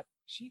a lot.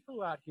 She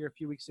flew out here a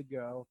few weeks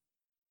ago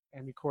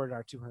and recorded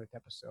our 200th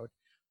episode.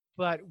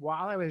 But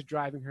while I was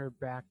driving her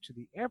back to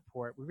the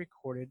airport, we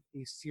recorded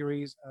a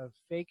series of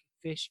fake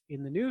fish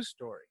in the news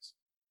stories.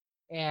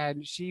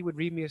 And she would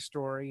read me a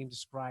story and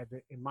describe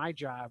it. And my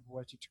job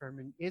was to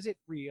determine, is it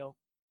real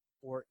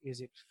or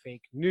is it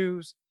fake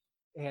news?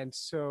 And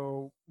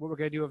so what we're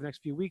going to do over the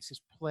next few weeks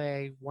is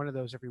play one of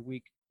those every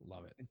week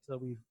Love it. until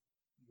we've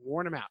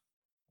worn them out.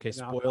 Okay,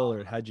 And I'll-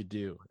 spoiler, how'd you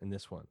do in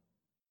this one?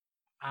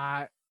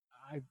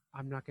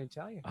 I'm not going to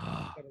tell you.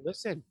 Ah, You gotta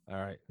listen, all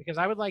right. because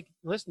I would like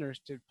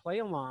listeners to play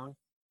along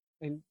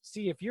and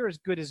see if you're as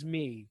good as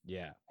me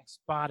Yeah. at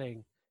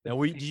spotting. Now,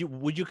 would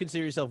you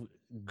consider yourself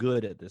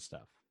good at this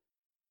stuff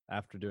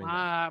after doing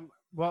that?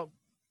 Well,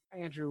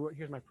 Andrew,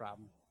 here's my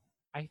problem.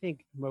 I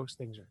think most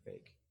things are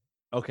fake.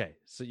 Okay,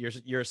 so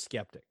you're a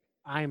skeptic.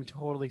 I am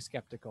totally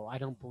skeptical. I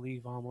don't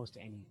believe almost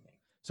anything.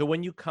 So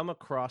when you come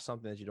across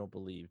something that you don't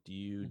believe, do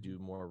you Mhm. do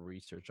more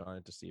research on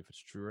it to see if it's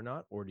true or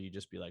not, or do you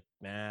just be like,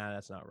 nah,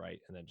 that's not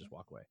right, and then just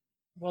walk away?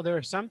 Well, there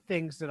are some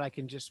things that I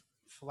can just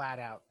flat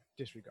out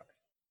disregard.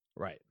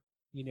 Right.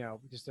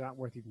 Just they're not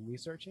worth even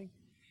researching.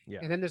 Yeah.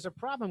 And then there's a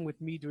problem with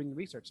me doing the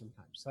research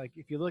sometimes. Like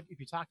if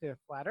you talk to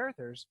flat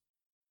earthers,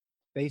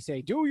 they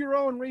say do your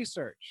own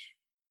research.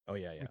 Oh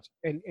yeah,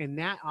 yeah. And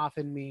that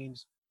often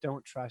means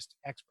don't trust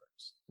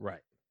experts.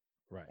 Right.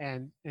 Right.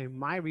 And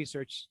my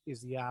research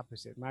is the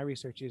opposite. My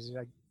research is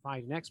I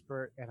find an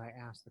expert and I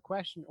ask the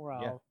question, or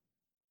I'll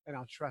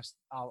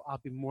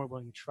be more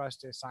willing to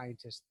trust a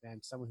scientist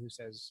than someone who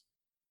says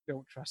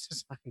don't trust a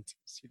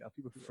scientist.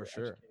 People who For are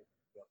sure. educated.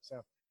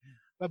 So,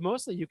 but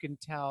mostly you can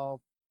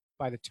tell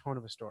by the tone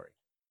of a story.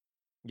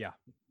 Yeah.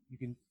 You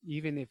can,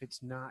 even if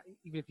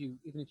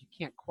you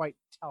can't quite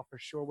tell for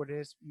sure what it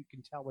is, you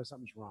can tell when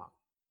something's wrong.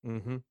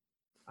 Mm-hmm.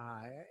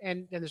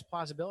 And then there's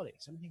plausibility.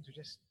 Some things are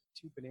just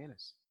too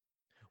bananas.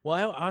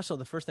 Well, also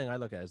the first thing I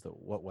look at is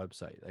what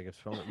website. Like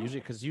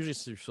it's usually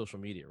it's through social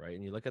media, right?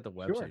 And you look at the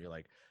website, Sure. you're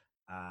like,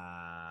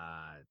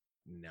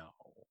 no,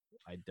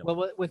 I don't.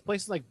 Well, with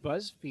places like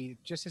BuzzFeed,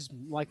 it's just as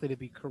likely to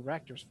be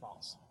correct or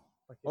false.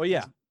 Like Oh,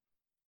 yeah.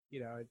 you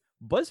know,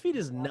 BuzzFeed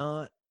is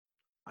not.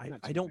 Not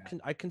I too don't.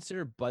 bad. I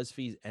consider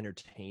BuzzFeed's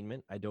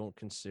entertainment. I don't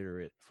consider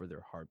it for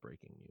their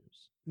heartbreaking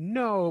news.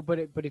 no, but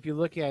if you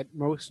look at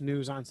most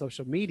news on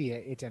social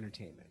media, it's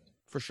entertainment.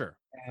 For sure.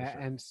 For sure.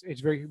 And it's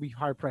very be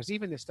hard pressed.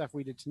 Even the stuff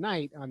we did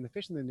tonight on the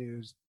Fish in the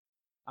News,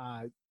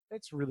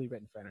 it's really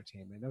written for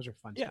entertainment. Those are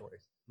fun Yeah.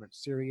 stories. We're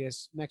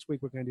serious. Next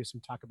week we're going to do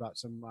some talk about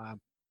some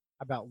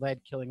about lead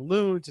killing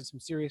loons and some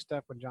serious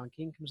stuff when John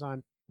King comes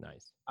on.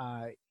 Nice.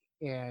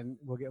 And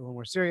we'll get a little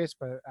more serious.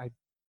 But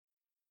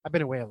I've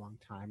been away a long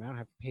time. I don't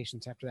have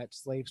patience after that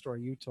slave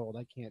story you told.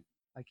 I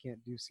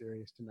can't do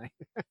serious tonight.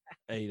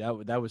 Hey,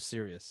 that was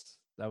serious.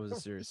 That was a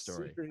That serious was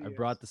story. I serious.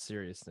 brought the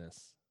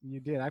seriousness. You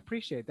did. I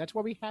appreciate it. That's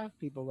why we have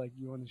people like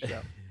you on the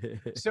show.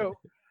 So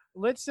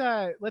let's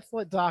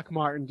let Doc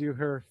Martin do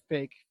her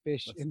fake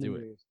fish Let's in the do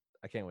it. news.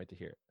 I can't wait to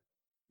hear it.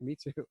 Me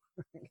too.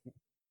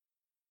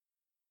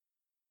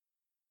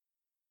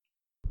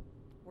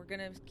 We're going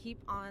to keep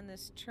on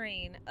this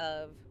train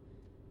of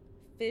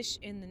fish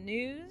in the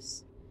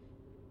news.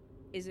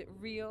 Is it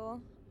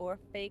real or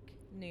fake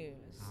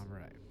news? All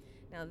right.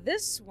 Now,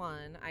 this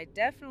one I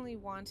definitely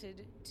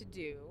wanted to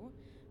do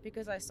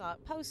because I saw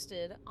it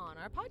posted on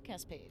our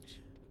podcast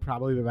page.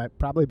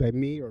 Probably by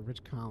me or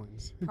Rich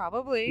Collins.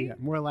 Probably. Yeah,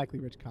 more likely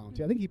Rich Collins.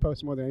 Yeah, I think he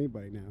posts more than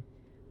anybody now.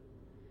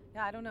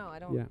 Yeah, I don't know. I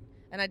don't. Yeah.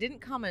 And I didn't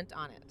comment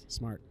on it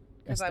Smart.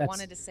 because I That's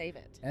wanted to save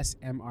it.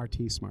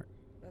 SMRT smart.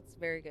 That's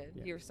very good.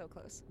 Yeah. You were so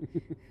close.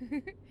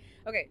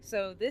 Okay,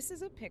 so this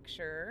is a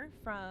picture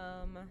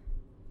from,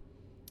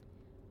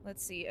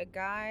 let's see, a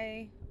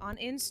guy on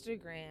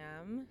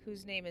Instagram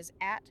whose name is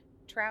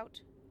 @Trout_Row.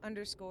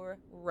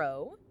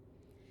 Trout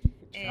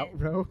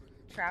And- row.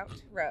 Trout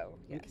Row.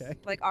 Yes. Okay.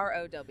 Like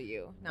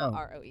ROW, not Oh.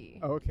 ROE.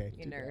 Oh, okay.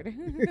 You Too bad.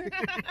 nerd.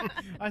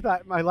 I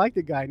thought I liked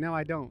the guy. No,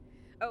 I don't.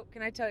 Oh,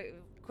 can I tell you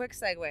quick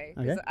segue? Okay.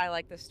 Because I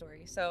like this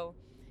story. So,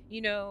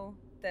 you know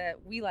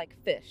that we like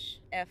fish,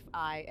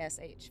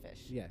 FISH, fish.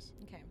 Yes.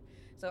 Okay.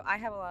 So I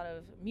have a lot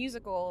of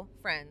musical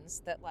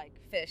friends that like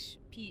Fish,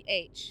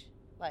 PH,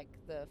 like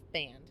the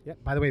band. Yeah.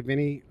 By the way,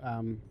 Vinny,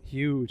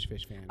 huge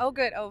fish fan. Oh,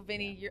 good. Oh,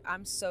 Vinny,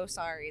 I'm so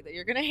sorry that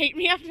you're gonna hate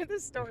me after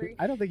this story.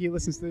 I don't think he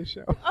listens to this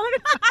show. Oh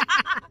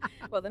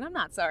no. Well, then I'm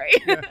not sorry.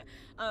 Yeah.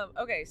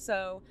 Okay,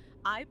 so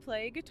I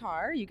play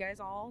guitar. You guys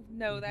all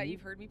know that. Mhm.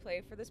 You've heard me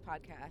play for this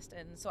podcast,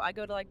 and so I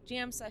go to like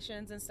jam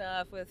sessions and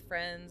stuff with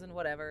friends and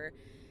whatever.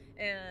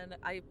 And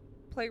I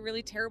play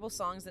really terrible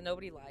songs that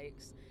nobody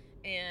likes.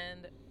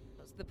 And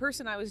the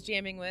person I was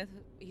jamming with,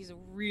 he's a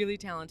really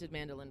talented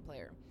mandolin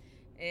player.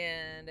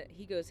 And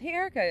he goes, "Hey,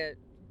 Erica,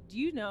 do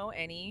you know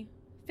any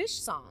fish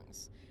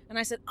songs?" And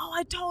I said, "Oh,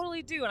 I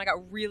totally do." And I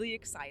got really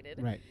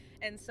excited. Right.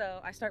 And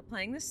so I start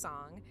playing this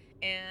song,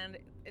 and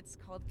it's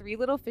called Three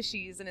Little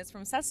Fishies, and it's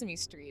from Sesame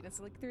Street. It's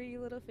like three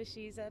little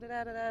fishies, da da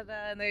da da da,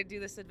 and they do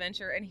this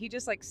adventure, and he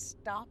just like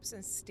stops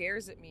and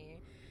stares at me.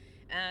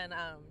 And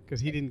Because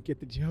he didn't get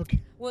the joke.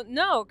 well,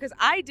 no, because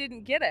I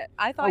didn't get it.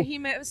 I thought Oh. he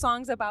meant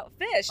songs about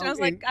fish, and Oh, I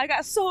was like, and- I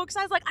got so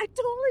excited, I was like, I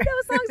totally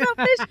know songs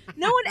about fish.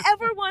 No one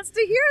ever wants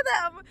to hear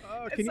them.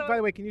 Oh, And can you? so- By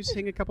the way, can you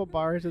sing a couple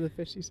bars of the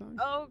fishy song?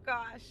 Oh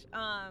gosh.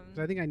 'Cause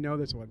I think I know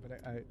this one, but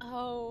I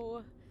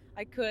Oh,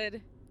 I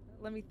could.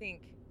 Let me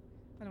think.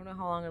 I don't know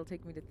how long it'll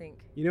take me to think.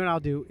 you know what I'll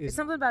do It's is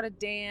something about a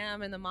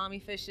dam and the mommy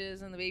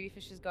fishes and the baby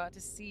fishes go out to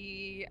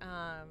sea.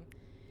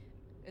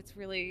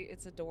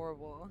 It's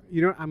adorable.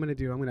 you know what I'm gonna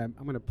do. I'm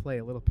gonna play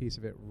a little piece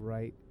of it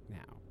right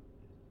now.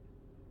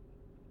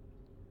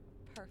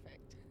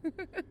 Perfect.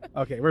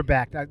 Okay, we're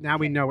back. Now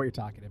we Okay. know what you're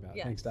talking about.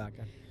 Yes. Thanks, Doc.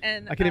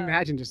 And I can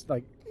imagine just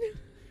like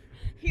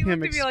he him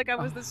looked at me like I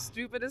was oh. the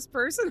stupidest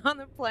person on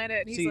the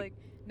planet, and he's See- like,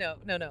 "No,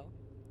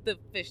 the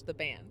fish, the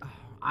band." oh,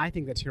 I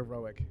think that's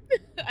heroic.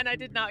 And I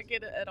did not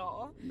get it at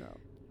all. No.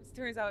 It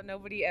turns out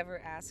nobody ever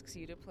asks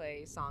you to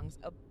play songs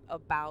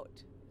about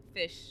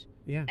fish.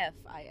 Yeah.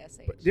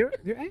 FISH. But there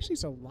actually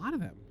is a lot of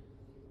them.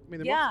 I mean,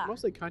 they're Yeah.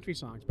 mostly country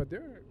songs, but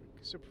there are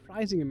a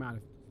surprising amount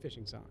of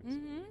fishing songs.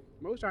 Mm-hmm.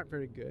 Most aren't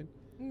very good,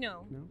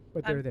 No. no,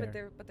 but they're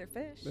there. But they're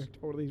fish. They're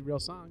totally real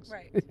songs.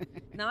 Right.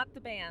 Not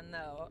the band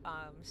though.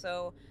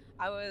 So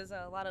I was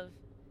a lot of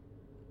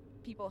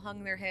people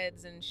hung their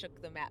heads and shook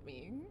them at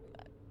me.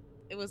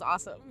 It was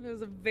awesome. It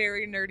was a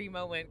very nerdy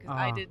moment because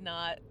I Ah. did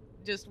not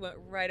just went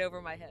right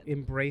over my head.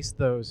 Embrace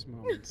those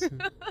moments.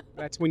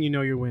 That's when you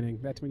know you're winning.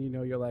 That's when you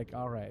know you're like,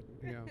 all right,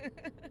 you know.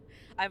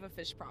 I have a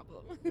fish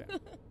problem. Yeah.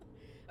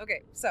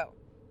 Okay, so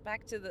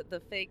back to the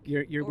fake.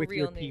 You're or with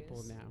your real people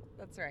news. now.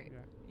 That's right. Yeah.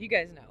 You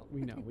guys know.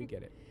 We know. We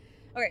get it.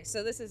 Okay,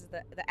 so this is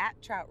the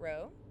 @Trout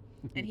Row,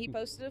 and he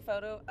posted a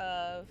photo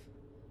of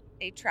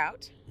a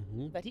trout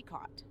Mhm. that he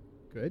caught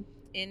Good.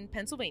 in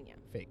Pennsylvania.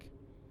 Fake.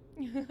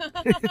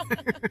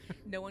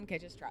 No one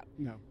catches trout.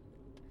 No.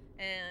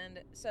 And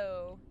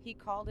so he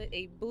called it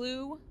a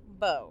blue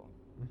bow.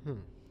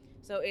 Mhm.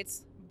 So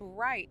it's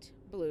bright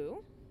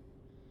blue.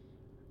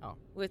 Oh.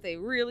 With a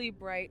really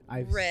bright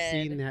I've red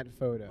seen that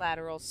photo.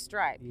 lateral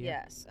stripe.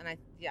 Yeah. Yes. And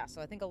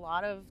so I think a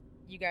lot of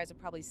you guys have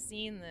probably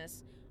seen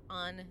this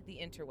on the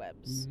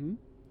interwebs. Mm-hmm.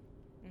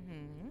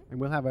 Mm-hmm.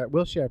 And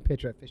we'll share a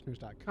picture at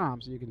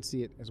fishnerds.com so you can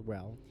see it as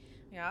well.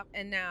 Yeah,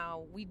 and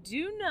now we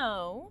do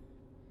know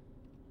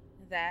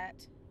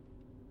that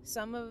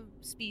some of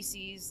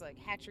species, like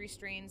hatchery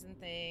strains and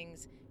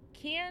things,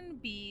 can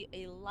be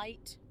a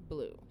light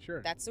blue.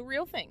 Sure. That's a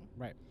real thing.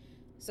 Right.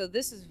 So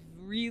this is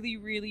really,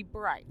 really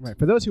bright. Right.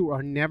 For those who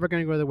are never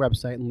going to go to the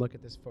website and look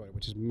at this photo,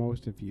 which is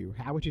most of you,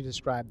 how would you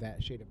describe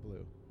that shade of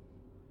blue?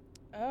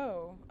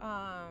 Oh,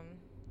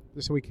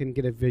 Just so we can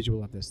get a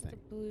visual of this the thing.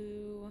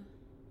 blue.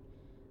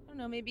 I don't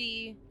know,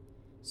 maybe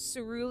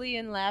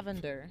cerulean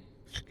lavender.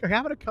 How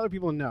about a color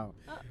people know?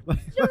 You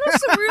don't know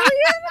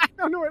cerulean? I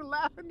don't know where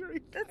lavender is.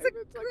 That's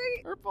It's a like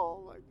great-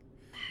 purple, like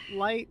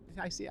light.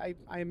 I see. I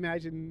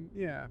imagine.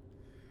 Yeah.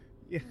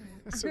 Yeah.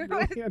 Mm.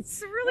 Cerulean.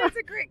 Cerulean's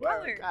a great Well,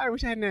 color. God, I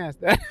wish I hadn't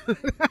asked that.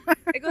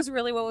 It goes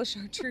really well with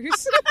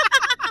chartreuse.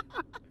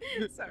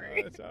 Oh,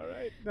 Sorry. it's all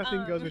right.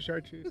 Nothing goes with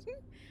chartreuse.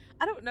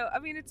 I don't know. I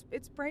mean,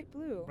 it's bright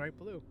blue. Bright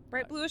blue.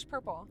 Bright bluish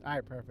purple. All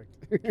right, perfect.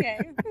 Okay.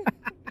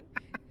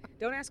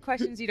 Don't ask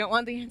questions you don't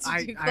want the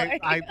answer to, Clay.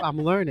 I'm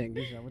learning.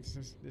 You know,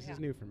 this Yeah. is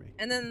new for me.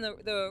 And then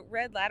the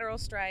red lateral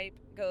stripe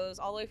goes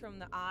all the way from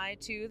the eye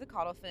to the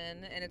caudal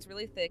fin, and it's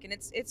really thick, and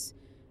it's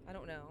I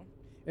don't know.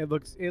 It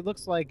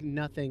looks like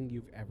nothing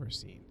you've ever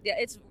seen. Yeah,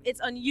 it's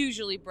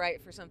unusually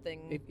bright for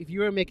something. If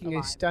you were making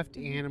Alive. a stuffed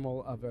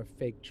animal of a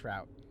fake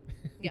trout,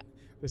 Yeah.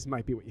 this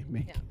might be what you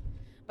make. Yeah.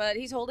 But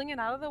he's holding it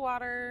out of the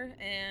water,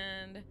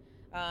 and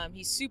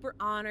he's super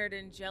honored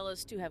and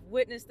jealous to have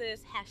witnessed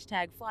this.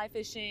 #fly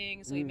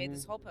fishing. So he made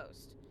this whole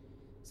post.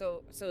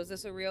 So is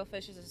this a real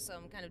fish? Is this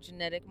some kind of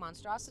genetic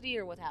monstrosity,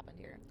 or what happened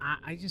here?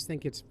 I just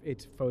think it's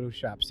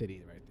Photoshop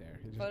City right there.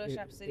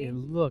 Photoshop City? It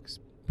looks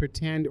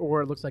pretend,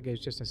 or it looks like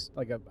it's just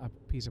a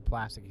piece of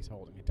plastic he's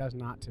holding. It does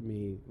not to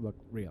me look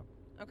real.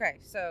 Okay,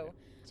 so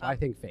So I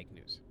think fake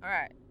news. all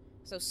right.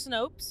 So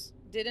Snopes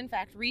did in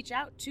fact reach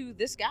out to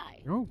this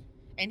guy, Oh,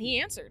 and he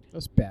answered.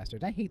 those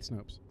bastards! I hate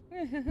Snopes.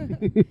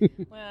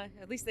 Well,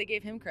 at least they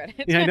gave him credit.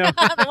 Yeah, I know.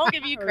 They won't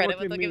give you Or credit, look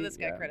but at they'll give me, this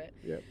guy yeah, credit.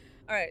 Yep.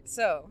 All right,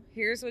 so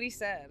here's what he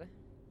said.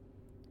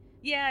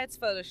 Yeah, it's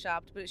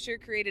photoshopped, but it sure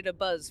created a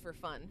buzz for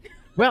fun.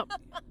 Well,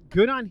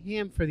 good on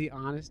him for the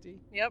honesty.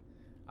 Yep.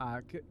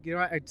 You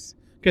know, it's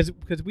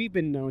because we've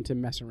been known to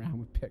mess around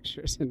with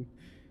pictures and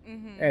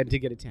Mm-hmm. and to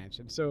get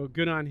attention. So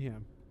good on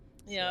him.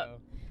 Yep. So,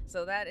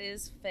 So that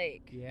is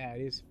fake. yeah,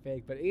 it is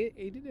fake, but it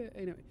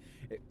did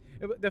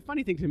the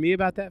funny thing to me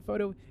about that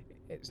photo,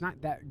 it's not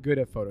that good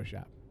at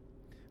Photoshop.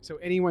 So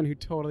anyone who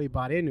totally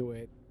bought into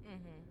it,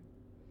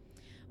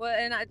 Well,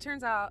 and it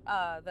turns out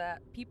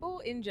that people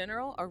in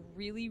general are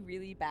really,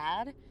 really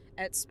bad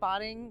at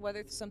spotting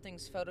whether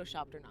something's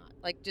photoshopped or not.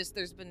 Like, just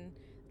there's been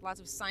lots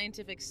of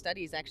scientific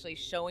studies actually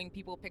showing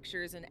people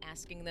pictures and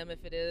asking them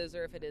if it is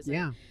or if it isn't.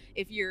 yeah,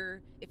 If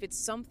it's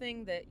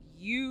something that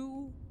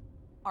you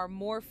are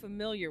more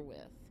familiar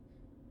with,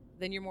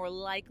 then you're more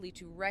likely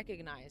to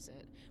recognize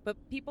it. But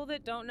people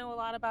that don't know a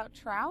lot about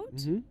trout,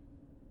 mhm.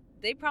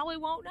 they probably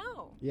won't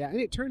know. Yeah, and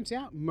it turns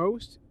out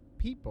most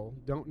people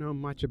don't know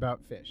much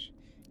about fish,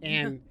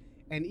 and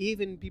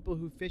even people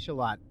who fish a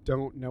lot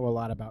don't know a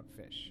lot about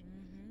fish.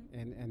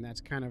 And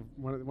that's kind of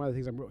one of the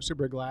things I'm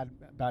super glad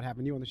about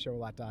having you on the show a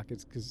lot, Doc,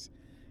 is because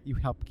you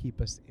help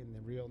keep us in the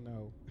real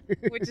know.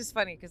 Which is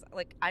funny because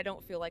like I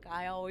don't feel like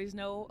I always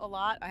know a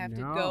lot. I have to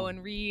No. go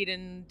and read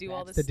and do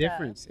all this That's the stuff.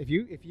 difference. If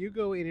you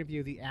go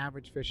interview the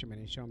average fisherman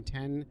and show them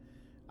 10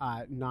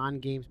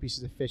 non-game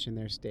species of fish in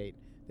their state,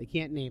 they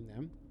can't name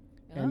them,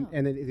 Oh.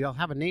 and they'll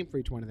have a name for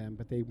each one of them,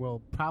 but they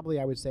will probably,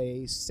 I would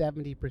say,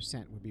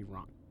 70% would be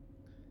wrong.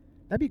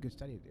 That'd be a good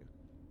study to do.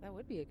 That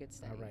would be a good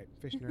study. All right,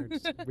 fish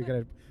nerds, we got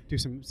to do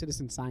some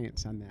citizen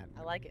science on that.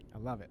 I like it. I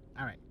love it.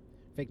 All right,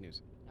 fake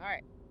news. All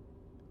right.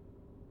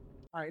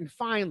 All right, and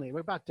finally, we're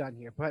about done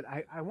here, but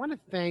I want to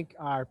thank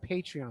our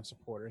Patreon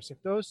supporters.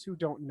 If those who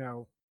don't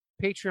know,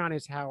 Patreon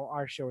is how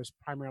our show is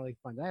primarily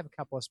funded. I have a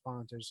couple of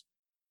sponsors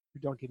who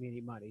don't give me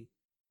any money.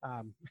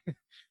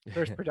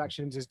 First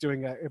Productions is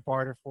doing a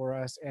barter for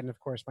us, and of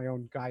course, my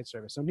own guide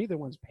service. So neither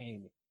one's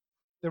paying me.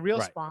 The real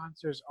Right.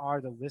 sponsors are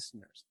the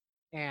listeners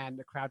and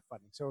the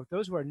crowdfunding. So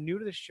those who are new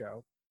to the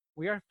show,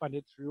 we are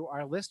funded through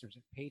our listeners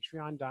at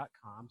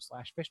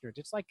patreon.com/fishnerds.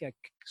 It's like a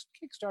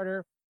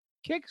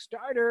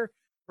Kickstarter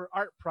for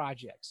art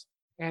projects.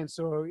 And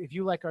so if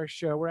you like our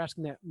show, we're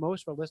asking that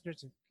most of our listeners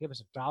to give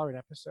us $1 an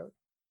episode.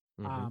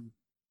 Mhm.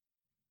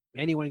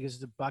 Anyone who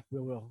gives us $1, we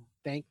will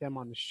thank them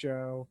on the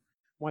show.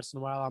 Once in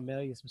a while, I'll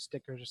mail you some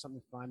stickers or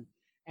something fun.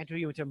 Enter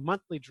you into a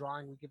monthly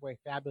drawing. We give away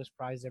fabulous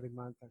prizes every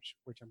month, which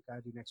I'm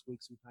going to do next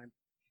week sometime.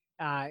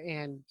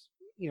 And,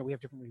 you know, we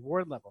have different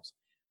reward levels.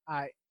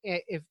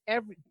 If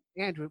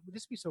Andrew,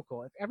 this would be so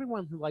cool. If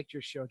everyone who liked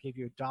your show gave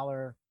you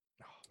 $1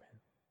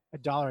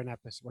 an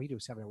episode, well, you do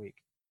 7 a week.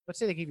 Let's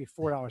say they gave you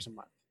 $4 a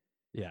month.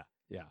 Yeah.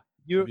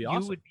 You be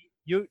awesome. would be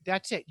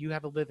that's it. You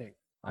have a living.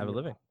 I have a on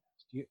your living.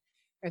 podcast.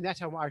 And that's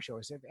how our show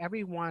is. If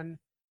everyone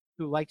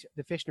who liked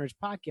the Fish Nerds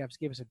podcast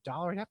gave us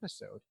 $1 an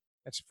episode,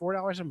 that's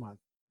 $4 a month.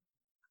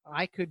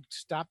 I could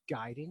stop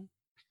guiding.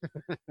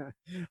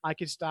 I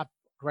could stop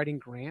writing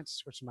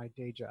grants, which is my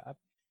day job.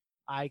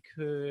 I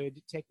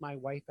could take my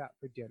wife out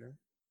for dinner,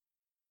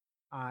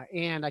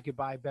 and I could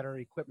buy better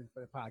equipment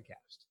for the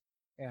podcast,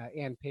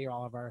 and pay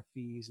all of our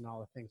fees and all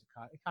the things.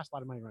 It costs a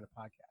lot of money to run a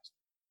podcast.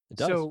 It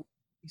does.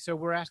 So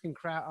we're asking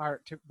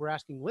we're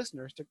asking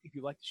listeners to, if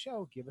you like the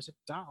show, give us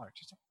 $1,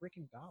 just a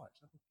freaking $1.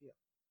 It's no big deal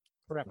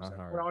per episode,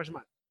 hard. $4 a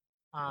month.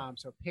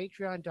 So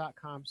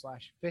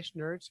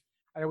patreon.com/fishnerds.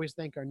 I always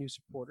thank our new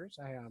supporters.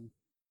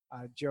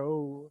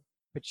 Joe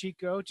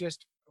Pacheco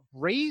just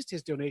raised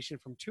his donation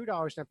from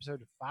 $2 an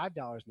episode to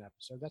 $5 an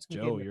episode. That's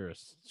gonna Joe, get him you're a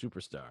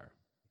superstar. a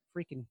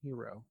freaking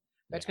hero.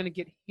 That's Yeah. going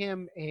to get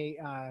him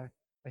a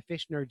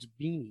Fish Nerds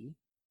beanie,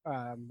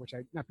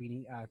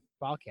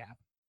 ball cap,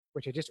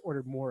 which I just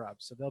ordered more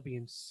of, so they'll be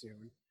in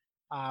soon.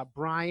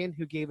 Brian,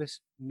 who gave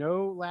us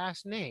no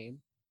last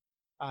name,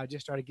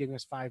 just started giving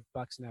us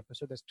 $5 an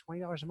episode. That's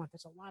 $20 a month.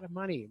 That's a lot of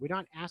money. We're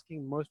not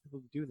asking most people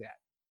to do that.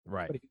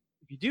 Right. But if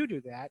you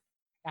do that,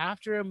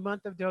 after a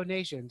month of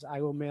donations, I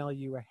will mail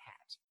you a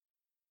hat.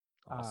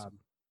 Awesome.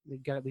 You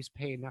got to at least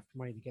pay enough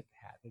money to get the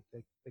hat.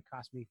 They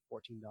cost me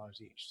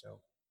 $14 each.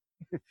 So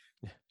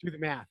do the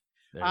math.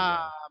 There you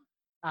go.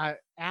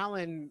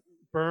 Alan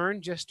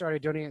Byrne just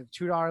started donating at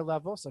the $2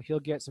 level, so he'll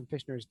get some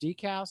Fish Nerds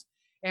decals.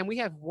 And we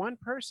have one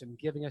person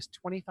giving us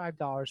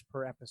 $25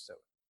 per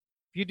episode.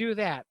 If you do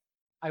that,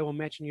 I will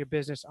mention your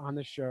business on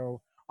the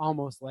show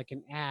almost like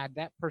an ad.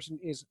 That person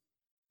is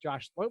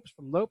Josh Lopes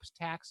from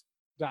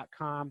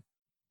lopestax.com.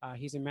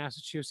 He's in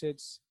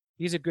Massachusetts.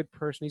 He's a good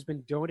person. He's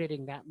been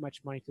donating that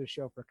much money to the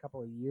show for a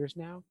couple of years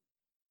now,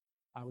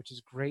 which is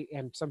great.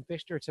 And some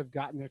fish nerds have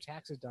gotten their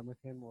taxes done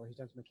with him, or he's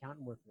done some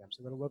accounting work for them.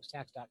 So go to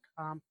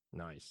lopestax.com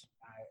Nice.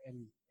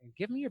 and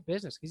give him your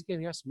business. He's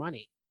giving us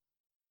money.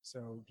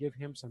 So give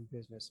him some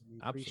business. And we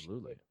appreciate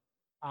Absolutely. it.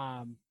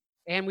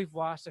 And we've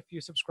lost a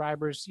few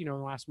subscribers, in the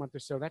last month or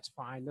so. That's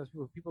fine. Those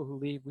people who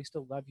leave, we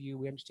still love you.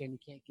 We understand you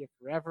can't give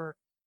forever,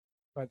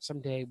 but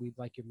someday we'd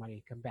like your money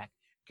to come back.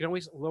 You can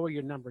always lower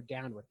your number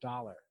down to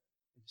 $1 and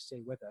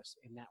stay with us.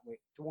 In that way,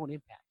 it won't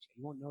impact you.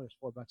 You won't notice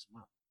 $4 a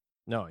month.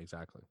 No,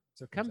 exactly.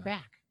 So come Exactly.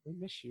 back. We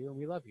miss you and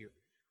we love you.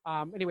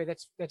 Anyway,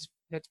 that's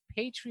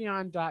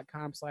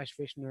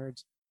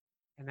patreon.com/fishnerds.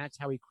 And that's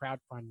how we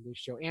crowdfund this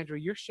show. Andrew,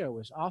 your show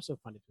is also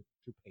funded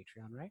through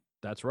Patreon, right?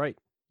 That's right.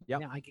 Yep.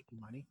 Now I get you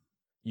money.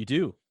 You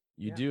do.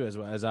 You Yeah. do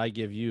as I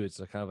give you.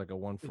 It's a kind of like a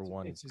one for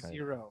one. It's a kind of-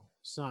 zero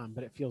sum,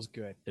 but it feels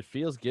good. It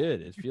feels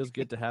good. It feels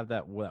good to have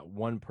that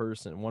one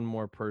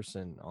more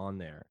person on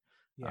there.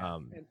 Yeah.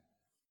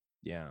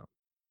 Yeah.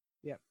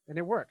 Yeah, and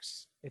it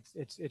works.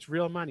 It's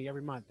real money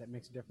every month that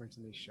makes a difference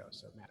in these shows,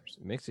 so it matters.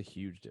 It makes a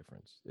huge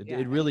difference. Yeah.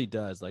 It really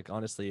does. Like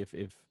honestly,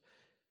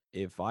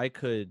 if I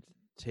could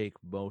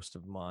take most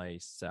of my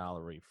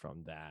salary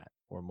from that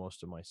or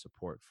most of my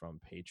support from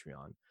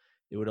Patreon,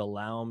 it would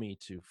allow me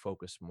to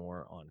focus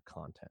more on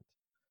content.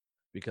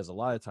 Because a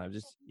lot of times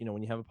it's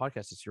when you have a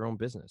podcast, it's your own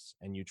business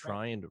and you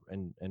try and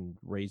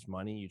raise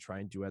money, you try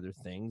and do other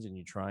things and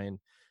you try and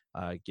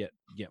get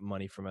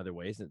money from other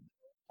ways, and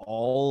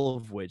all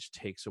of which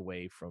takes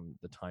away from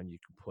the time you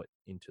can put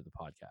into the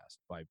podcast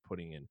by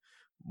putting in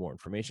more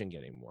information,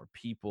 getting more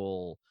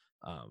people,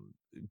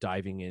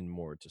 diving in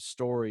more to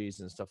stories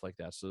and stuff like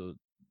that. So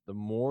the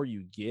more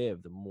you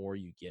give, the more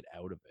you get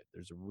out of it.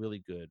 There's a really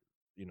good,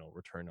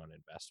 return on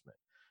investment.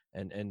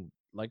 And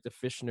like the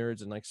Fish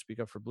Nerds and like Speak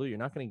Up for Blue, you're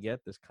not going to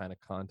get this kind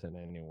of content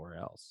anywhere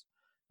else.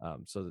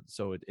 So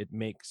it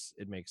makes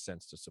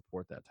sense to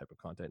support that type of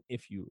content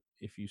if you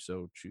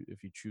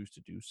choose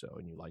to do so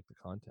and you like the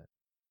content.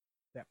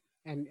 Yeah,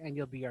 and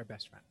you'll be our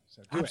best friend.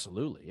 So do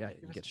Absolutely, yeah.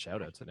 Give You us get a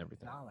shout outs and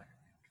everything. $1.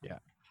 Yeah.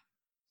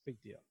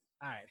 Big deal.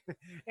 All right,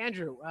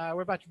 Andrew,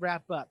 we're about to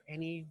wrap up.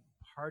 Any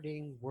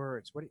parting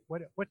words?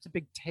 What's the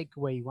big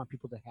takeaway you want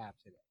people to have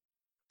today?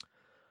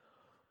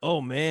 Oh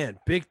man,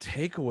 big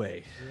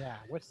takeaway. Yeah,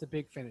 what's the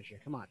big finisher?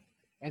 Come on,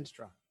 end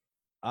strong.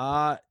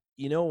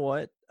 You know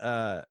what?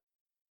 Oh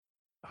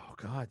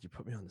God, you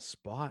put me on the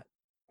spot.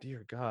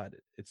 Dear God,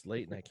 it's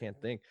late and I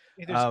can't think.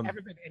 If there's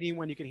ever been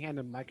anyone you can hand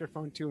a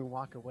microphone to and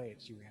walk away,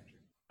 it's you, Andrew.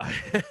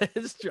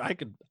 It's true. I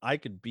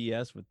could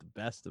BS with the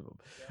best of them.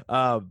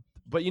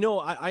 But I'm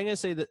gonna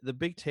say that the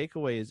big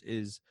takeaway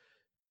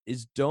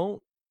is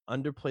don't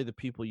underplay the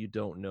people you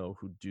don't know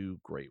who do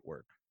great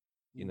work.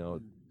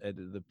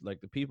 The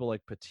people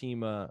like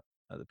Patima,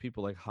 the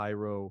people like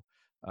Hyro,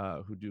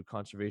 who do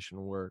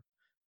conservation work,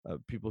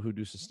 people who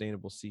do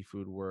sustainable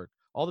seafood work,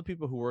 all the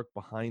people who work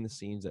behind the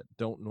scenes that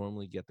don't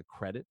normally get the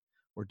credit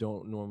or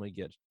don't normally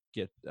get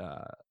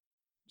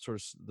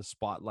sort of the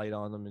spotlight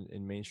on them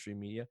in mainstream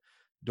media.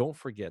 Don't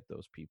forget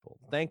those people.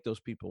 Thank those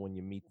people when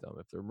you meet them.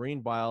 If they're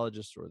marine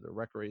biologists or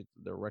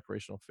they're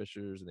recreational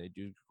fishers and they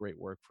do great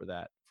work for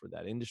that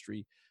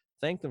industry,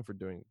 thank them for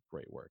doing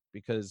great work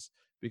because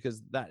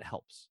that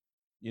helps.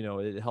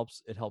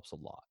 It helps a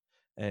lot.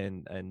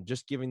 And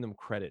just giving them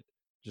credit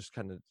just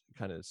kind of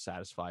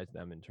satisfies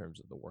them in terms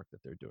of the work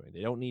that they're doing.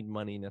 They don't need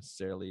money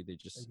necessarily.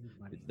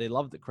 They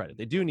love the credit.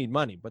 They do need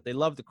money, but they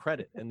love the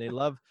credit and they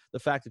love the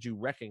fact that you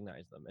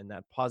recognize them, and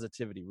that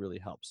positivity really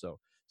helps. So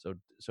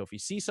if you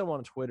see someone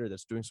on Twitter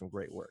that's doing some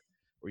great work,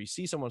 or you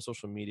see someone on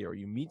social media, or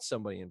you meet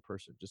somebody in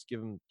person, just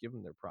give them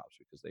their props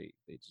because they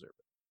deserve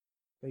it.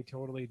 They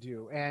totally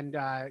do. And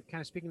kind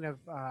of speaking of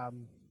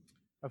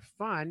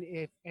fun,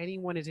 if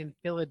anyone is in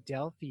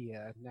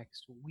Philadelphia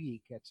next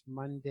week, it's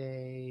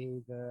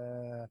Monday,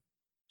 the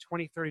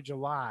 23rd of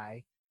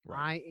July.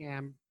 Right. I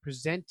am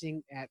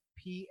presenting at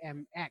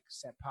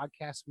PMX at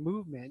Podcast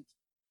Movement.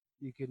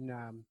 You can,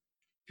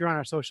 if you're on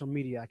our social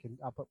media,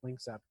 I'll put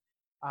links up.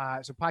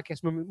 So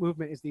Podcast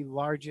Movement is the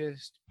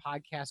largest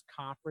podcast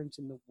conference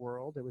in the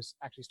world. It was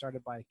actually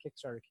started by a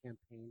Kickstarter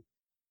campaign.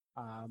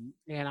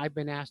 And I've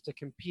been asked to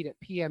compete at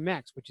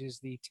PMX, which is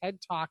the TED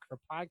Talk for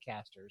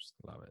podcasters.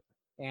 Love it.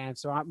 And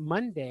so on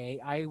Monday,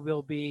 I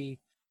will be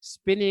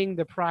spinning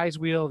the prize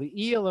wheel, the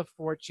Eel of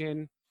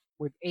Fortune,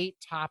 with 8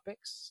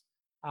 topics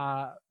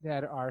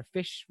that are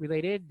fish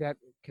related that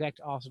connect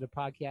also to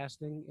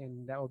podcasting.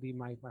 And that will be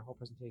my whole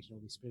presentation.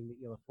 Will be spinning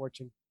the Eel of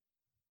Fortune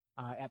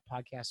at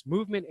Podcast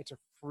Movement. It's a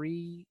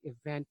free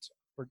event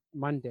for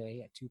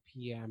Monday at 2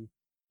 p.m.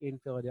 in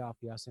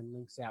Philadelphia. I'll send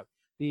links out.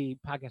 The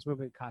Podcast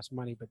Movement costs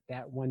money, but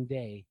that one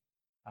day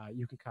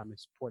you can come and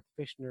support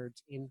Fish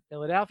Nerds in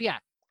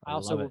Philadelphia. I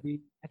also will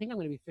be, I think I'm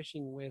going to be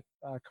fishing with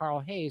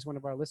Carl Hayes, one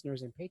of our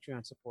listeners and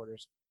Patreon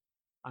supporters,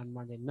 on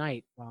Monday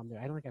night while I'm there.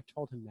 I don't think I've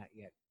told him that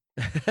yet.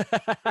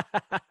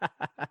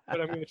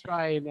 But I'm going to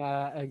try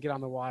and get on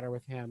the water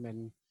with him.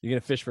 And You're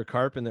going to fish for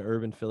carp in the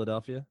urban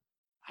Philadelphia?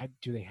 I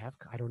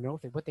don't know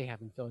what they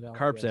have in Philadelphia.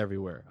 Carp's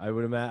everywhere. I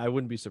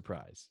wouldn't be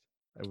surprised.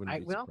 I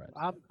wouldn't be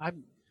surprised.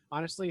 I'm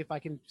honestly, if I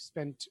can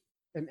spend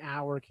an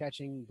hour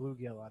catching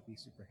bluegill, I'd be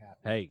super happy.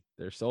 Hey,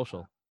 they're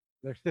social.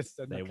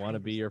 They want to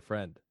be your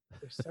friend.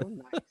 They're so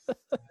nice.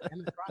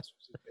 And the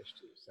crossfish fish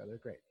too, so they're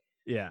great.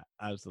 Yeah,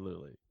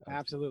 absolutely.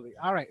 Absolutely.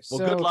 All right. Well,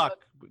 so, good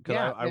luck, because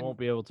yeah, I won't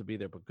be able to be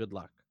there, but good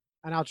luck.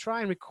 And I'll try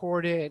and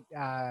record it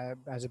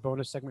as a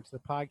bonus segment to the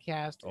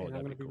podcast. Oh, and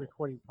I'm that'd going be to be cool.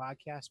 recording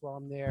podcasts while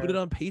I'm there. Put it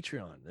on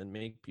Patreon and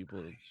make people.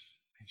 I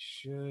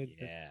should.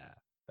 but Yeah,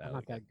 I'm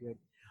not that good.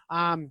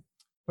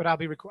 But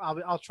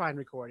I'll try and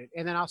record it.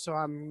 And then also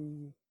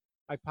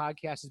my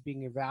podcast is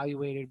being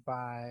evaluated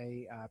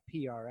by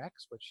PRX,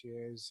 which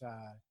is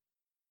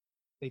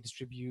they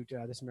distribute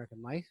This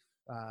American Life.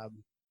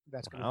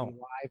 That's going to be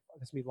live.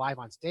 That's going to be live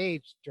on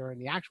stage during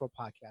the actual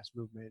podcast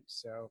movement.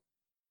 So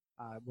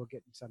we'll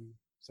get some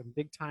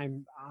big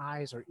time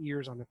eyes or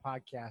ears on the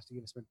podcast to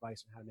give us some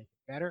advice on how to make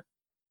it better,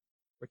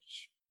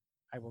 which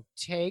I will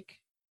take,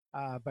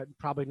 but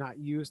probably not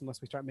use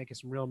unless we start making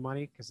some real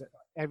money, because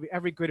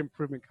every good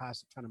improvement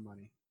costs a ton of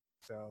money.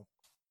 So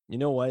You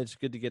know what? It's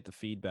good to get the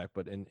feedback,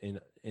 but in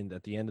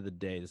at the end of the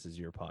day, this is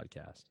your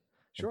podcast.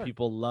 sure. And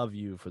people love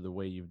you for the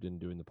way you've been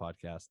doing the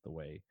podcast, the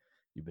way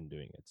you've been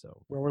doing it.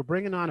 So Well, we're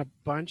bringing on a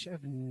bunch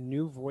of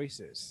new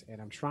voices,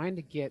 and I'm trying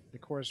to get the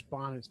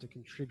correspondents to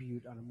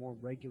contribute on a more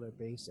regular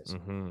basis,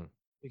 mhm.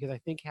 because I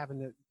think having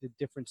the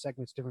different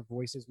segments, different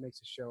voices makes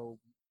the show,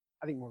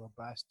 I think, more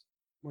robust,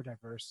 more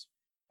diverse.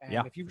 And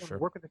Yeah, if you for want sure.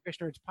 to work with the Fish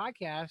Nerds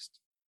podcast,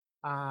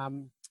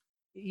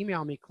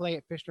 email me,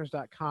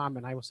 clay@fishnerds.com,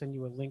 and I will send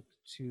you a link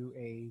to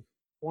a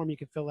form you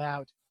can fill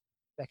out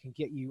that can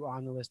get you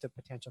on the list of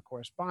potential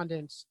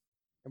correspondents,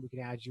 and we can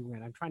add you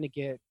in. I'm trying to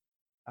get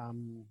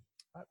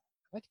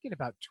I'd like to get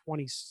about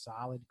 20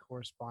 solid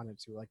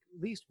correspondents who, like, at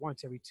least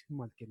once every 2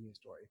 months give me a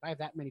story. If I have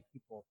that many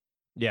people,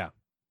 Yeah.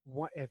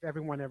 if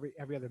everyone every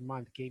other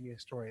month gave me a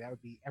story, that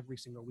would be every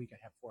single week I'd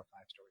have 4 or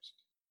 5 stories.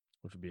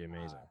 Which would be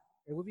amazing.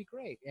 It would be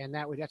great, and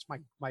that's my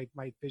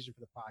vision for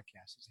the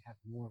podcast, is to have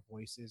more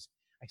voices.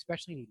 I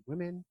especially need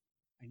women.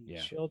 I need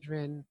Yeah.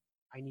 children.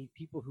 I need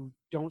people who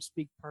don't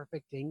speak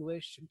perfect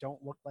English and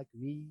don't look like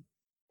me.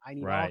 I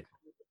need all Right.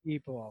 kinds of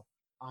people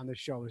on the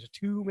show. There's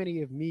too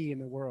many of me in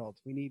the world.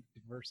 We need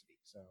diversity.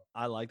 So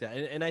I like that,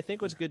 and I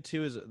think what's good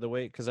too is the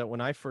way, because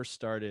when I first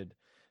started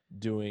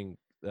doing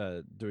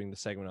the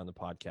segment on the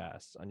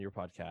podcast, on your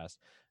podcast,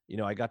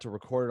 I got to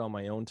record it on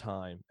my own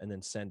time and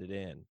then send it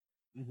in,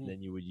 and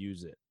then you would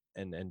use it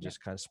and just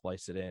kind of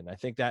splice it in. I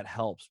think that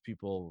helps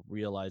people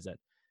realize that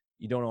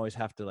you don't always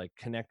have to like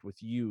connect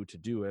with you to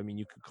do it. I mean,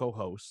 you could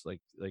co-host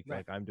like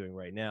I'm doing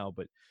right now,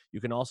 but you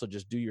can also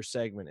just do your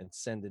segment and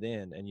send it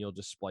in, and you'll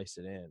just splice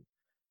it in.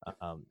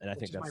 And I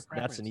think that's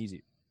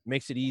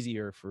makes it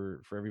easier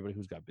for everybody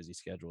who's got busy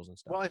schedules and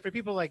stuff. Well, and for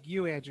people like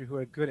you, Andrew, who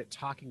are good at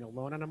talking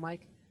alone on a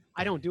mic,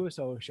 I don't do a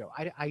solo show.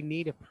 I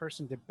need a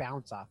person to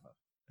bounce off of.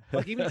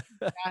 Like, even if you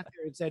sat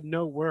there and said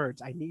no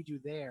words, I need you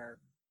there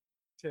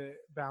to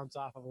bounce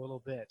off of a little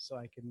bit so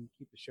I can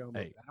keep the show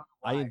moving. Hey, I don't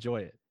know I why.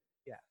 enjoy it.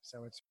 Yeah,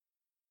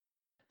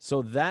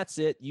 So that's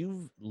it.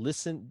 You've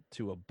listened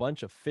to a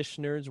bunch of fish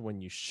nerds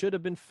when you should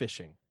have been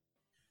fishing.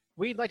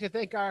 we'd like to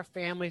thank our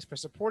families for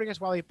supporting us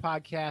while we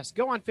podcast,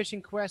 go on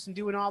fishing quests, and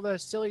doing all the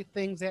silly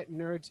things that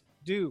nerds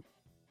do.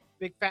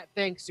 Big fat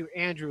thanks to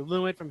Andrew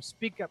Lewin from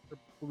Speak Up for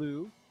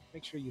Blue.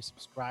 Make sure you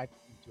subscribe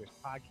to his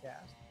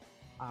podcast.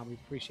 We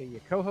appreciate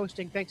you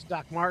co-hosting. Thanks to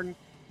Doc Martin.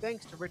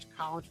 Thanks to Rich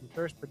Collins from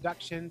Thirst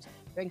Productions.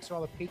 Thanks to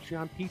all the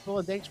Patreon people.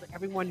 And thanks for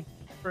everyone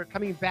for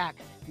coming back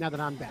now that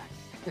I'm back.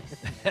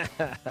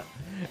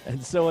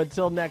 And so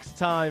until next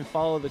time,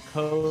 follow the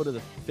code of the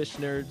Fish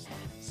Nerds,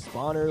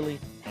 spawn early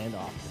and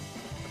often,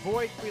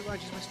 Avoid free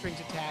lunches with strings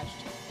attached.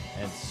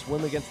 and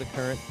swim against the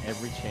current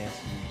every chance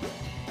you get.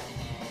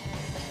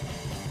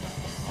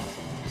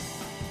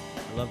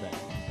 Awesome. I love that.